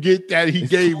never forget that he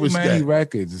gave us that. Too many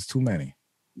records. It's too many.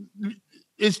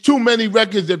 It's too many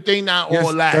records if they not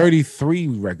all live. 33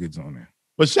 records on there.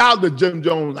 But shout out to Jim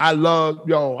Jones. I love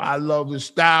his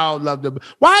style.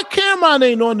 Why Cameron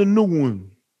ain't on the new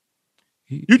one?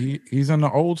 He's on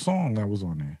the old song that was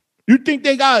on there. Did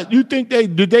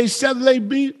they settle their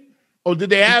beef? Or did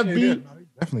they have beef?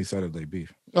 Definitely settled their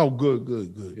beef. Oh, good.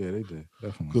 Yeah, they did.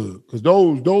 Definitely. Good. Because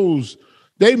those,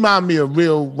 they remind me of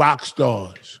real rock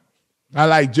stars. I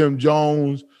like Jim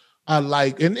Jones.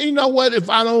 And you know what? If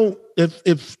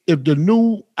the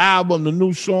new album, the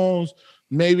new songs,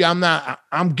 maybe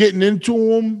I'm getting into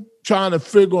them, trying to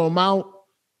figure them out,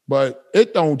 but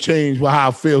it don't change how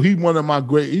I feel. He's one of my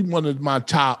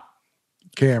top.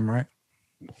 Cam, right?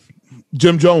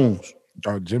 Jim Jones.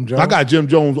 Oh, Jim Jones? I got Jim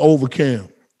Jones over Cam.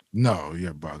 No,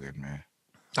 you're bugging, man.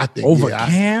 I think Over yeah,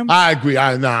 Cam? I agree.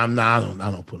 I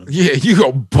don't put him. Yeah, you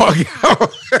go bug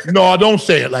out. No, don't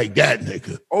say it like that,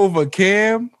 nigga. Over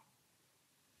Cam?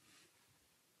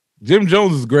 Jim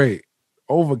Jones is great.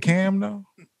 Over Cam, though?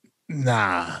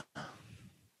 Nah.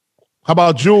 How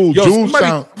about Jules? Yo, Jules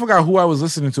I forgot who I was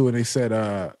listening to, and they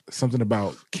said something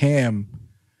about Cam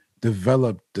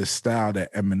developed the style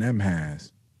that Eminem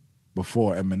has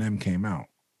before Eminem came out.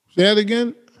 Say that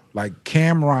again. Like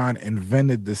Cameron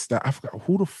invented the style. I forgot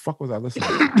who the fuck was I listening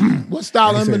to? What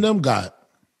style Like I said- Eminem got?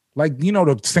 Like, you know,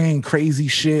 the saying crazy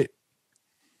shit.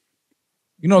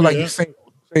 You know, like Yeah.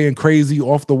 saying crazy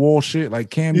off the wall shit. Like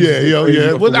Cam. used to Yeah, do yeah, crazy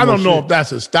yeah. off Well, the I wall don't know shit. if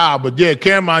that's a style, but yeah,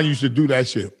 Cameron used to do that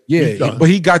shit. He's Yeah, done. but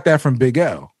he got that from Big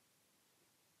L.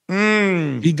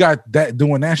 Mm. He got that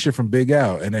doing that shit from Big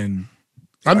L, and then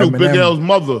I knew Big Eminem- L's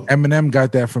mother. Eminem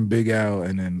got that from Big L,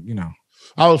 and then you know,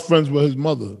 I was friends with his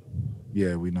mother.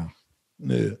 yeah, we know.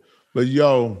 Yeah, but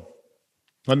yo,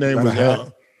 her name Got was a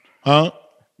hat? huh?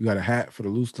 You got a hat for the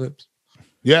loose lips?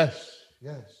 Yes,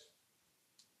 yes.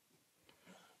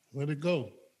 Where'd it go?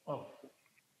 Oh,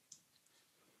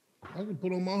 I can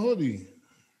put on my hoodie.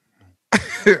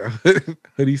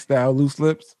 Hoodie style loose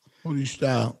lips? Hoodie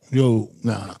style. Yo,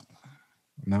 nah,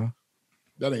 No.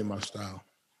 that ain't my style.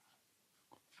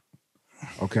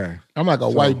 Okay. I'm like a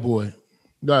white boy.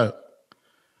 No.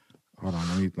 Hold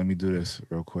on. Let me do this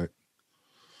real quick.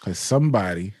 Cause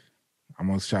somebody, I'm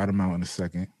gonna shout him out in a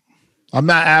second. I'm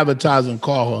not advertising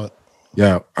Carhartt.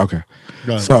 Yeah. Okay.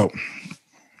 Go ahead. So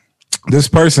this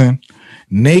person,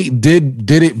 Nate did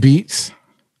it beats.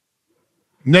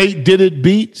 Nate did it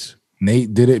beats.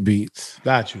 Nate did it beats.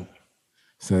 Got you.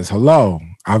 Says, hello.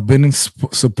 I've been in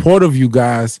support of you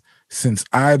guys since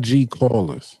IG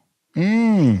callers.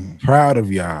 Proud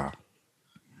of y'all.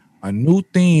 A new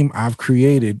theme I've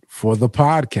created for the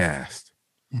podcast.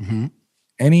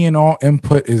 Any and all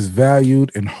input is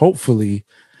valued, and hopefully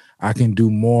I can do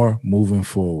more moving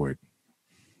forward.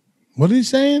 What are you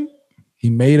saying? He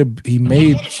made a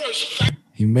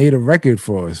record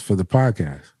for us for the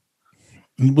podcast.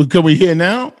 Can we hear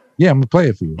now? Yeah, I'm gonna play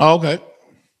it for you. Oh, okay.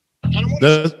 And I want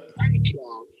to thank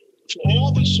y'all for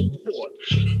all the support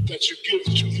that you give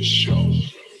to the show.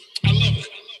 I love it.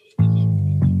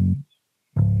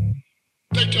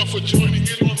 Thank y'all for joining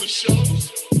in on the show.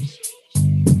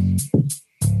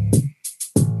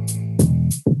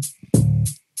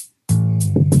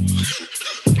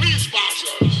 Please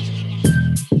sponsor us.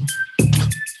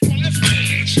 Well, let's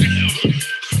dance now.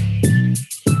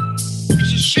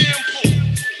 This is Shampoo.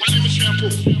 My name is Shampoo.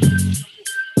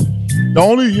 The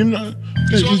only, you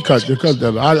cut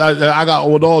that. I got,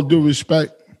 with all due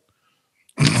respect,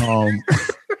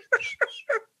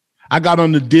 I got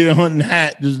on the deer hunting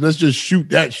hat. Let's just shoot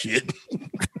that shit.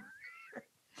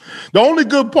 The only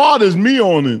good part is me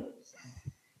on it.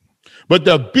 But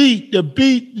the beat,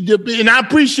 and I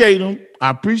appreciate him.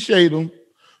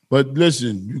 But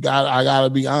listen, I gotta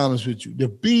be honest with you. The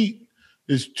beat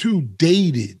is too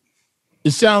dated.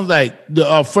 It sounds like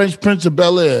the French Prince of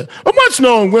Bel-Air. A much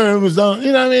known where it was done.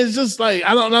 You know what I mean? It's just like,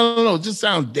 I don't know. It just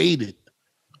sounds dated.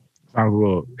 Sounds a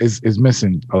little. It's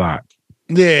missing a lot.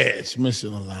 Yeah, it's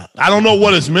missing a lot. I don't know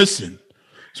what it's missing.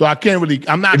 So I can't really,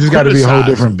 I'm not It just got to be a whole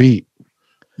criticizing. different beat.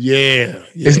 Yeah.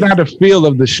 It's not the feel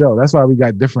of the show. That's why we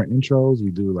got different intros. We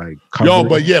do like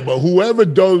coverage. But whoever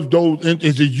does those,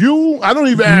 is it you? I don't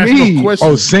even ask Me? no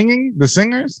questions. Oh, singing? The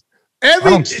singers? I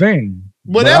don't sing.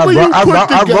 But Whatever I you put I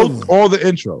together. wrote all the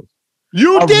intros.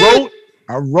 You did?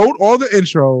 I wrote all the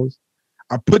intros.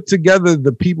 I put together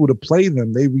the people to play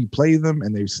them. They replay them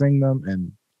and they sing them.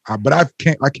 And I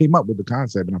came up with the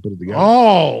concept and I put it together.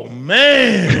 Oh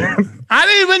man, I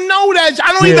didn't even know that.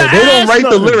 I don't even. They don't ask write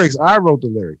nothing. the lyrics. I wrote the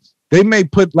lyrics. They may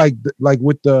put like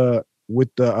with the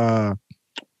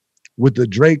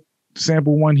Drake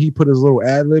sample one. He put his little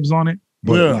ad libs on it,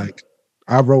 but Yeah. like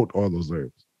I wrote all those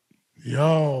lyrics.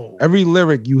 Yo, Every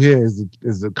lyric you hear is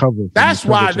the cover. from that's the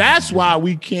cover why. track. That's why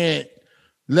we can't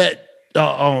let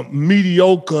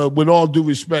mediocre, with all due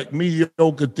respect,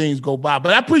 mediocre things go by.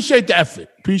 But I appreciate the effort.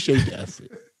 Appreciate the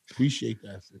effort.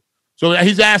 So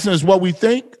he's asking us what we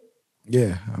think.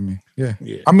 Yeah, I mean, yeah.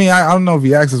 Yeah. I mean, I don't know if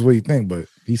he asks us what you think, but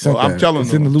he said I'm that. telling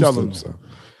It's him, in the I'm loose telling lips, him. so.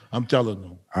 I'm telling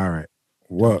them. All right.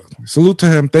 Well, salute to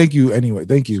him. Thank you. Anyway,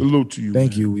 thank you. Salute to you.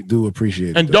 Thank man. you. We do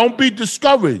appreciate And it. don't be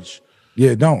discouraged.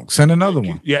 Yeah, don't send another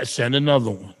one. Yeah, send another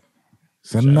one.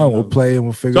 Send another. We'll play and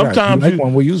we'll figure it out. Sometimes If you like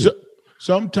one, we'll use it.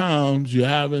 Sometimes you're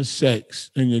having sex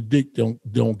and your dick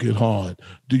don't get hard.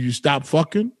 Do you stop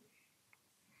fucking?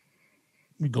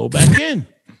 You go back in.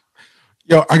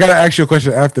 Yo, I gotta ask you a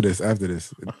question after this. I gotta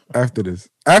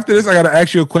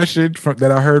ask you a question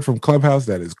that I heard from Clubhouse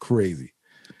that is crazy.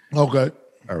 Okay.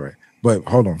 All right. But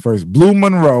hold on. First, Blue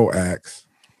Monroe asks,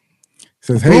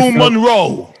 says, Blue hey,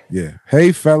 Monroe. yeah.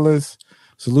 Hey, fellas.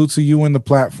 Salute to you in the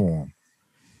platform.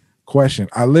 Question.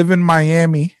 I live in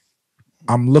Miami.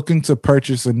 I'm looking to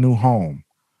purchase a new home.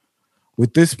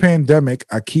 With this pandemic,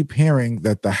 I keep hearing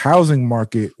that the housing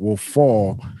market will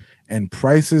fall and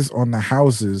prices on the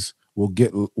houses will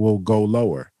go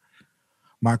lower.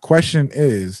 My question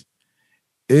is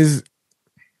the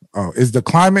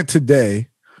climate today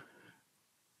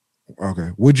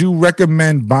okay? Would you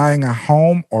recommend buying a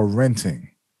home or renting?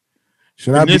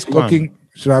 Should I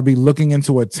be looking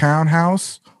into a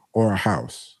townhouse or a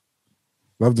house?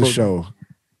 Love the show.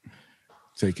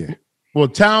 Take care. Well,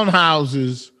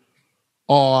 townhouses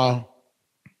are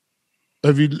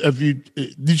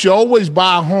you should always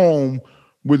buy a home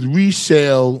with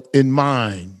resale in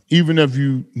mind, even if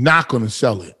you're not going to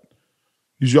sell it.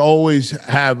 You should always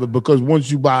have it, because once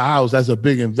you buy a house, that's a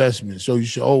big investment. So you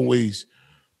should always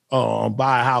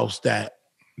buy a house that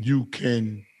you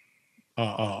can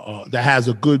that has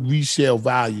a good resale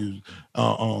value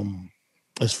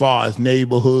as far as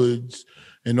neighborhoods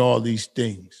and all these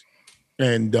things.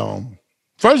 And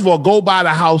first of all, go buy the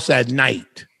house at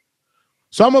night.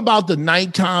 Something about the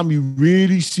nighttime, you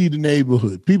really see the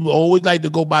neighborhood. People always like to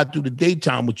go by through the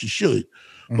daytime, which you should.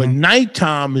 Mm-hmm. But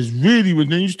nighttime is really when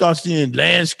then you start seeing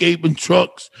landscaping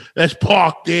trucks that's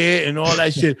parked there and all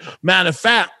that shit. Matter of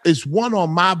fact, it's one on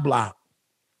my block.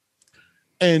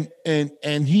 And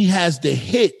he has the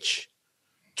hitch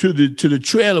to the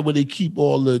trailer where they keep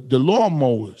all the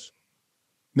lawnmowers.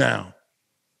 Now,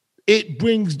 it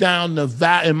brings down the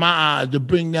value, in my eyes, to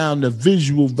bring down the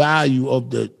visual value of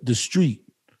the street.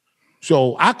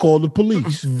 So I call the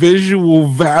police. Visual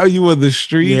value of the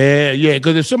street? Yeah.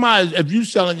 Because if you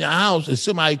selling your house and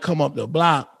somebody come up the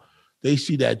block, they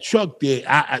see that truck there,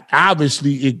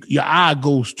 obviously your eye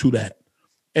goes to that.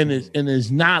 And it's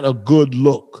not a good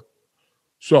look.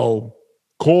 So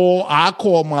I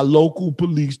called my local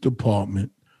police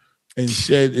department and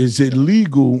said, is it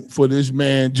legal for this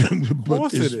man to put Of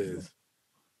course it is.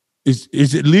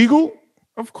 Is it legal?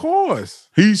 Of course.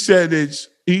 He said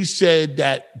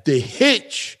that the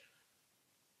hitch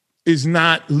is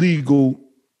not legal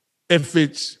if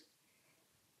it's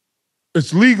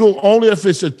legal only if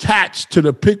it's attached to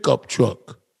the pickup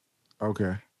truck.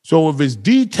 Okay. So if it's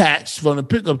detached from the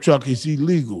pickup truck, it's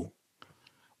illegal.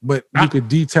 But you could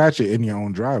detach it in your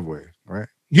own driveway, right?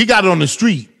 He got it on the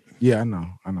street. Yeah, I know.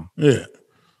 Yeah.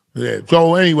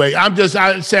 So anyway, I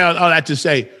say all that to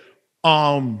say,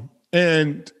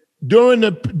 and during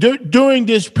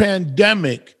this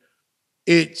pandemic,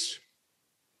 it's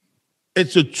a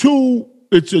two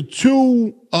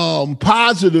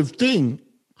positive thing.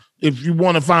 If you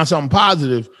want to find something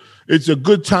positive, it's a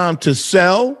good time to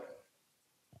sell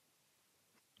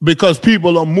because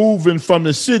people are moving from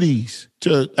the cities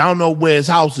to, I don't know where his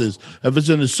house is. If it's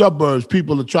in the suburbs,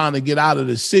 people are trying to get out of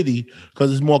the city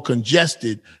because it's more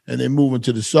congested and they're moving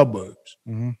to the suburbs.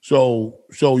 Mm-hmm.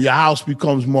 So your house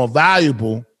becomes more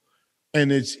valuable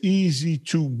and it's easy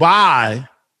to buy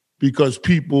because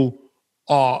a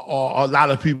lot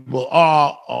of people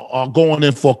are going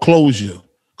in foreclosure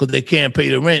because they can't pay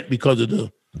the rent because of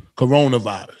the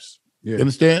coronavirus. Yeah. You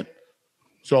understand?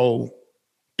 So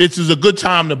this is a good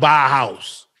time to buy a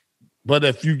house. But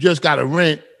if you just got to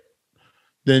rent,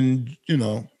 then,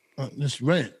 just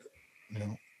rent.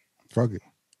 Fuck it.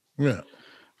 Yeah.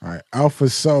 All right. Alpha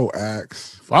Soul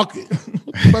asks. Fuck it.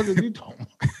 What the fuck are you talking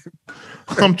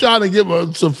about? I'm trying to give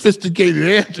a sophisticated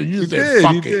answer. You said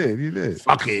fuck it. You did.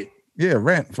 Fuck it. Yeah,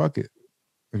 rent. Fuck it.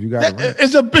 If you got to rent.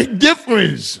 It's a big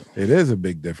difference. It is a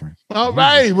big difference. All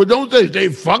right. Well, don't say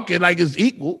fuck it like it's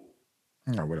equal.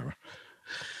 No, whatever.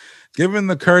 Given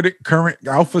the current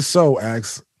Alpha Soul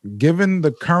asks, given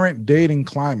the current dating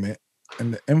climate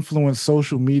and the influence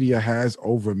social media has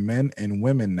over men and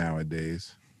women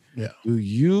nowadays, do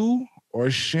you or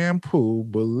Shampoo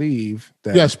believe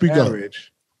that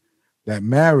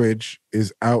marriage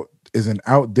is an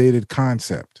outdated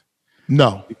concept?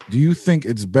 No. Do you think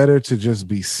it's better to just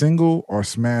be single or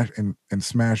smash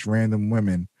random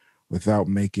women without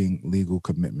making legal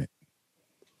commitment?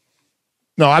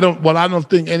 No, I don't. Well, I don't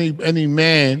think any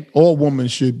man or woman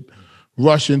should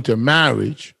rush into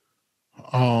marriage,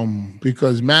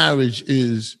 because marriage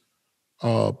is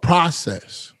a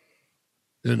process.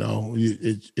 The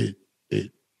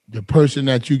person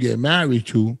that you get married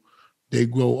to, they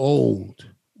grow old.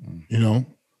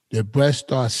 Their breasts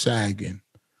start sagging.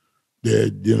 Their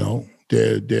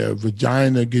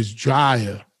vagina gets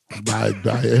drier by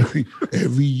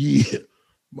every year,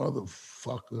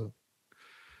 motherfucker.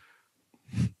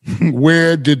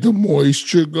 Where did the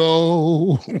moisture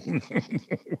go?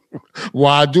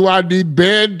 Why do I need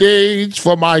band-aids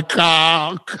for my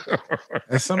cock?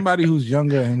 As somebody who's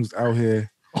younger and who's out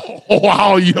here, Oh,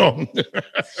 how young?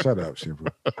 shut up, Shipper.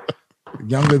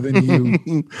 Younger than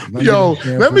you. Yo,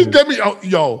 let me.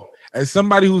 Yo. As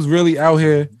somebody who's really out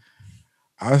here,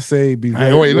 I say be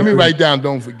very Hey, wait, let me wary- write down.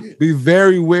 Don't forget. Be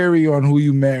very wary on who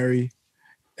you marry,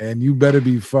 and you better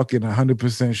be fucking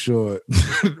 100% sure.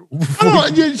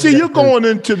 See, you're going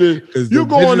into you're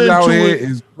going bitches out into here it.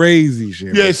 is crazy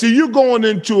shit. Yeah, see, you're going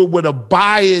into it with a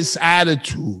biased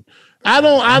attitude. I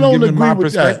don't I'm agree giving my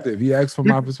with that. perspective. He asked for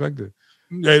my perspective.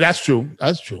 Yeah, that's true.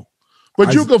 That's true.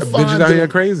 But you can bitches find out here them-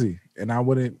 crazy, and I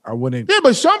wouldn't. Yeah,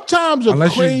 but sometimes a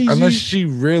crazy. unless she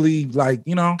really like,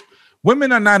 you know,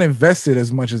 women are not invested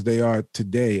as much as they are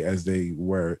today as they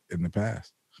were in the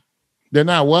past. They're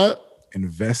not what?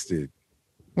 Invested.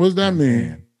 What does that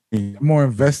mean? They're more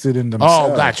invested in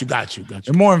themselves. Oh, got you.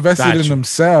 They're more invested Got in you.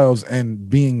 themselves and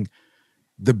being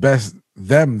the best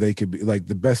them they could be, like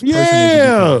the best person they could be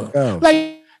Yeah, for themselves.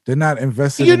 like They're not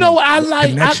invested You in know, a I like-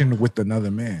 connection with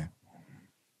another man.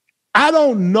 I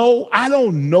don't know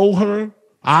her,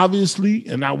 obviously,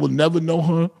 and I will never know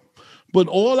her. But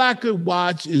all I could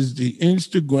watch is the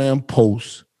Instagram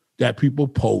posts that people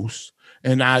post.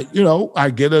 And I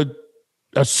get a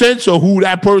sense of who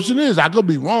that person is. I could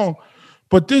be wrong.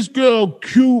 But this girl,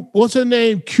 what's her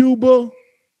name? Cuba?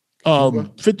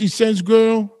 50 Cent's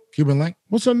girl. Cuban Link?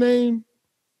 What's her name?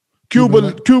 Cuban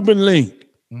Link. Cuban Link.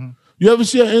 Mhm. You ever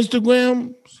see her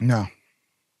Instagram? No.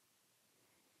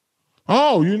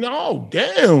 Oh,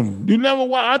 damn. You never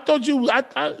watch. I thought you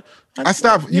I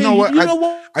stopped. You Yeah, know what? you know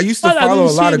what? I used to I follow didn't a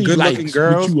see lot of any good-looking likes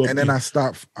girls, with you up and then there.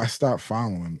 I stopped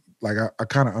following. Like I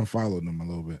kind of unfollowed them a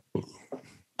little bit.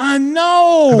 I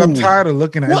know. 'Cause I'm tired of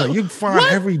looking at it. What? Like, you find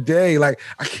What? every day. Like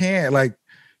I can't. Like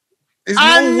there's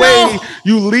I no know. way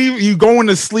you going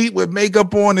to sleep with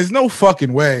makeup on. There's no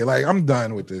fucking way. Like I'm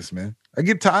done with this, man. I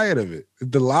get tired of it.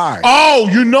 The lie. Oh,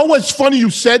 you know what's funny? You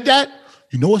said that.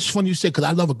 You know what's funny? You said because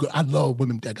I love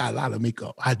women that got a lot of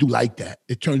makeup. I do like that.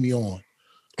 It turned me on.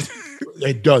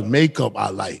 It does. Makeup I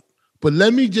like. But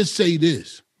let me just say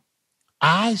this.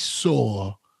 I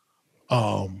saw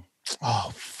who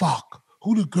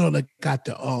the girl that got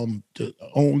the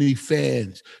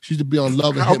OnlyFans? She used to be on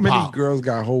Love and How Hip many Hop. girls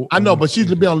got whole? I know, but she used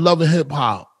to be on Love and Hip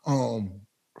Hop. I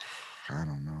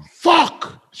don't know.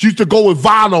 Fuck. She used to go with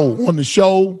Vano on the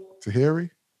show. Tahiri?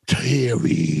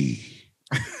 Terry.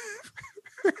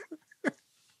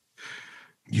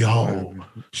 Yo,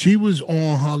 she was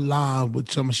on her live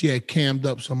with someone. She had cammed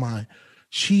up somebody.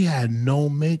 She had no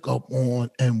makeup on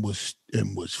and was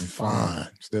fine.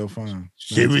 Still fine.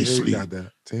 Seriously. Tahiri got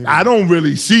that. Tahiri. I don't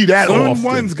really see that Certain often.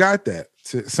 ones got that.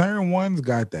 Certain ones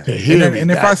got that. Tahiri And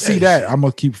if got I see that that, I'm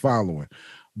gonna keep following.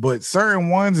 But certain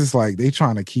ones, it's like they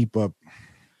trying to keep up.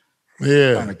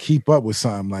 Yeah. Trying to keep up with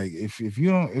something. Like if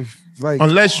you don't, if like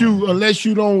Unless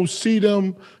you don't see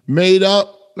them made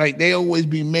up, like they always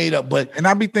be made up. But and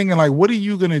I be thinking like, what are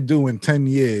you gonna do in 10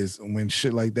 years when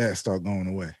shit like that start going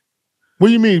away? what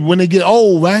do you mean when they get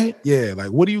old, right? Yeah, like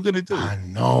what are you gonna do? I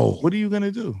know. What are you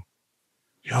gonna do?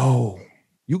 Yo.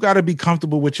 You got to be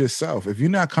comfortable with yourself. If you're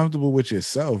not comfortable with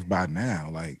yourself by now,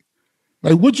 like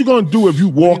What you gonna do if you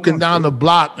walking gonna down do? the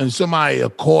block and somebody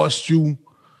accosts you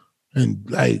and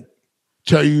like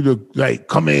tell you to like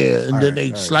come here and then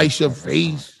they slice your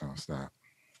face? No, stop.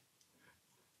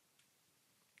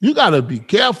 You gotta be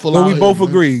careful. So out we here, both man.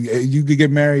 agree you could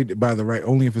get married by the right,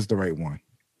 only if it's the right one.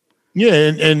 Yeah,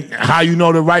 and how you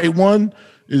know the right one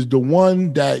is the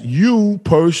one that you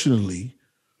personally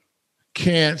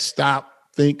can't stop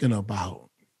thinking about.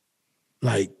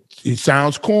 Like it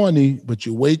sounds corny, but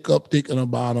you wake up thinking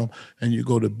about them and you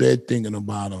go to bed thinking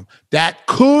about them. That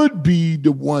could be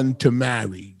the one to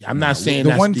marry. I'm not saying The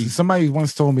that's one the somebody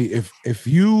once told me if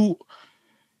you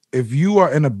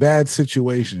are in a bad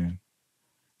situation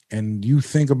and you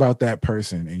think about that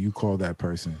person and you call that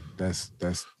person, that's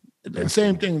the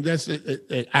same thing.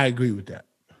 I agree with that.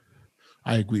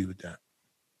 I agree with that.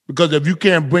 Because if you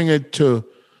can't bring it to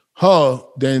her,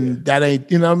 then that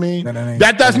ain't, you know what I mean?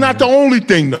 That's not the only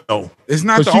thing though. It's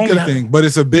not 'Cause the she only could thing, but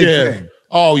it's a big thing.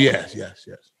 Oh yes.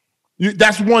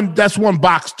 That's one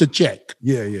box to check.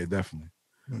 Yeah, definitely.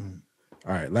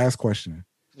 All right, last question.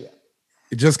 Yeah.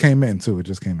 It just came in too.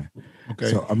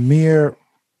 Okay. So Amir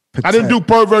Patet, I didn't do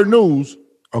pervert news.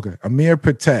 Okay. Amir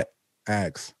Patet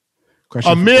asks.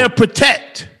 Question Amir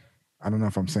Patet. I don't know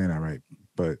if I'm saying that right,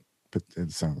 but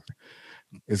it sounds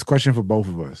like it's a question for both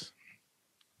of us.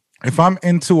 If I'm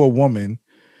into a woman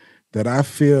that I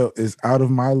feel is out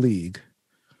of my league,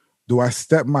 Do I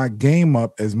step my game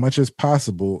up as much as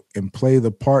possible and play the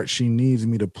part she needs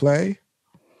me to play?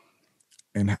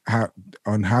 And how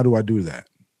do I do that?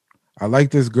 I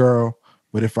like this girl,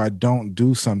 but if I don't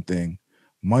do something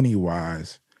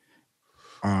money-wise,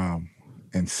 and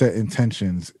set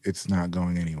intentions, it's not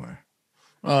going anywhere.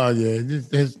 Oh yeah,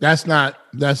 that's not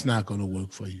going to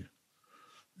work for you.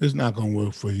 It's not going to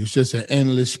work for you. It's just an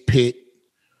endless pit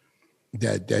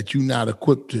that you're not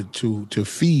equipped to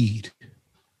feed.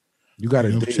 You got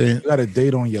to date. You got to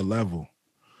date on your level.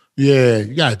 Yeah,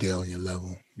 you got to date on your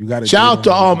level. You got to shout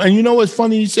out to and you know what's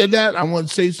funny? You said that. I want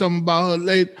to say something about her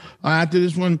later after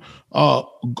this one.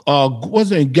 What's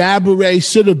it? Gabourey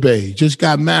Sidibe just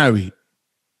got married.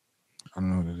 I don't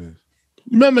know what it is.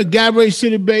 Remember Gabourey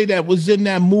Sidibe that was in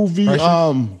that movie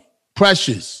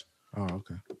Precious? Oh,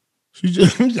 okay. She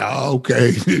just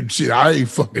okay. Shit, I ain't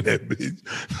fucking that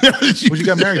bitch. What you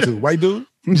got married to? White dude?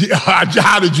 Yeah,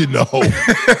 how did you know?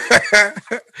 I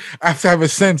have to have a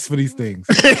sense for these things.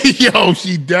 Yo,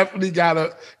 she definitely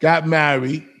got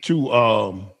married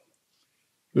to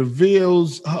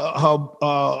reveals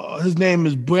her his name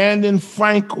is Brandon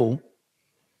Frankel,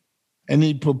 and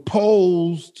he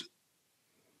proposed.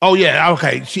 Oh yeah,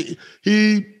 okay.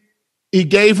 He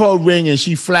gave her a ring and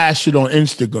she flashed it on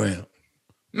Instagram.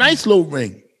 Nice little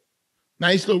ring.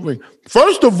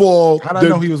 First of all, how'd I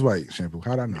know he was white, Shampoo?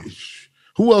 How'd I know?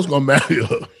 Who else gonna marry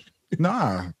her?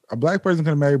 Nah, a black person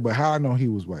can marry, but how I know he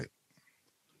was white?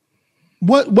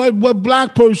 What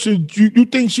black person you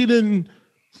think she didn't?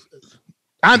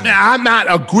 I'm not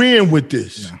agreeing with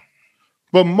this,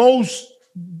 but most.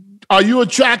 Are you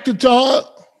attracted to her?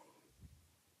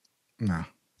 Nah.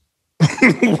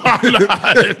 Why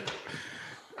not?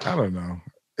 I don't know.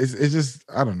 It's just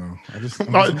I don't know. I'm just but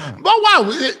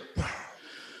why?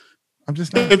 I'm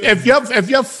just not. If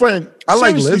your friend, I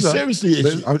like Lizzo.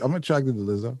 Seriously, I'm attracted to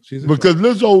Lizzo. She's because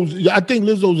I think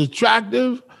Lizzo's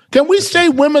attractive. Can we say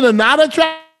women are not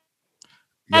attractive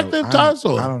to us?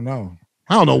 I don't know.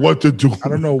 I don't know what to do. I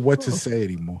don't know what to say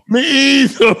anymore. Me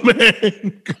either,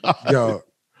 man. God. Yo,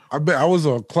 I was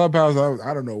on Clubhouse.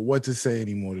 I don't know what to say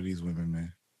anymore to these women,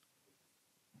 man.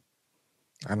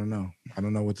 I don't know. I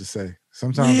don't know what to say.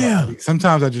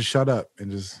 Sometimes I just shut up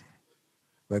and just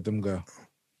let them go.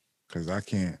 Because I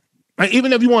can't. Like,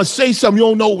 even if you want to say something, you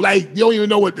don't know, you don't even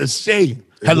know what to say.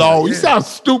 Hello, you sound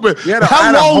stupid.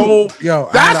 Hello,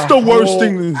 that's the worst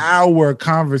thing. Hour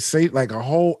conversation, like a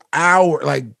whole hour,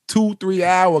 like 2-3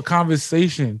 hour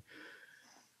conversation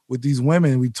with these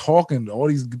women. We talking all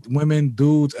these women,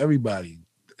 dudes, everybody,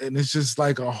 and it's just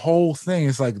like a whole thing.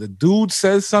 It's like the dude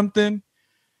says something,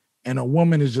 and a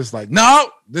woman is just like,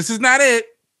 "No, this is not it.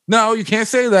 No, you can't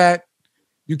say that.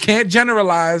 You can't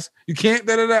generalize. You can't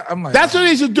da-da-da." I'm like, that's what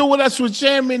they should do with us with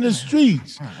Sham in the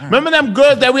streets. Remember them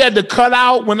girls that we had to cut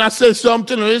out when I said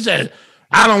something and they said,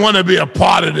 "I don't want to be a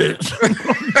part of this."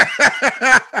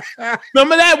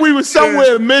 Remember that? We were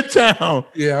somewhere in Midtown.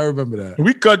 Yeah, I remember that.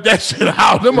 We cut that shit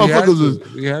out. Them motherfuckers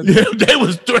they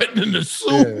was threatening to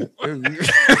sue.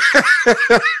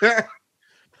 Yeah.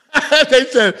 They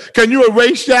said, "Can you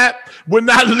erase that? We're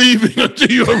not leaving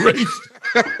until you erase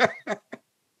it."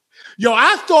 Yo,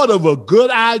 I thought of a good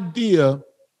idea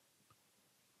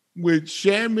with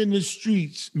Sham in the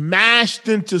streets mashed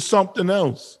into something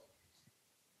else.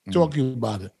 Talking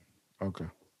about it. Okay.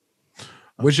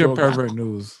 What's your pervert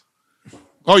news?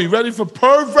 Oh, you ready for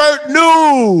pervert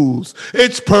news?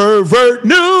 It's pervert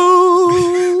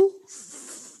news.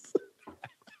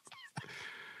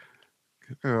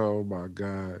 Oh my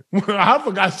God. I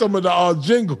forgot some of the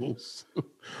jingles.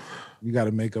 You got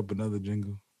to make up another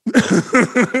jingle. Hang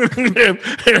on.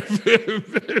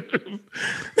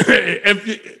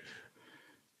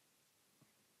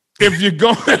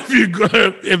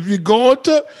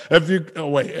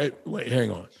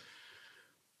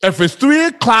 If it's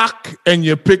 3:00 and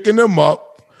you're picking them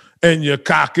up and your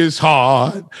cock is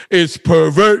hard, it's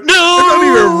pervert news. It doesn't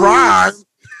even rhyme.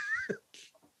 It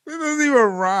doesn't even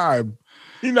rhyme.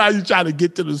 You know how you try to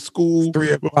get to the school.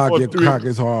 3:00, your cock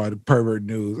is hard. Pervert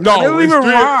news. No, it doesn't even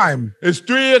rhyme. It's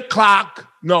 3:00.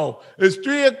 No, it's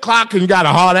 3:00 and you got a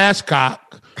hard ass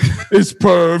cock. It's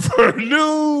pervert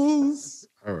news.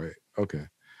 All right. Okay.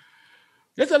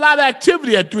 There's a lot of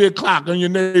activity at 3:00 in your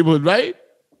neighborhood, right?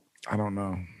 I don't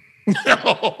know.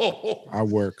 I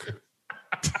work.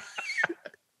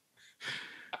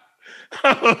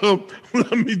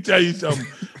 Let me tell you something.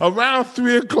 Around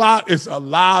 3:00, it's a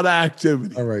lot of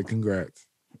activity. All right, congrats.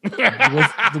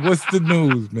 What's the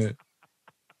news, man?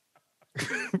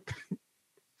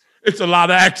 It's a lot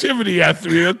of activity at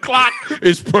 3:00.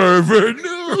 It's pervert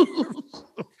news.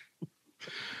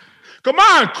 Come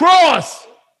on, cross.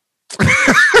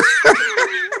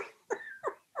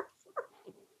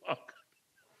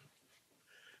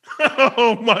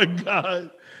 Oh my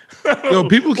God. Yo,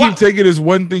 people keep taking this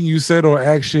one thing you said on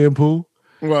Axe Shampoo.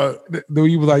 What? Though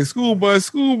you were like, school bus,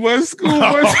 school bus, school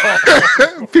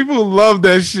bus. People love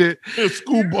that shit.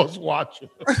 School bus watcher.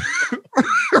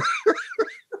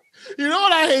 You know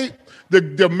what I hate?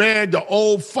 The man, the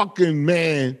old fucking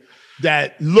man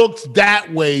that looks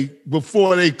that way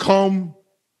before they come.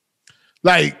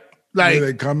 Like Are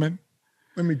they coming?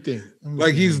 let me think.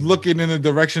 Like he's looking in the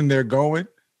direction they're going.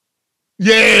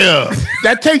 Yeah,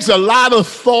 that takes a lot of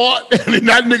thought, and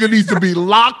that nigga needs to be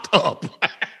locked up.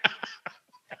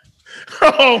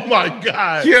 Oh my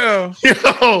God. Yeah.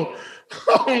 Yo.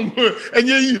 And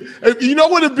you know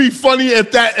what would be funny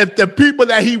if the people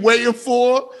that he waiting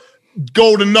for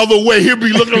go another way, he'll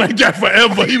be looking like that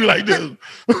forever. He'll be like this.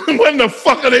 When the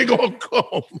fuck are they gonna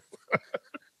come?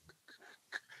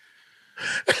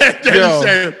 And then he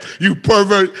said, you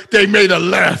pervert, they made a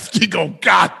left. He go,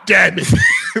 God damn it.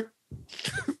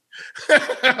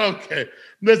 Okay.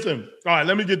 Listen. All right,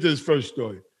 let me get to this first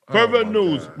story. Pervert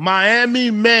news. God. Miami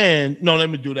man. No, let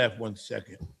me do that 1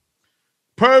 second.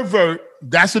 Pervert,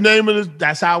 that's the name of this.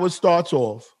 That's how it starts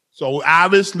off. So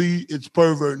obviously it's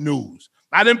pervert news.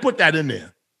 I didn't put that in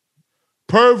there.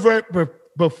 Pervert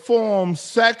performs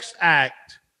sex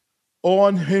act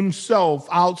on himself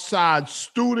outside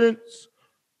students'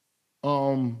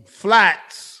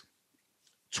 flats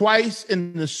twice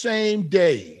in the same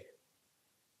day.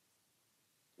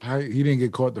 He didn't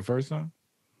get caught the first time?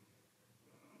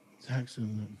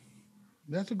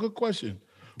 That's a good question.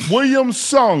 William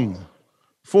Sung,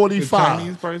 45.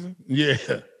 Chinese person? Yeah.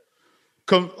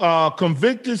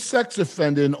 Convicted sex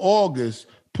offender in August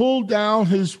pulled down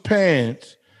his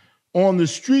pants on the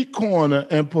street corner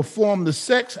and performed the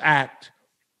sex act,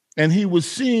 and he was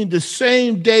seen the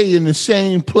same day in the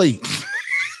same place.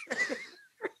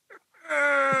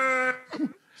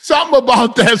 Something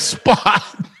about that spot.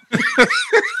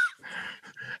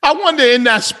 I wonder in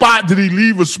that spot, did he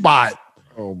leave a spot?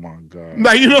 Oh my God.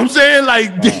 Like, you know what I'm saying?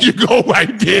 Like, did you go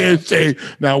right there and say,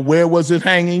 now where was it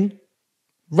hanging?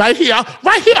 Right here.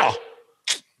 Right here.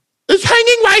 It's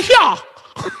hanging right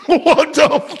here. What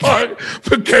the fuck?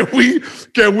 But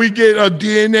can we get a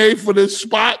DNA for this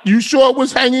spot? You sure it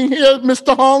was hanging here,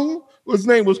 Mr. Hung? His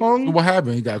name was Hung? What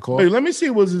happened? He got caught? Hey, let me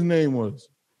see what his name was.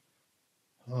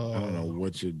 I don't know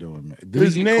what you're doing, man.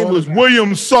 His name was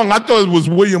William Sung. I thought it was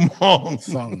William Hung.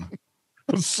 Sung.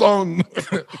 Sung.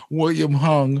 William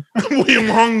Hung. William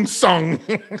Hung Sung.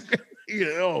 Yeah,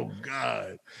 oh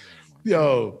God.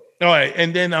 Yo. All right.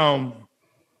 And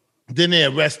then they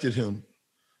arrested him.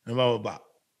 And blah, blah, blah.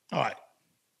 All right.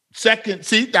 Second,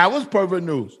 see, that was pervert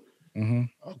news. Mm-hmm.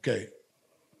 Okay.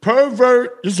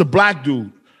 Pervert, this is a black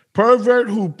dude. Pervert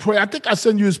who pray. I think I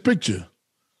sent you his picture.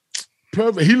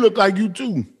 Pervert. He looked like you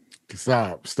too.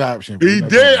 Stop, Shampoo. He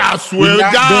did. I swear to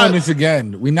God. We're not doing this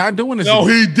again. We're not doing this again. No,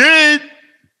 he did.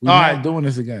 We're not doing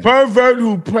this again. Pervert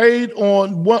who preyed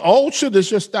on what? Oh shit,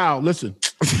 it's your style. Listen.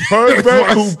 Pervert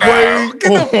who preyed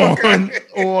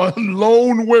on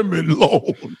lone women.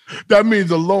 Lone. That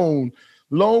means alone.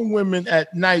 Lone women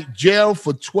at night, jail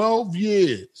for 12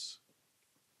 years.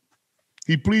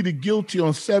 He pleaded guilty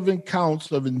on 7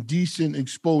 counts of indecent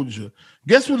exposure.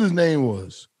 Guess what his name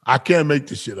was? I can't make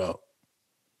this shit up.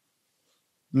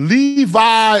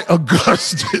 Levi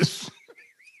Augustus.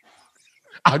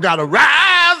 I got a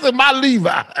rise in my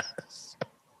Levi's.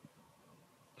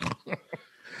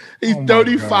 He's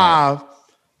 35.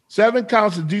 7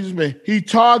 counts of Jesus man. He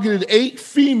targeted 8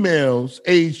 females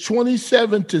aged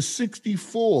 27 to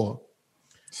 64.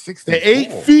 64. The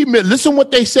 8 females, listen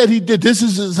what they said he did. This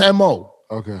is his MO.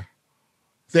 Okay.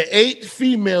 The 8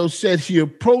 females said he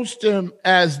approached them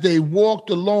as they walked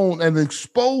alone and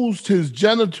exposed his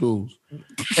genitals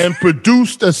and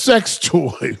produced a sex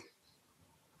toy.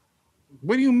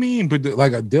 What do you mean?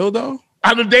 Like a dildo?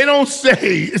 They don't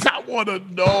say. I want to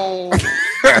know.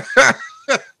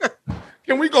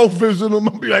 Can we go visit them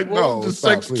and be like, what was the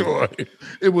sex toy?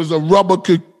 It was a rubber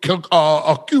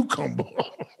a cucumber.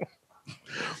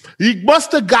 He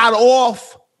must have got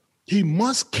off. He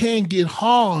can't get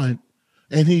hard.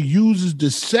 And he uses the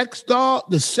sex doll,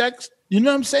 you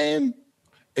know what I'm saying?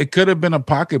 It could have been a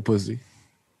pocket pussy.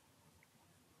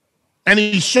 And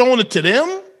he's showing it to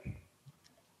them?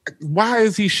 Why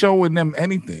is he showing them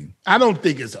anything? I don't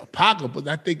think it's a pocket, but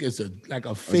I think it's like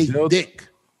a fake dick.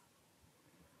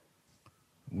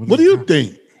 What do you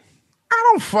think? I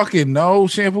don't fucking know,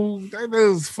 Shampoo. That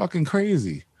is fucking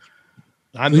crazy.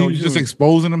 I know you just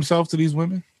exposing himself to these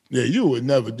women? Yeah, you would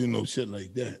never do no shit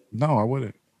like that. No, I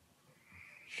wouldn't.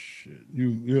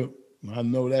 Shit, I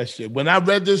know that shit. When I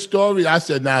read this story, I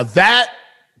said, now that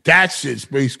shit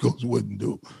Space Ghost wouldn't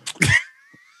do.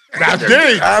 I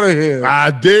did. Out of here.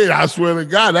 I did. I swear to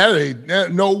God, that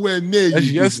ain't nowhere near That's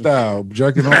you. your style.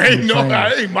 Jerking off That on ain't, the train.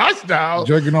 that ain't my style.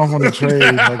 Jerking off on the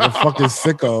train like a fucking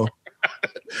sicko.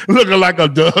 Looking like a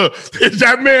is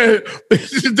that man?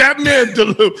 Is that man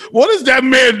what is that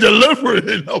man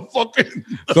delivering? A fucking.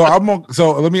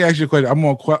 So let me ask you a question. I'm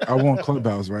on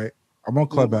Clubhouse, right? I'm on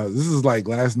Clubhouse. This is like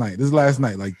last night. This is last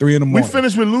night, like 3 a.m. We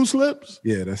finished with Loose Lips?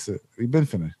 Yeah, that's it. We've been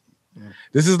finished.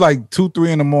 This is like 2-3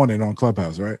 in the morning on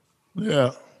Clubhouse, right?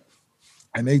 Yeah.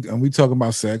 And we talking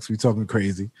about sex. We talking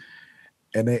crazy.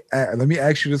 And let me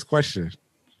ask you this question.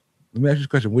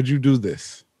 Would you do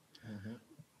this?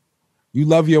 You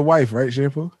love your wife, right,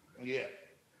 Shampoo? Yeah.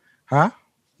 Huh?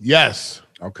 Yes.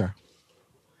 Okay.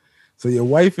 So your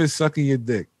wife is sucking your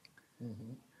dick.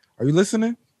 Are you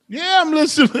listening? Yeah, I'm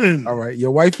listening. All right.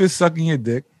 Your wife is sucking your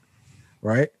dick,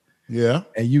 right? Yeah.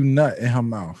 And you nut in her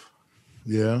mouth,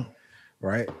 Yeah.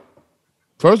 right?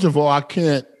 First of all, I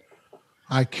can't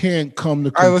come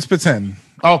to. All right, let's pretend.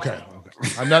 Okay.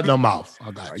 I nut in her mouth.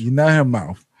 I got you. You nut in her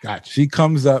mouth. Got you. She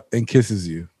comes up and kisses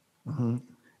you and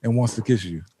wants to kiss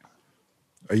you.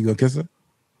 Are you gonna kiss her?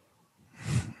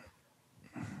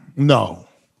 No.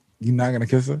 You're not gonna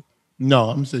kiss her? No,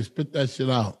 I'm saying spit that shit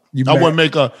out. You I mad-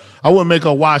 wouldn't make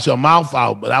her wash her mouth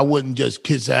out, but I wouldn't just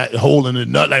kiss that holding the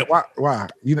nut like Why?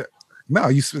 No,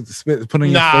 you spit, put it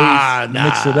in nah, your face,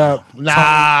 mix it up. Nah,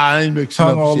 I ain't mixing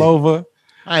tongue up all shit. over.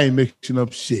 I ain't mixing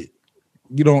up shit.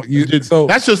 You don't. So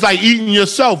That's just like eating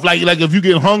yourself. Like if you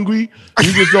get hungry,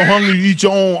 you get so hungry you eat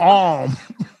your own arm.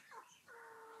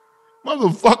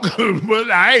 Motherfucker, but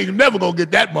I ain't never gonna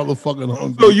get that motherfucking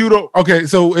hungry. So you don't. Okay,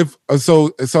 so if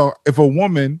a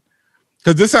woman,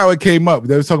 because this is how it came up.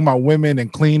 They was talking about women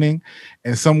and cleaning,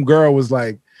 and some girl was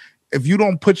like, if you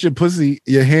don't put your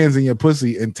hands in your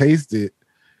pussy and taste it,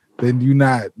 then you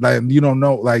don't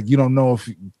know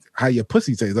how your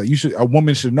pussy tastes. Like a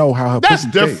woman should know how her That's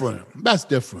pussy different. tastes. That's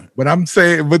different. But I'm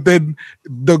saying, but then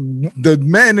the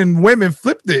men and women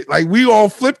flipped it. Like we all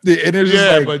flipped it, and it's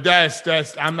just like, but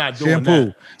that's I'm not doing shampoo.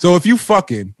 that. So if you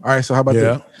fucking, all right. So how about Yeah.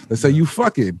 this? Let's say you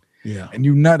fucking, Yeah. and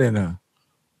you nut in her,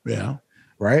 Yeah.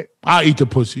 right? I'll eat the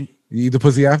pussy. You eat the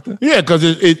pussy after? Yeah, because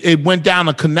it went down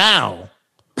a canal.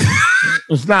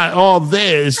 It's not all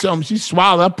there. It's something she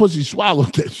swallowed. That pussy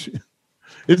swallowed that shit.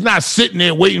 It's not sitting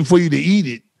there waiting for you to eat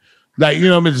it. Like, you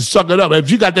know what I mean? To suck it up.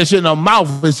 If you got that shit in her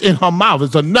mouth, it's in her mouth.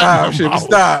 It's a nut in her mouth.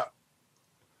 Stop.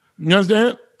 You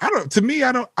understand?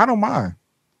 I don't mind.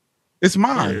 It's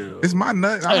mine. Hell. It's my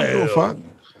nut. I don't give a Hell. fuck.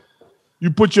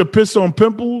 You put your piss on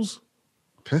pimples.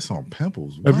 Piss on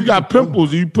pimples. If you got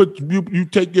pimples, you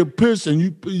take your piss and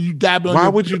you dab it on Why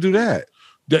your would you do that?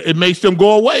 It makes them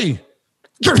go away.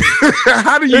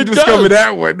 How do you It discover does.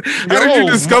 that one? How did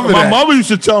you discover my that? mother used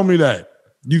to tell me that.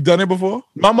 You've done it before?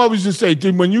 My mother used to say,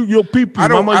 when your people,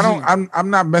 I'm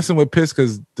not messing with piss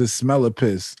because the smell of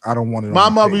piss, I don't want it. my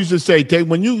on mother my used to say,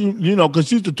 when you know, because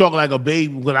she used to talk like a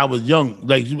baby when I was young,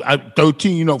 like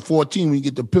 13, 14, when you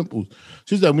get the pimples.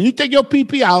 She said, when you take your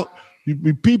pee out,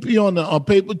 you pee on a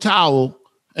paper towel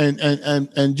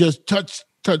and just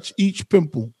touch each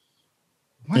pimple.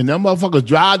 What? And that motherfucker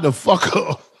dried the fuck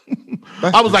up.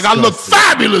 I was like, I look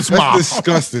fabulous, Mom. That's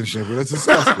disgusting, shit. That's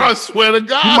disgusting. I swear to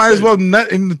God. You might as well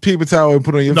nut in the paper towel and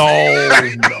put on your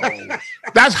face. No.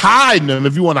 That's hiding them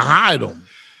if you want to hide them.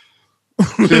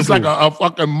 It's like a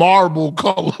fucking marble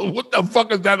color. What the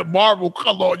fuck is that, a marble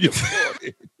color on your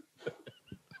forehead?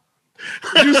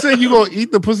 You say you gonna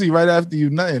eat the pussy right after you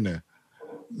nut in there.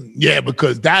 Yeah,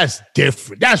 because that's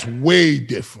different. That's way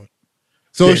different.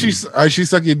 So if she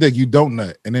suck your dick, you don't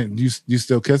nut, and then you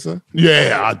still kiss her.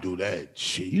 Yeah, I do that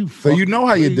shit. So you know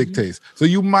how your dick tastes. So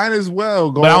you might as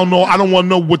well go. But I don't know. I don't want to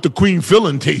know what the cream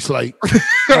filling tastes like.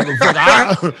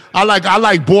 I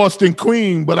like Boston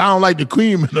cream, but I don't like the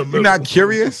cream in the middle. You're not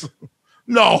curious?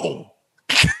 No.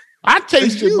 I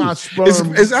tasted my sperm.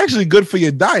 It's actually good for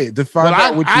your diet to find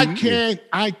out what you eat.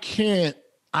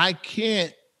 I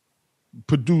can't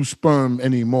produce sperm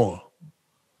anymore.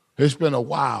 It's been a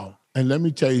while. And let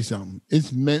me tell you something.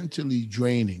 It's mentally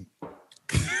draining.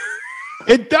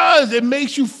 It does. It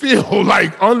makes you feel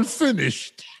like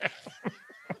unfinished.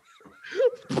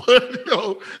 But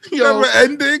never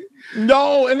ending.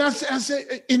 No, and I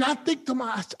say, and I think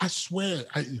to I swear,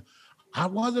 I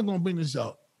wasn't gonna bring this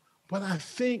up, but I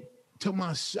think to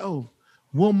myself,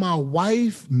 will my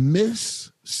wife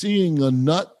miss seeing a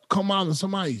nut come out of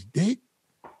somebody's dick?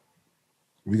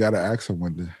 We gotta ask her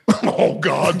one day. Oh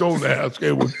God, don't ask.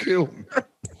 It would kill me.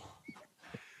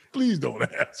 Please don't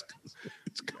ask.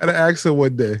 Gotta ask her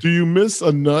one day. Do you miss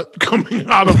a nut coming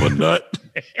out of a nut?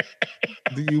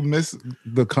 Do you miss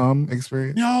the cum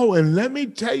experience? Yo, and let me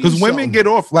tell you, Because women something. get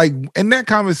off, like in that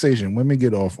conversation, women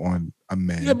get off on a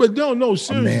man. Yeah, but no, a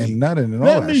seriously. man nutting and all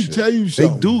Let that me shit. tell you They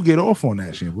something. do get off on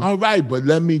that shit. All right, but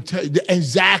let me tell you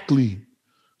exactly.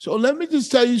 So let me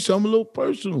just tell you something a little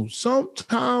personal.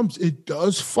 Sometimes it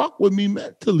does fuck with me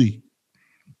mentally.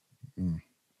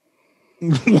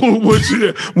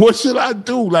 What should I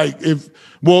do? Like, it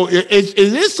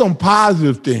is some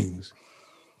positive things.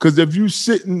 Because if you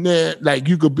sitting there, like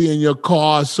you could be in your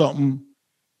car or something,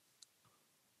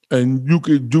 and you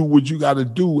could do what you got to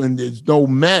do, and there's no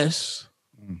mess.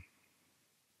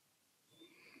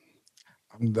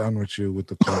 I'm done with you with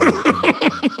the car.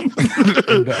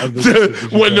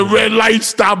 When the red lights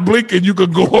stop blinking, you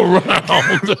could go around.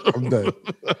 I'm done.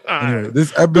 Anyway,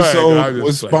 this episode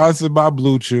was sponsored by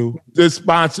Blue Chew. This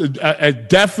sponsored,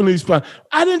 definitely sponsored.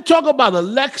 I didn't talk about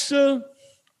Alexa.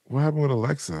 What happened with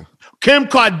Alexa? Kim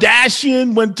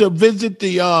Kardashian went to visit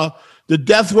the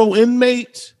death row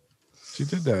inmates. She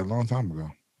did that a long time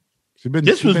ago.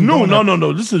 This was new.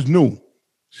 No. This is new.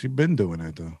 She's been doing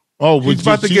it though. Oh, she's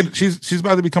about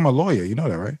to become a lawyer. You know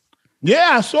that, right? Yeah,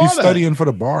 I saw She's that. studying for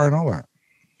the bar and all that.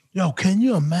 Yo, can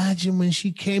you imagine when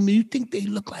she came in? You think they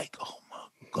look like, oh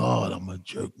my God, I'm gonna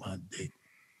jerk my dick.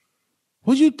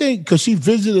 What do you think? Because she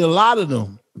visited a lot of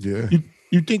them. Yeah.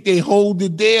 You think they hold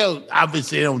it there?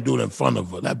 Obviously, they don't do it in front of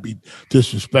her. That'd be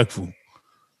disrespectful.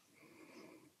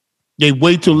 They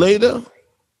wait till later?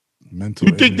 Mental.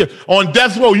 You think that on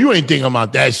death row, you ain't thinking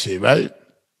about that shit, right?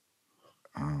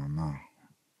 I don't know.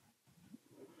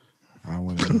 I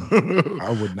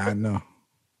would not know.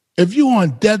 If you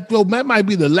on death row, that might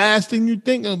be the last thing you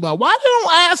thinking about. Why they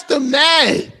don't ask them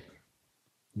that?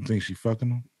 You think she fucking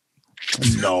them?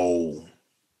 No.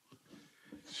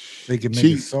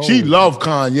 She love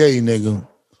Kanye, nigga.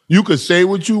 You could say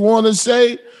what you want to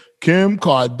say. Kim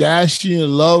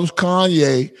Kardashian loves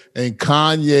Kanye, and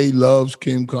Kanye loves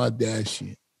Kim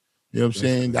Kardashian. You know what I'm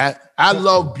saying? I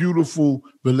love beautiful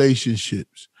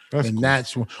relationships.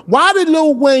 That's why did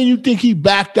Lil Wayne, you think he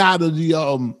backed out of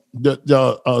the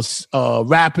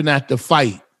rapping at the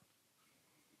fight?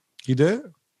 He did?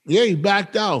 Yeah, he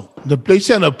backed out. They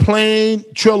sent a plane,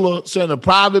 Triller sent a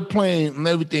private plane and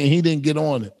everything. He didn't get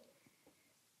on it.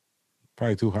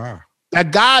 Probably too high.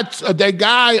 That guy.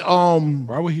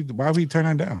 Why would he turn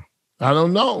that down? I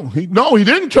don't know. He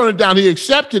didn't turn it down. He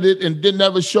accepted it and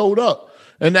never showed up.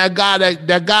 And that guy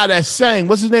that sang,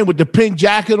 what's his name with the pink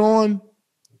jacket on?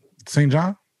 St.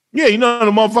 John? Yeah, you know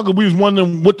the motherfucker. We was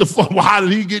wondering what the fuck. How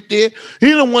did he get there?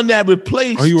 He the one that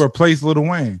replaced. Oh, he replaced Lil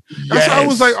Wayne. That's why I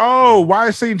was like, oh, why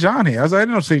is St. John here? I was like, I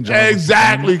didn't know St. John.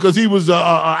 Exactly, because he was a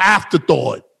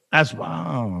afterthought. That's why.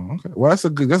 Oh, okay. Well,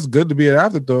 that's good to be an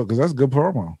afterthought because that's good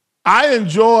promo. I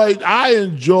enjoyed.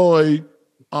 Actually,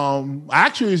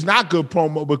 it's not good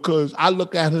promo because I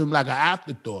look at him like an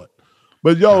afterthought.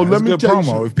 But yo, let me tell you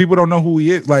something. If people don't know who he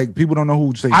is, like people don't know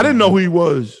who. I didn't know who he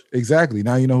was. Exactly.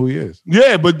 Now you know who he is.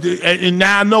 Yeah, but and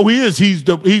now I know he is. He's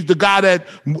the guy that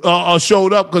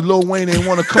showed up because Lil Wayne didn't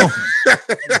want to come.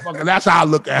 That's how I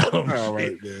look at him. All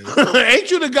right, man.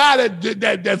 Ain't you the guy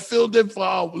that filled in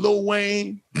for Lil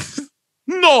Wayne?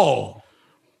 No,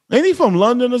 ain't he from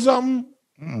London or something?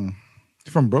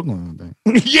 He's from Brooklyn, I think.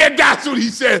 Yeah, that's what he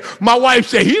said. My wife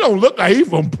said he don't look like he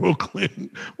from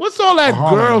Brooklyn. What's all that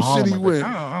girl shit he wearing?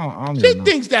 I don't She know.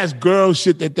 thinks that's girl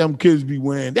shit that them kids be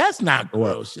wearing. That's not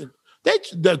girl shit.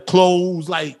 The clothes,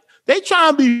 like they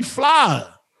trying to be fly.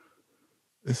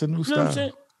 It's a new You know what I'm style.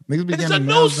 saying? Niggas be It's getting a their new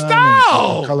nails done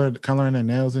style. and coloring their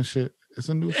nails and shit. It's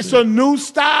a new. It's shit. a new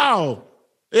style.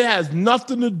 It has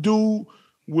nothing to do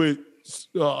with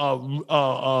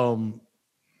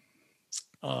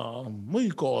what do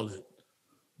you call it?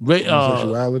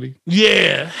 Homosexuality.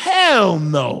 Yeah, hell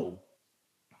no.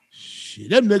 Shit,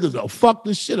 them niggas will fuck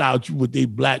the shit out you with their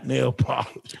black nail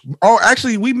polish. Oh,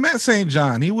 actually, we met St.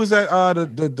 John. He was at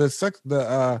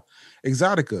the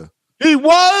Exotica. He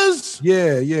was?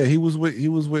 Yeah. He was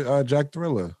with Jack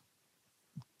Thriller.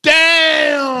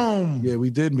 Damn. Yeah,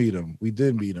 we did meet him.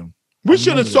 We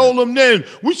should have told him then.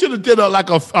 We should have did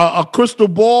a crystal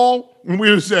ball, and we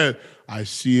would have said, I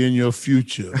see in your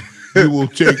future, you will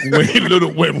take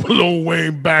Lil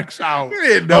Wayne backs out. We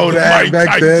didn't know that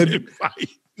back then. Fight.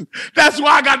 That's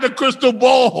why I got the crystal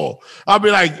ball. I'll be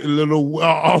like,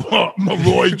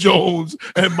 Roy Jones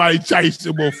and Mike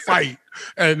Tyson will fight,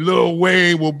 and Lil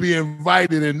Wayne will be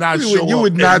invited and not show up. You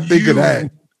would not think of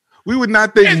that. We would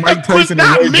not think Mike Tyson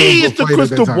and Roy Jones it's the will fight at that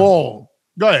crystal time. ball.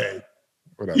 Go ahead.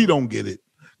 Whatever. You don't get it.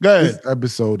 Go ahead. This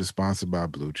episode is sponsored by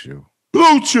Blue Chew.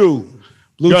 Blue Chew.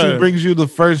 Blue Go Chew ahead. brings you the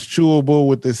first chewable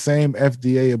with the same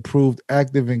FDA-approved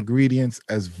active ingredients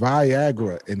as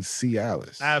Viagra and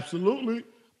Cialis. Absolutely.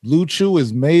 Blue Chew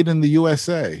is made in the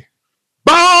USA.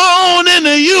 Born in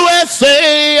the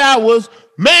USA, I was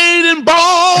made and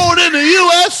born in the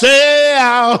USA.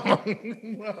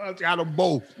 I got them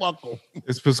both. Fuck them.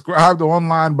 It's prescribed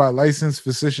online by licensed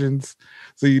physicians,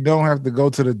 so you don't have to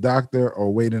go to the doctor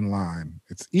or wait in line.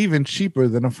 It's even cheaper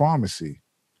than a pharmacy.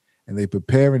 And they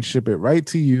prepare and ship it right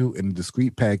to you in a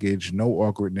discreet package, no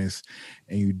awkwardness,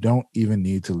 and you don't even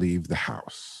need to leave the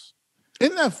house.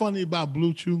 Isn't that funny about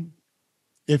Blue Chew?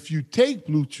 If you take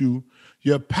Blue Chew,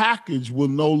 your package will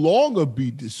no longer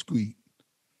be discreet.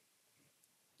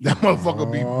 That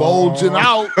motherfucker be bulging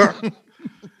out.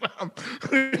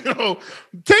 You know,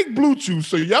 take Blue Chew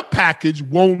so your package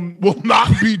will not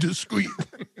be discreet.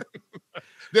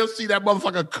 They'll see that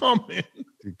motherfucker coming.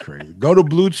 You're crazy. Go to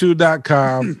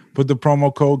bluechew.com, put the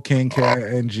promo code KING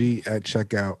at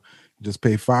checkout. Just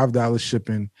pay $5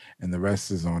 shipping, and the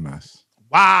rest is on us.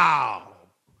 Wow.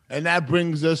 And that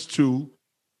brings us to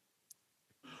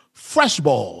Fresh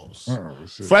Balls.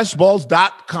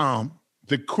 Freshballs.com,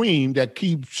 the cream that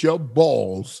keeps your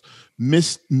balls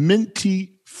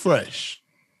minty fresh.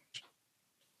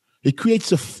 It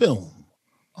creates a film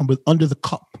under the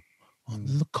cup.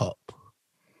 Under the cup.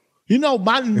 You know,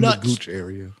 my In the nuts, gooch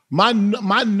area. my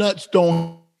nuts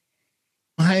don't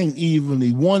hang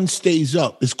evenly. One stays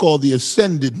up. It's called the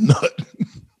ascended nut.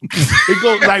 It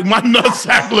goes like my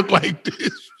nutsack look like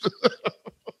this.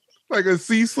 Like a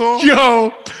seesaw? Yo,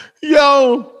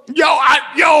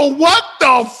 what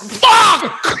the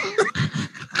fuck?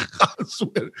 I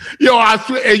swear.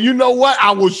 And you know what?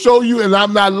 I will show you, and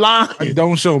I'm not lying.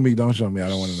 Don't show me. I don't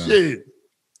want to know. Shit.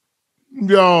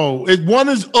 Yo, one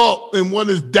is up and one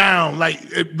is down, like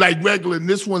regular, and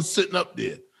this one's sitting up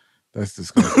there. That's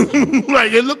disgusting.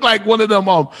 Like it looked like one of them,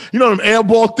 you know, them air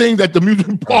ball things at the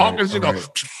music park, and sit up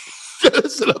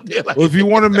there. Like, Well, if you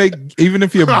want to make, even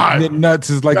if your nuts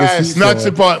is like a yes, seesaw, nuts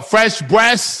and fresh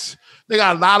breasts. They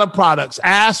got a lot of products.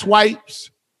 Ass wipes.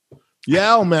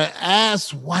 Yeah, man,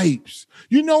 ass wipes.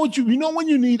 You know when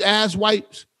you need ass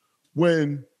wipes?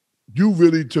 When you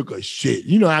really took a shit.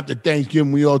 You know, after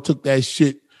Thanksgiving, we all took that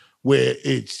shit where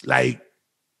it's like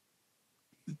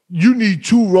you need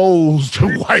 2 rolls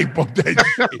to wipe up that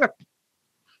shit.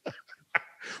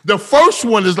 The first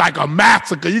one is like a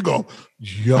massacre. You go,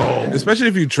 yo. especially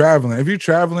if you're traveling. If you're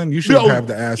traveling, you should have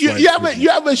the ass wipes. You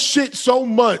ever shit so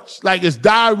much, like it's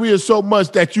diarrhea so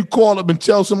much that you call up and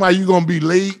tell somebody you're gonna be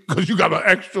late because you got an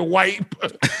extra wipe.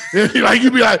 Like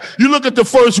you be like, you look at the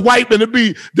first wipe and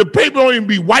the paper don't even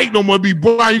be white no more, it be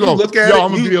brown. You go, look at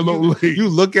I'm gonna be a little late. You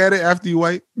look at it after you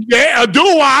wipe. Yeah, do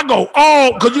I go,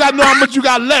 because you gotta know how much you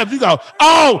got left. You go,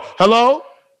 hello?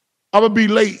 I'm gonna be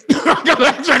late.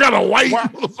 I gotta wipe.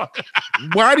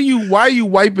 Why are you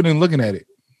wiping and looking at it?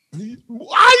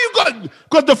 Why you got?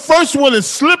 Because the first one is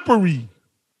slippery.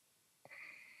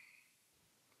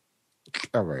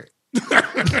 All right.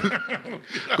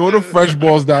 Go to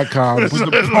freshballs.com,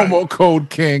 put the promo code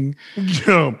KING,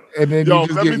 and then you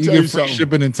get free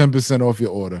shipping and 10% off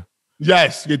your order.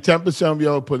 Yes, get 10% of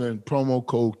your order, put in promo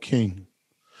code KING.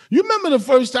 You remember the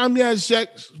first time you had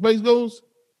sex, Space Ghost?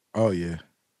 Oh, yeah.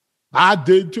 I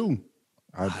did too.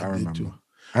 I remember. Too.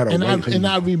 I had a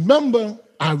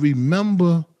I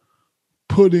remember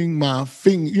putting my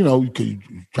finger, you know, you could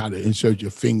try to insert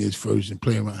your fingers first and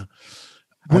play around.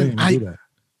 I didn't do that.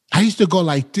 I used to go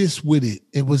like this with it.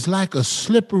 It was like a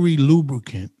slippery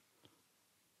lubricant.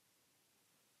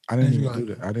 I didn't even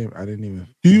do that. I didn't even.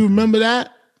 Do you remember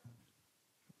that?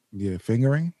 Yeah,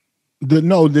 fingering? The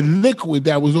liquid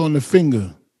that was on the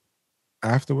finger.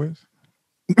 Afterwards?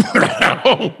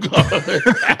 Oh,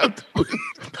 God.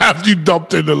 After you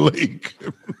dumped in the lake.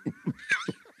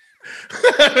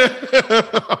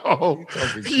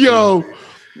 Yo.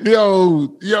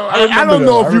 I don't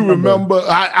know if you remember.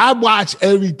 I watched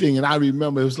everything, and I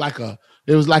remember it was like a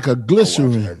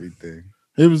glycerin. Everything.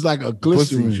 It was like a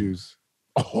glycerin Pussy juice.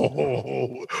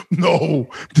 Oh no!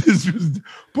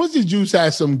 Pussy juice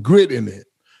had some grit in it.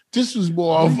 This was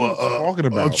more of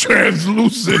a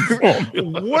translucent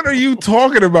formula. What are you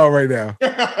talking about right now?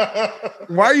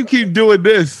 Why you keep doing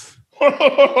this?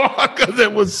 Because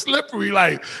it was slippery.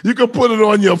 Like you could put it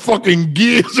on your fucking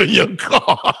gears in your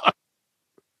car.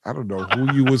 I don't know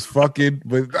who you was fucking,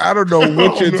 but I don't know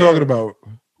what you're talking about.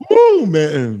 Oh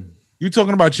man, you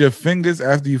talking about your fingers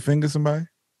after you finger somebody?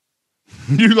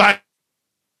 You like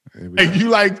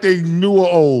things new or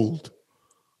old?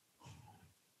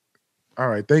 All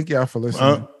right, thank y'all for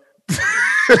listening.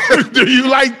 Do you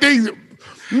like things?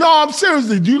 No, I'm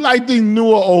seriously. Do you like things new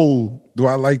or old? Do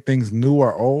I like things new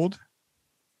or old?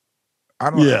 I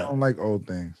don't like old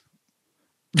things.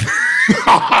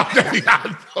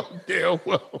 I know damn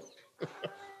well.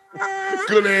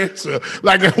 Good answer.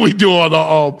 Like we do on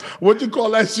the what you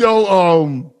call that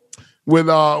show? With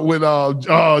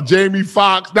Jamie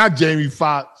Foxx, not Jamie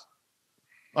Foxx.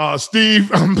 Steve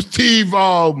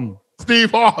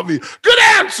Harvey. Good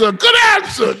answer.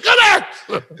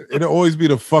 It'll always be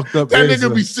the fucked up That answer.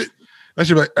 nigga be sitting. That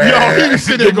should be like, Yo, he be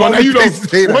sitting there going, you know,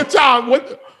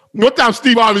 one time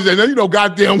Steve Harvey said, you know,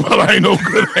 goddamn well I ain't no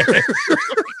good answer.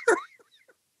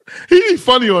 He be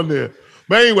funny on there.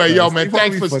 But anyway, yo, man, Steve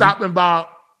thanks for Harvey's stopping by.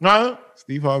 Huh?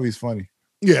 Steve Harvey's funny.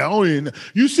 Yeah,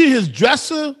 you see his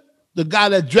dresser, the guy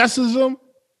that dresses him?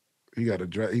 He got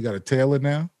a tailor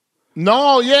now?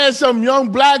 No, yeah, some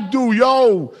young black dude.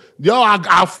 Yo,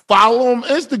 I follow him on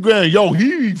Instagram. Yo,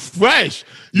 he fresh.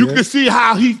 You can see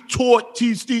how he taught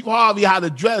Steve Harvey how to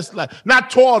dress. Like, not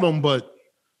taught him, but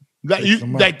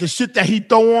like the shit that he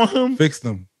throw on him. Fixed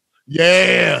him.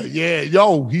 Yeah.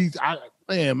 Yo, I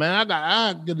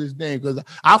gotta get his name because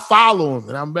I follow him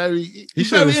and I'm very. He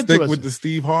should have stick with the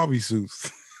Steve Harvey suits.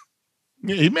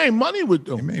 Yeah, he made money with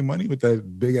them. He made money with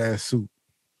that big ass suit.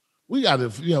 We gotta,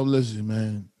 listen,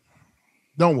 man.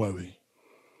 Don't worry.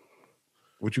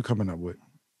 What you coming up with?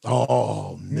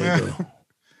 Oh, nigga.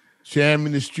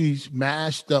 Shamming the Streets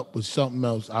mashed up with something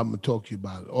else. I'm gonna talk to you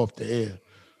about it off the air.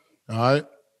 All right,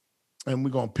 and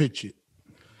we're gonna pitch it.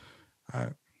 All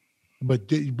right.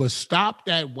 But stop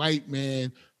that white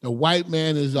man. The white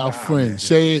man is our friend. Man.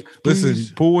 Say it. Please.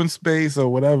 Listen, Pool in Space or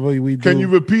whatever we do. Can you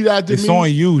repeat that to me? It's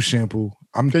on you, Shampoo.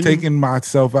 I'm taking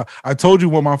myself out. I told you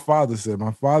what my father said.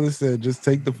 My father said, just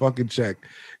take the fucking check.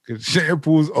 Because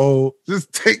Shampoo's old.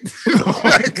 Just take the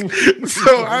check.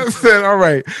 So I said, all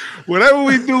right, whatever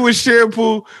we do with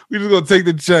Shampoo, we just going to take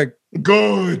the check.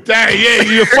 Good. Dang, yeah,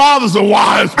 your father's a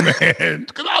wise man.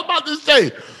 Because I was about to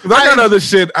say. I got other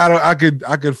shit I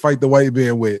could fight the white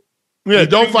man with. Yeah,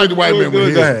 don't fight the white man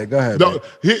with him. Go ahead.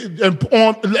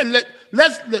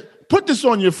 Let's put this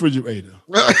on your refrigerator.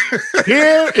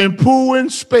 Here in Pooh in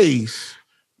Space,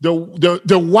 the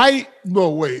white. No,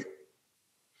 wait.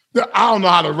 I don't know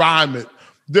how to rhyme it.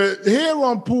 Here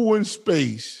on Pooh in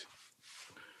Space,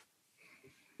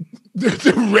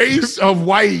 the race of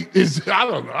white is. I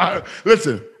don't know.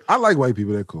 Listen, I like white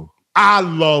people. They're cool. I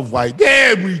love white.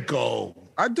 There we go.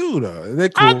 I do though. They're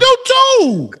cool. I do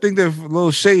too. I think they're a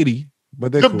little shady,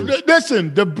 but they're cool.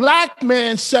 Listen, the black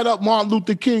man set up Martin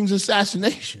Luther King's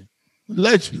assassination,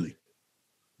 allegedly.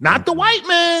 Not the white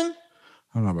man.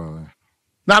 I don't know about that.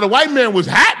 Now the white man was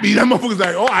happy. That motherfucker's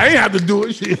like, oh, I ain't have to do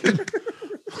it. Shit.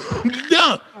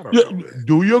 Yeah.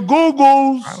 Do your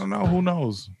Googles. I don't know. Who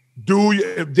knows?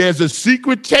 There's a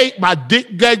secret tape by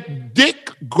Dick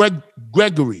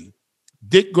Gregory.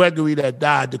 Dick Gregory that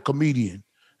died, the comedian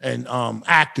and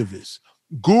activist.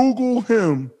 Google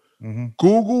him. Mm-hmm.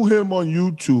 Google him on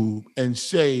YouTube and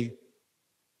say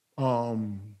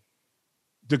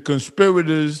the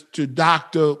conspirators to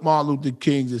Dr. Martin Luther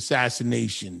King's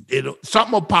assassination.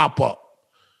 Something will pop up.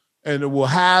 And it will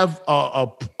have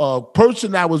a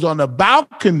person that was on the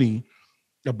balcony,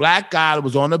 the black guy that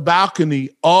was on the balcony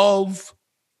of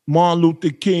Martin Luther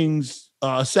King's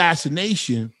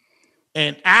assassination.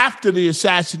 And after the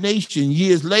assassination,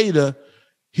 years later,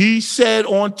 he said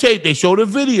on tape, they showed a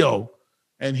video,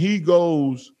 and he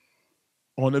goes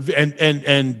on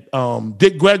and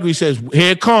Dick Gregory says,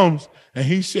 here it comes. And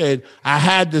he said, I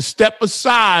had to step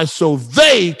aside so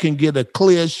they can get a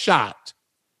clear shot.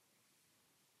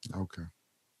 Okay.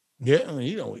 Yeah,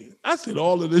 I said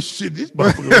all of this shit. This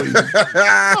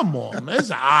motherfucker. Come on, man. It's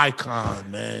an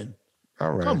icon, man.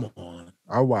 All right. Come on.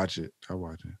 I'll watch it.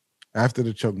 After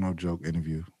the Choke No Joke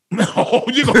interview. No,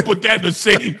 you're going to put that in the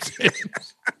same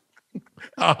sentence.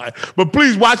 All right. But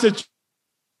please watch it.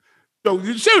 So,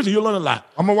 seriously, you'll learn a lot.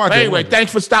 I'm going to watch it. Anyway,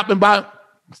 thanks for stopping by.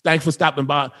 Thanks for stopping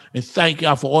by. And thank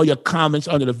y'all for all your comments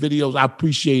under the videos. I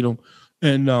appreciate them.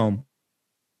 And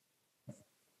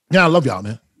yeah, I love y'all,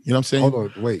 man. You know what I'm saying? Hold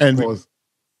on. Wait. And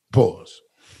pause.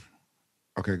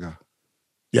 Okay, go.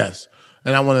 Yes.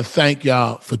 And I want to thank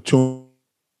y'all for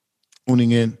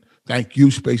tuning in. Thank you,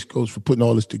 Space Ghost, for putting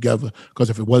all this together. Because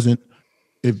if it wasn't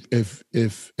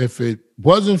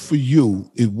for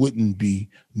you, it wouldn't be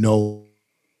no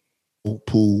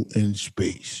Pool in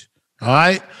Space. All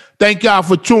right? Thank y'all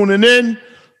for tuning in.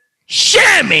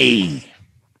 Shammy!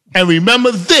 And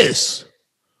remember this,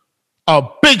 a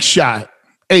big shot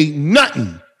ain't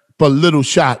nothing but a little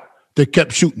shot that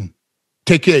kept shooting.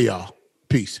 Take care, y'all.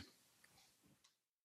 Peace.